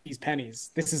want these pennies.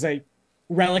 This is a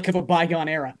relic of a bygone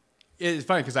era. It's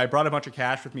funny because I brought a bunch of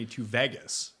cash with me to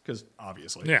Vegas because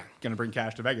obviously, going to bring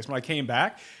cash to Vegas. When I came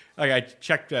back, like I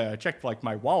checked like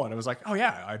my wallet. I was like, oh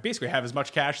yeah, I basically have as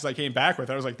much cash as I came back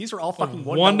with. I was like, these are all fucking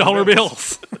 $1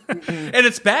 bills. And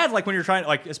it's bad, like when you're trying,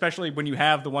 like especially when you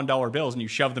have the $1 bills and you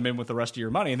shove them in with the rest of your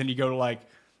money, and then you go to like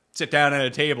sit down at a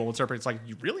table and start. It's like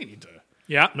you really need to.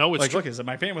 Yeah, no, it's like, look, am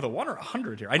I paying with a 1 or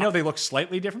 100 here? I know they look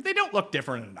slightly different. They don't look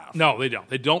different enough. No, they don't.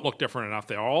 They don't look different enough.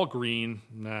 They're all green.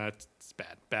 It's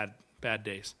bad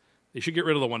days. They should get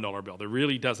rid of the $1 bill. There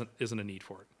really isn't a need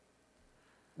for it.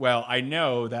 Well, I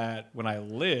know that when I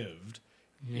lived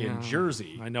in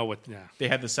Jersey, I know they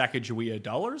had the Sacagawea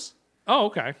dollars. Oh,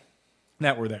 okay.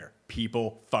 That were there.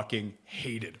 People fucking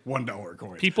hated $1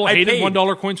 coins. People hated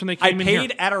 $1 coins when they came in here. I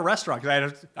paid at a restaurant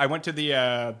because I went to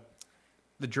the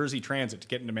the Jersey Transit to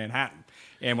get into Manhattan.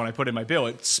 And when I put in my bill,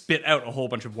 it spit out a whole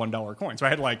bunch of $1 coins. So I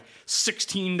had like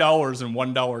 $16 in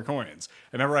 $1 coins.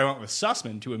 I remember I went with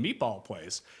Sussman to a meatball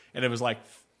place, and it was like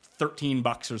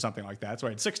 $13 or something like that. So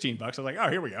I had $16. I was like, oh,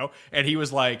 here we go. And he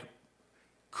was like,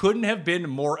 couldn't have been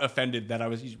more offended that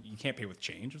you can't pay with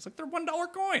change. It's like, they're $1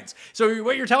 coins. So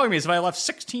what you're telling me is if I left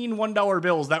 16 $1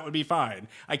 bills, that would be fine.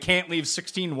 I can't leave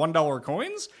 16 $1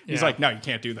 coins? He's like, no, you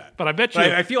can't do that. But I bet you...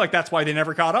 I feel like that's why they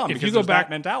never caught on, because there's that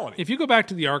mentality. If you go back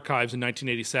to the archives in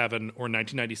 1987 or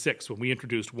 1996, when we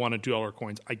introduced $1 and $2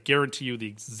 coins, I guarantee you the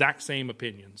exact same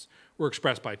opinions were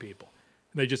expressed by people.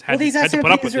 And they just had to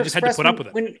put up with it. They just had to put up with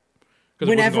it.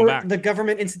 Whenever the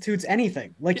government institutes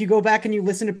anything, like you go back and you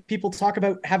listen to people talk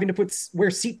about having to wear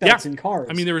seatbelts in cars.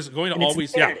 I mean, there is going to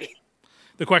always,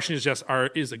 The question is just,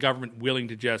 is the government willing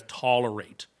to just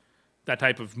tolerate that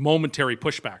type of momentary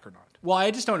pushback or not? Well, I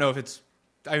just don't know if it's,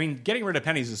 I mean, getting rid of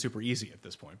pennies is super easy at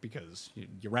this point because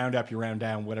you round up, you round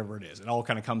down, whatever it is. It all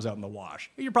kind of comes out in the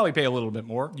wash. You probably pay a little bit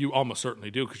more. You almost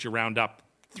certainly do because you round up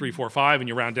 3, 4, 5 and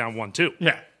you round down 1, 2.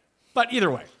 Yeah. But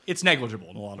either way, it's negligible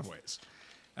in a lot of ways.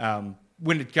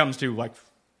 When it comes to like,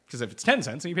 because if it's 10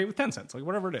 cents, then you pay with 10 cents, like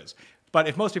whatever it is. But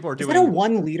if most people are doing... Is that a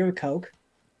 1 liter Coke?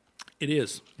 It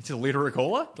is. It's a liter of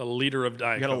cola? The liter of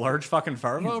Diet You got a large fucking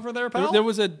Farva over there, pal? There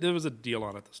was a deal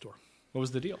on at the store. What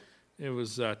was the deal? It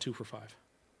was 2 for $5.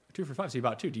 2 for $5. So you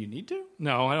bought 2. Do you need to?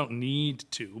 No, I don't need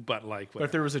to, but like... But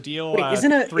if there was a deal... Wait,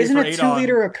 isn't a 2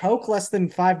 liter of Coke less than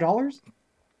 $5?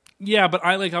 Yeah, but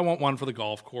I want one for the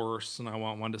golf course, and I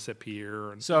want one to sip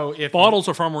here. And so if bottles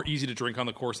are far more easy to drink on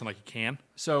the course than like a can.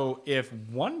 So if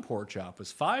 1 pork chop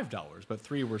was $5, but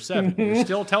 3 were $7, you're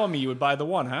still telling me you would buy the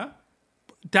 1, huh?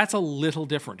 That's a little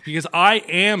different because I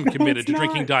am committed to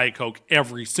drinking Diet Coke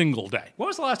every single day. When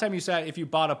was the last time if you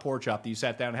bought a pork chop, that you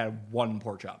sat down and had 1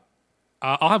 pork chop?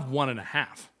 I'll have 1.5.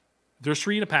 There's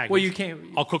 3 in a package. Well, you can't.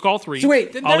 I'll cook all 3. So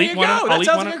wait, then there you go. That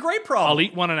sounds like a great problem. I'll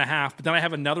eat 1.5, but then I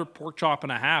have another pork chop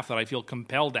and a half that I feel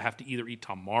compelled to have to either eat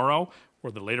tomorrow or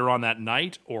later on that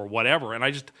night or whatever. And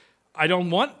I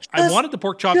wanted the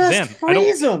pork chop then.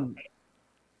 Freeze them.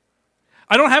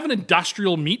 I don't have an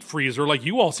industrial meat freezer like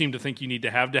you all seem to think you need to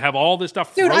have all this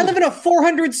stuff Dude, frozen. I live in a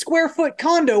 400 square foot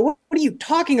condo. What are you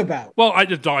talking about? Well,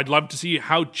 I'd love to see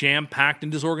how jam-packed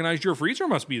and disorganized your freezer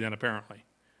must be then, apparently.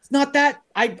 Not that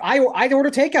I order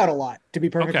takeout a lot, to be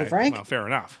perfectly frank. Well, fair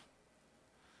enough.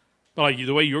 But like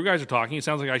the way you guys are talking, it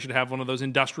sounds like I should have one of those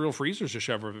industrial freezers to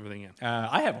shove everything in.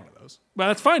 I have one of those. Well,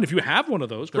 that's fine. If you have one of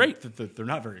those, great. They're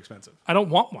not very expensive. I don't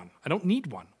want one. I don't need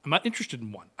one. I'm not interested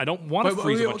in one. I don't want to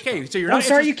freeze a bunch of stuff. So you're I'm not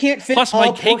sorry you can't fit Plus, all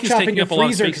my cake pork is chop taking in your up a lot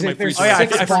of freezer space in my because there's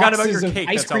freezer. 6 I forgot about boxes your of cake.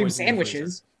 ice That's cream always in the freezer.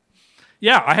 sandwiches.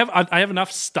 Yeah, I have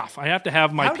enough stuff. I have to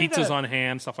have my pizzas on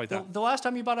hand, stuff like that. The last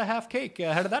time you bought a half cake,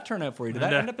 how did that turn out for you? Did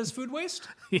that end up as food waste?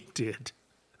 It did.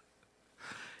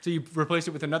 So you replaced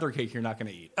it with another cake you're not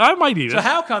going to eat. I might eat it. So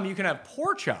how come you can have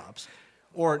pork chops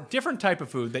or different type of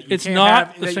food that you It's can't not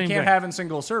have the that same you can't thing. have in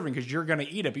single serving because you're going to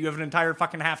eat it, but you have an entire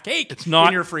fucking half cake It's not-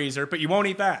 in your freezer, but you won't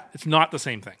eat that? It's not the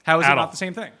same thing. How is it at not all. the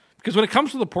same thing? Because when it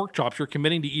comes to the pork chops, you're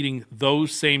committing to eating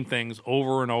those same things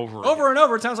over and over. Over and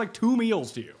over, it sounds like 2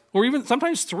 meals to you. Or even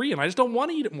sometimes 3, and I just don't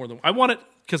want to eat it more than I want it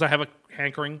because I have a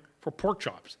hankering for pork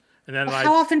chops. And then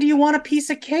How often do you want a piece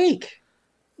of cake?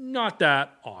 not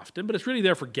that often, but it's really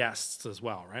there for guests as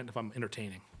well, right? If I'm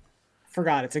entertaining.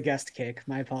 Forgot it's a guest cake.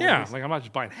 My apologies. Yeah, like I'm not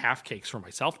just buying half cakes for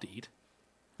myself to eat.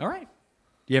 All right.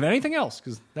 Do you have anything else?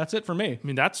 Because that's it for me. I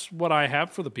mean, that's what I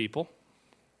have for the people.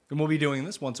 And we'll be doing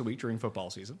this once a week during football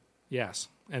season. Yes.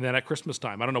 And then at Christmas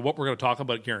time. I don't know what we're going to talk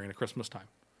about, Gary, at Christmas time.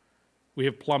 We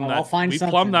have plumbed I'll find we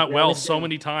something. plumbed that We well always so do.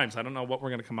 many times. I don't know what we're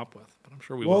going to come up with, but I'm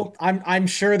sure we Well, will. I'm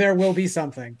sure there will be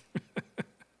something.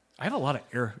 I have a lot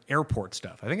of airport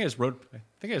stuff. I think I just wrote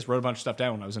a bunch of stuff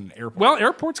down when I was in an airport. Well,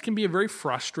 airports can be a very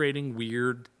frustrating,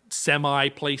 weird, semi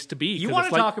place to be. You 'cause want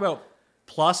it's to like- talk about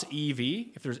plus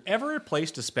EV? If there's ever a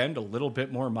place to spend a little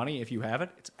bit more money, if you have it,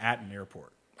 it's at an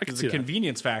airport. I can Because see the that.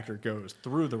 convenience factor goes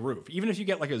through the roof. Even if you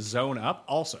get like a zone up,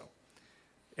 also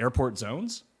airport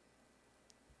zones.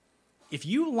 If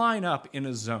you line up in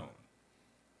a zone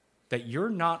that you're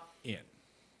not in,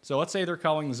 so let's say they're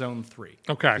calling zone 3.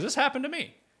 Okay. 'Cause this happened to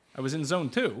me. I was in zone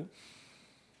 2,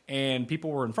 and people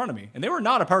were in front of me, and they were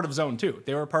not a part of zone 2.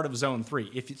 They were a part of zone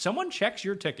 3. If someone checks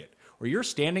your ticket or you're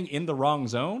standing in the wrong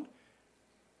zone,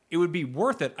 it would be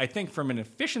worth it, I think, from an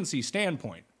efficiency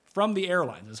standpoint from the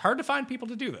airlines. It's hard to find people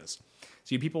to do this.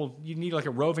 So you need like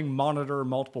a roving monitor,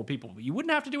 multiple people. But you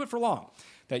wouldn't have to do it for long.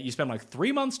 That you spend like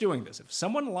 3 months doing this. If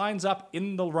someone lines up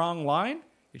in the wrong line,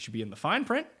 it should be in the fine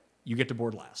print. You get to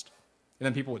board last. And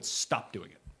then people would stop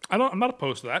doing it. I'm not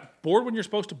opposed to that. Board when you're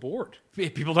supposed to board.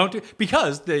 People don't do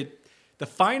because the the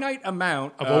finite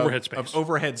amount Of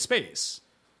overhead space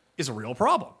is a real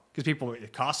problem because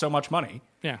it costs so much money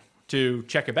Yeah. to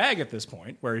check a bag at this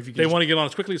point. Where if you They want to get on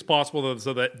as quickly as possible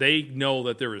so that they know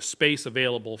that there is space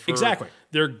available for Exactly.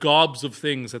 their gobs of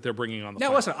things that they're bringing on the now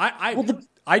plane. listen,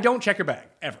 I don't check a bag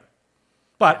ever,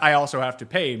 but I also have to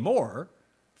pay more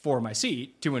for my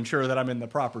seat to ensure that I'm in the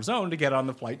proper zone to get on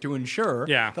the flight to ensure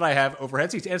that I have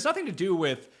overhead seats. And it's nothing to do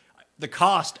with the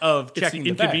cost of checking the bag. It's the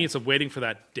inconvenience of waiting for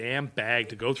that damn bag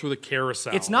to go through the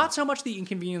carousel. It's not so much the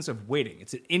inconvenience of waiting.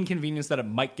 It's an inconvenience that it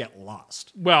might get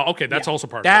lost. Well, okay, that's also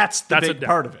part of it. That's the big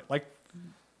part of it. Like,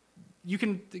 you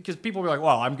can, because people will be like,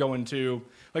 well, I'm going to,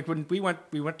 like when we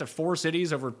went to 4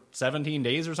 cities over 17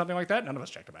 days or something like that. None of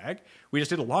us checked a bag. We just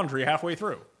did a laundry halfway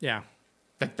through. Yeah.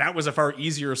 That was a far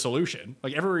easier solution.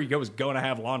 Like, everywhere you go is going to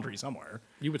have laundry somewhere.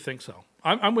 You would think so.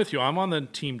 I'm with you. I'm on the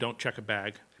team don't check a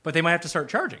bag. But they might have to start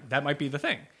charging. That might be the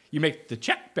thing. You make the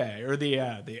check bag or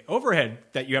the overhead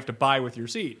that you have to buy with your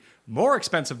seat more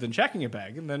expensive than checking a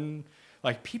bag, and then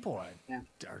like people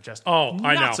are just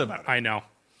nuts about it. I know.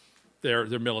 They're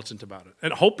militant about it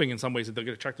and hoping in some ways that they're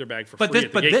going to check their bag for but free.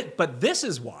 But this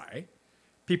is why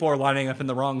people are lining up in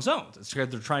the wrong zones. It's because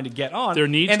they're trying to get on.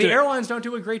 The airlines don't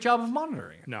do a great job of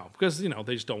monitoring it. No, because they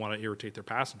just don't want to irritate their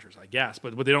passengers, I guess.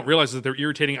 But what they don't realize is that they're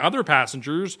irritating other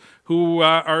passengers who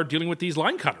are dealing with these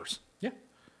line cutters. Yeah.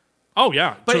 Oh,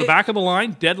 yeah. But to the back of the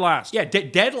line, dead last. Yeah,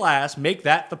 dead last. Make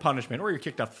that the punishment, or you're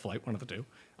kicked off the flight. One of the two.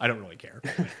 I don't really care.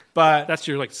 But that's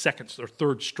your second or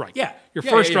third strike. Yeah. Your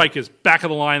first strike is back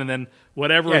of the line, and then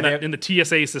whatever in the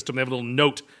TSA system, they have a little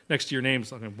note next to your name.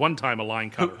 So one time a line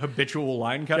cutter. Habitual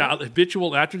line cutter? Yeah,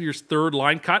 habitual. After your third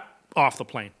line cut, off the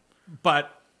plane.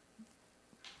 But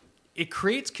it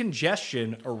creates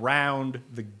congestion around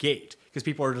the gate because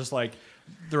people are just like,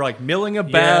 they're like milling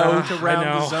about around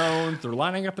the zones. They're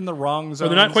lining up in the wrong zones. Or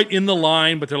they're not quite in the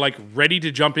line, but they're like ready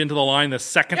to jump into the line the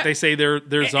second they say their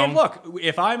zone. And look,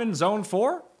 if I'm in zone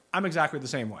 4, I'm exactly the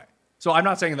same way. So I'm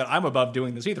not saying that I'm above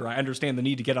doing this either. I understand the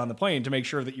need to get on the plane to make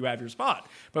sure that you have your spot.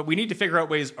 But we need to figure out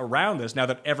ways around this now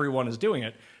that everyone is doing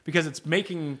it because it's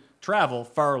making travel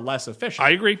far less efficient.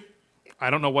 I agree. I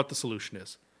don't know what the solution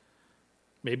is.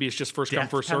 Maybe it's just first come,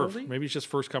 first serve. Maybe it's just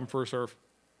first come, first serve.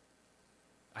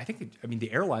 I think,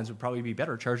 the airlines would probably be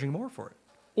better charging more for it.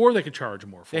 Or they could charge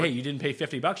more for it. Hey, you didn't pay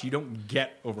 $50, you don't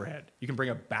get overhead. You can bring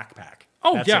a backpack.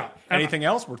 Oh, That's yeah. it. Anything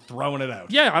else, we're throwing it out.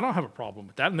 Yeah, I don't have a problem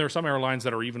with that. And there are some airlines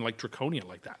that are even like draconian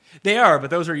like that. They are, but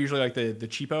those are usually like the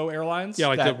cheapo airlines. Yeah,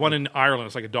 like the one in Ireland,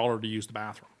 it's like $1 to use the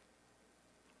bathroom.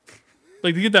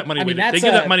 Like they give that money away. They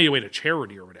give that money away to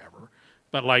charity or whatever.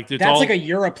 But like that's like a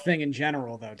Europe thing in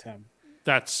general, though, Tim.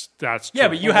 That's yeah,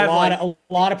 but you have a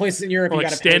lot of places in Europe. Well, you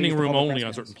like standing room only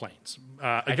on certain planes.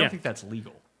 I don't think that's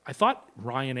legal. I thought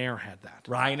Ryanair had that.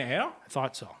 Ryanair? I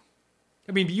thought so.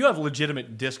 You have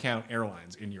legitimate discount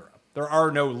airlines in Europe. There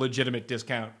are no legitimate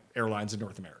discount airlines in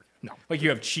North America. No, like you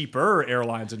have cheaper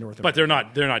airlines in North America, but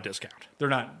they're not discount. They're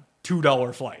not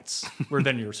 $2 flights, where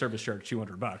then your service charge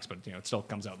 $200, but it still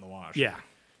comes out in the wash. Yeah.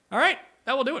 All right,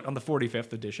 that will do it on the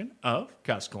 45th edition of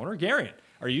Cust Corner. Garion,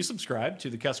 are you subscribed to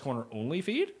the Cust Corner only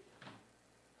feed?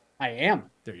 I am.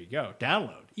 There you go.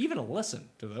 Download, even listen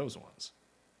to those ones.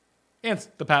 And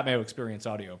the Pat Mayo Experience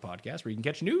audio podcast, where you can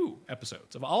catch new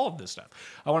episodes of all of this stuff.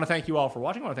 I want to thank you all for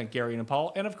watching. I want to thank Gary and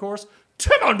Paul, and of course,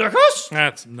 Tim Undergust.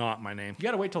 That's not my name. You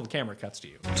got to wait till the camera cuts to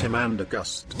you. Tim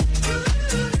Undergust.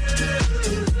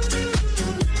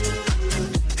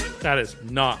 That is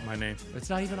not my name. It's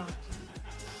not even on.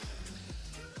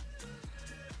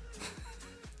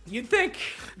 You'd think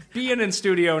being in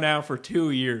studio now for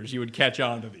 2 years, you would catch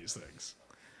on to these things.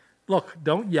 Look,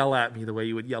 don't yell at me the way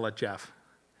you would yell at Jeff.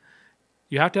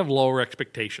 You have to have lower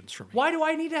expectations from me. Why do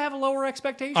I need to have lower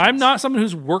expectations? I'm not someone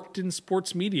who's worked in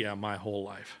sports media my whole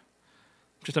life.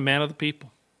 I'm just a man of the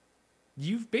people.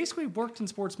 You've basically worked in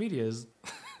sports media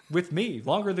with me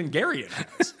longer than Gary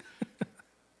has.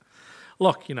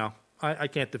 Look, I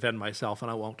can't defend myself, and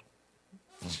I won't.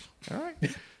 All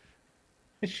right.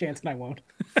 Chance and I won't.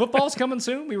 Football's coming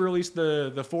soon. We released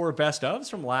the 4 best ofs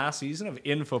from last season of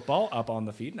In Football up on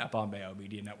the feed and up on Mayo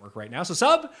Media Network right now. So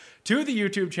sub to the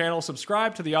YouTube channel,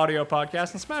 subscribe to the audio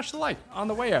podcast, and smash the like on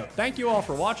the way out. Thank you all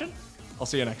for watching. I'll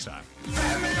see you next time.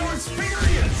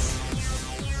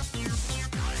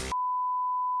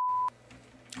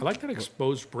 I like that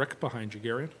exposed brick behind you,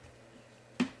 Gary.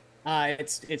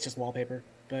 It's just wallpaper.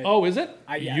 But oh, is it?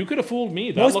 You could have fooled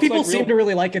me. Most people seem to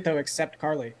really like it, though, except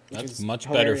Carly. That's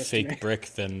much better fake brick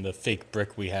than the fake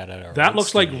brick we had at our That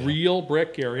looks studio. Like real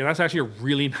brick, Gary, and that's actually a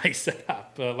really nice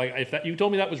setup. If you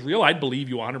told me that was real, I'd believe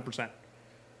you 100%.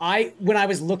 When I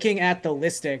was looking at the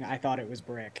listing, I thought it was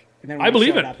brick. And then I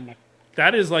believe it.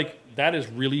 That is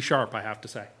really sharp, I have to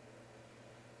say.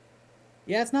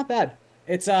 Yeah, it's not bad.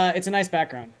 It's a nice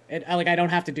background. I don't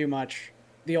have to do much.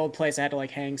 The old place, I had to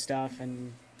like hang stuff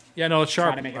and. Yeah, no, it's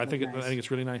sharp. to make it I think look nice. I think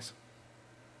it's really nice.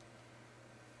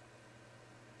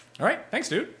 All right, thanks,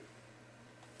 dude.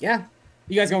 Yeah,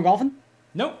 you guys going golfing?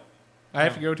 Nope. I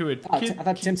have to go to a Oh, kid. I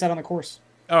thought Tim said on the course.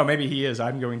 Oh, maybe he is.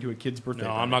 I'm going to a kid's birthday. No,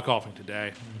 party. I'm not golfing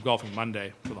today. I'm golfing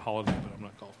Monday for the holiday, but I'm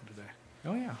not golfing today.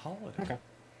 Oh yeah, holiday. Okay.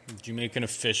 Did you make an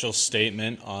official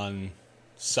statement on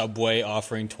Subway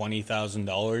offering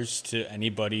 $20,000 to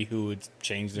anybody who would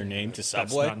change their name to That's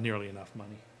Subway? not nearly enough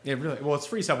money. Yeah, really. Well, it's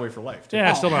free Subway for life. Too.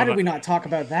 Yeah, Oh, still how not. did we not talk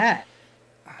about that?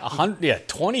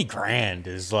 20 grand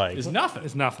is like It's nothing.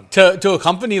 It's nothing. to a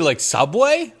company like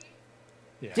Subway.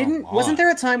 Yeah. Wasn't there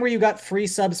a time where you got free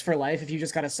subs for life if you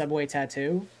just got a Subway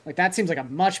tattoo? Like that seems like a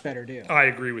much better deal. I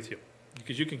agree with you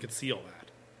because you can conceal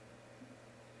that.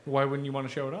 Why wouldn't you want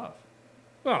to show it off?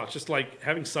 Well, it's just like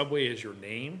having Subway as your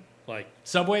name. Like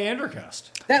Subway and or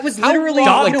Cust. That was How literally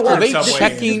long- you know like, what? are they This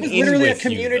checking was in literally with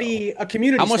you, a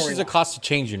community. How much storyline. does it cost to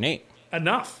change your name?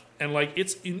 enough, and like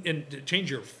and to change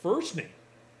your first name.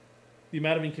 The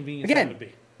amount of inconvenience that Again, would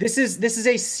be. this is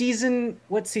a season.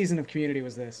 What season of Community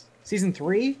was this? Season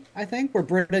 3, I think, where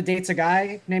Britta dates a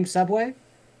guy named Subway.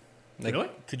 Like, Really?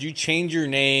 could you change your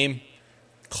name,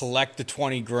 collect the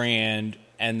 20 grand,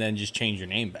 and then just change your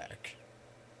name back?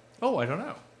 Oh, I don't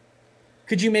know.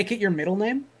 Could you make it your middle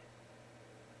name?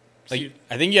 Like,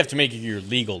 I think you have to make it your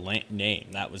legal name.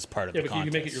 That was part of Yeah, the but you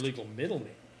contest. can make it your legal middle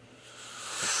name,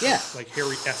 Yeah, like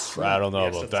Harry S. I don't know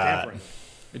Yes, about that's that. different.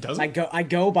 It doesn't. I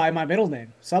go by my middle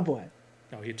name, Subway.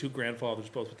 No, he had two grandfathers,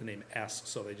 both with the name S,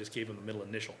 so they just gave him the middle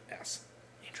initial S.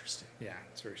 Interesting. Yeah,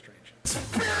 it's very strange.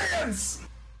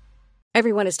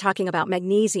 Everyone is talking about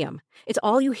magnesium. It's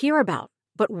all you hear about.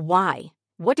 But why?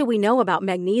 What do we know about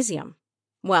magnesium?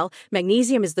 Well,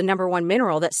 magnesium is the number one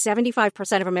mineral that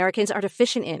 75% of Americans are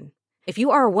deficient in. If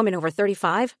you are a woman over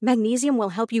 35, magnesium will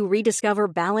help you rediscover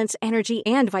balance, energy,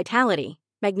 and vitality.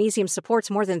 Magnesium supports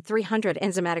more than 300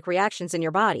 enzymatic reactions in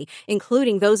your body,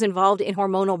 including those involved in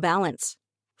hormonal balance.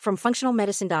 From functional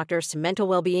medicine doctors to mental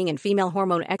well-being and female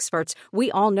hormone experts, we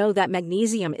all know that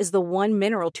magnesium is the one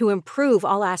mineral to improve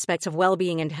all aspects of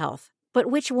well-being and health. But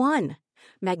which one?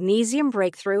 Magnesium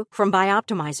Breakthrough from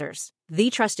Bioptimizers, the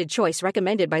trusted choice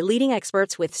recommended by leading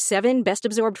experts with 7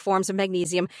 best-absorbed forms of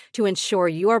magnesium to ensure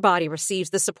your body receives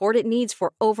the support it needs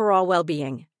for overall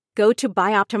well-being. Go to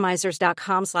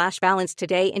bioptimizers.com/balance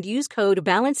today and use code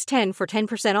BALANCE10 for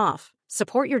 10% off.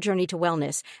 Support your journey to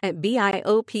wellness at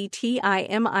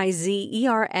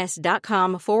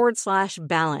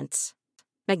bioptimizers.com/balance.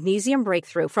 Magnesium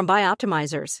Breakthrough from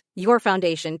Bioptimizers, your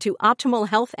foundation to optimal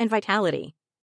health and vitality.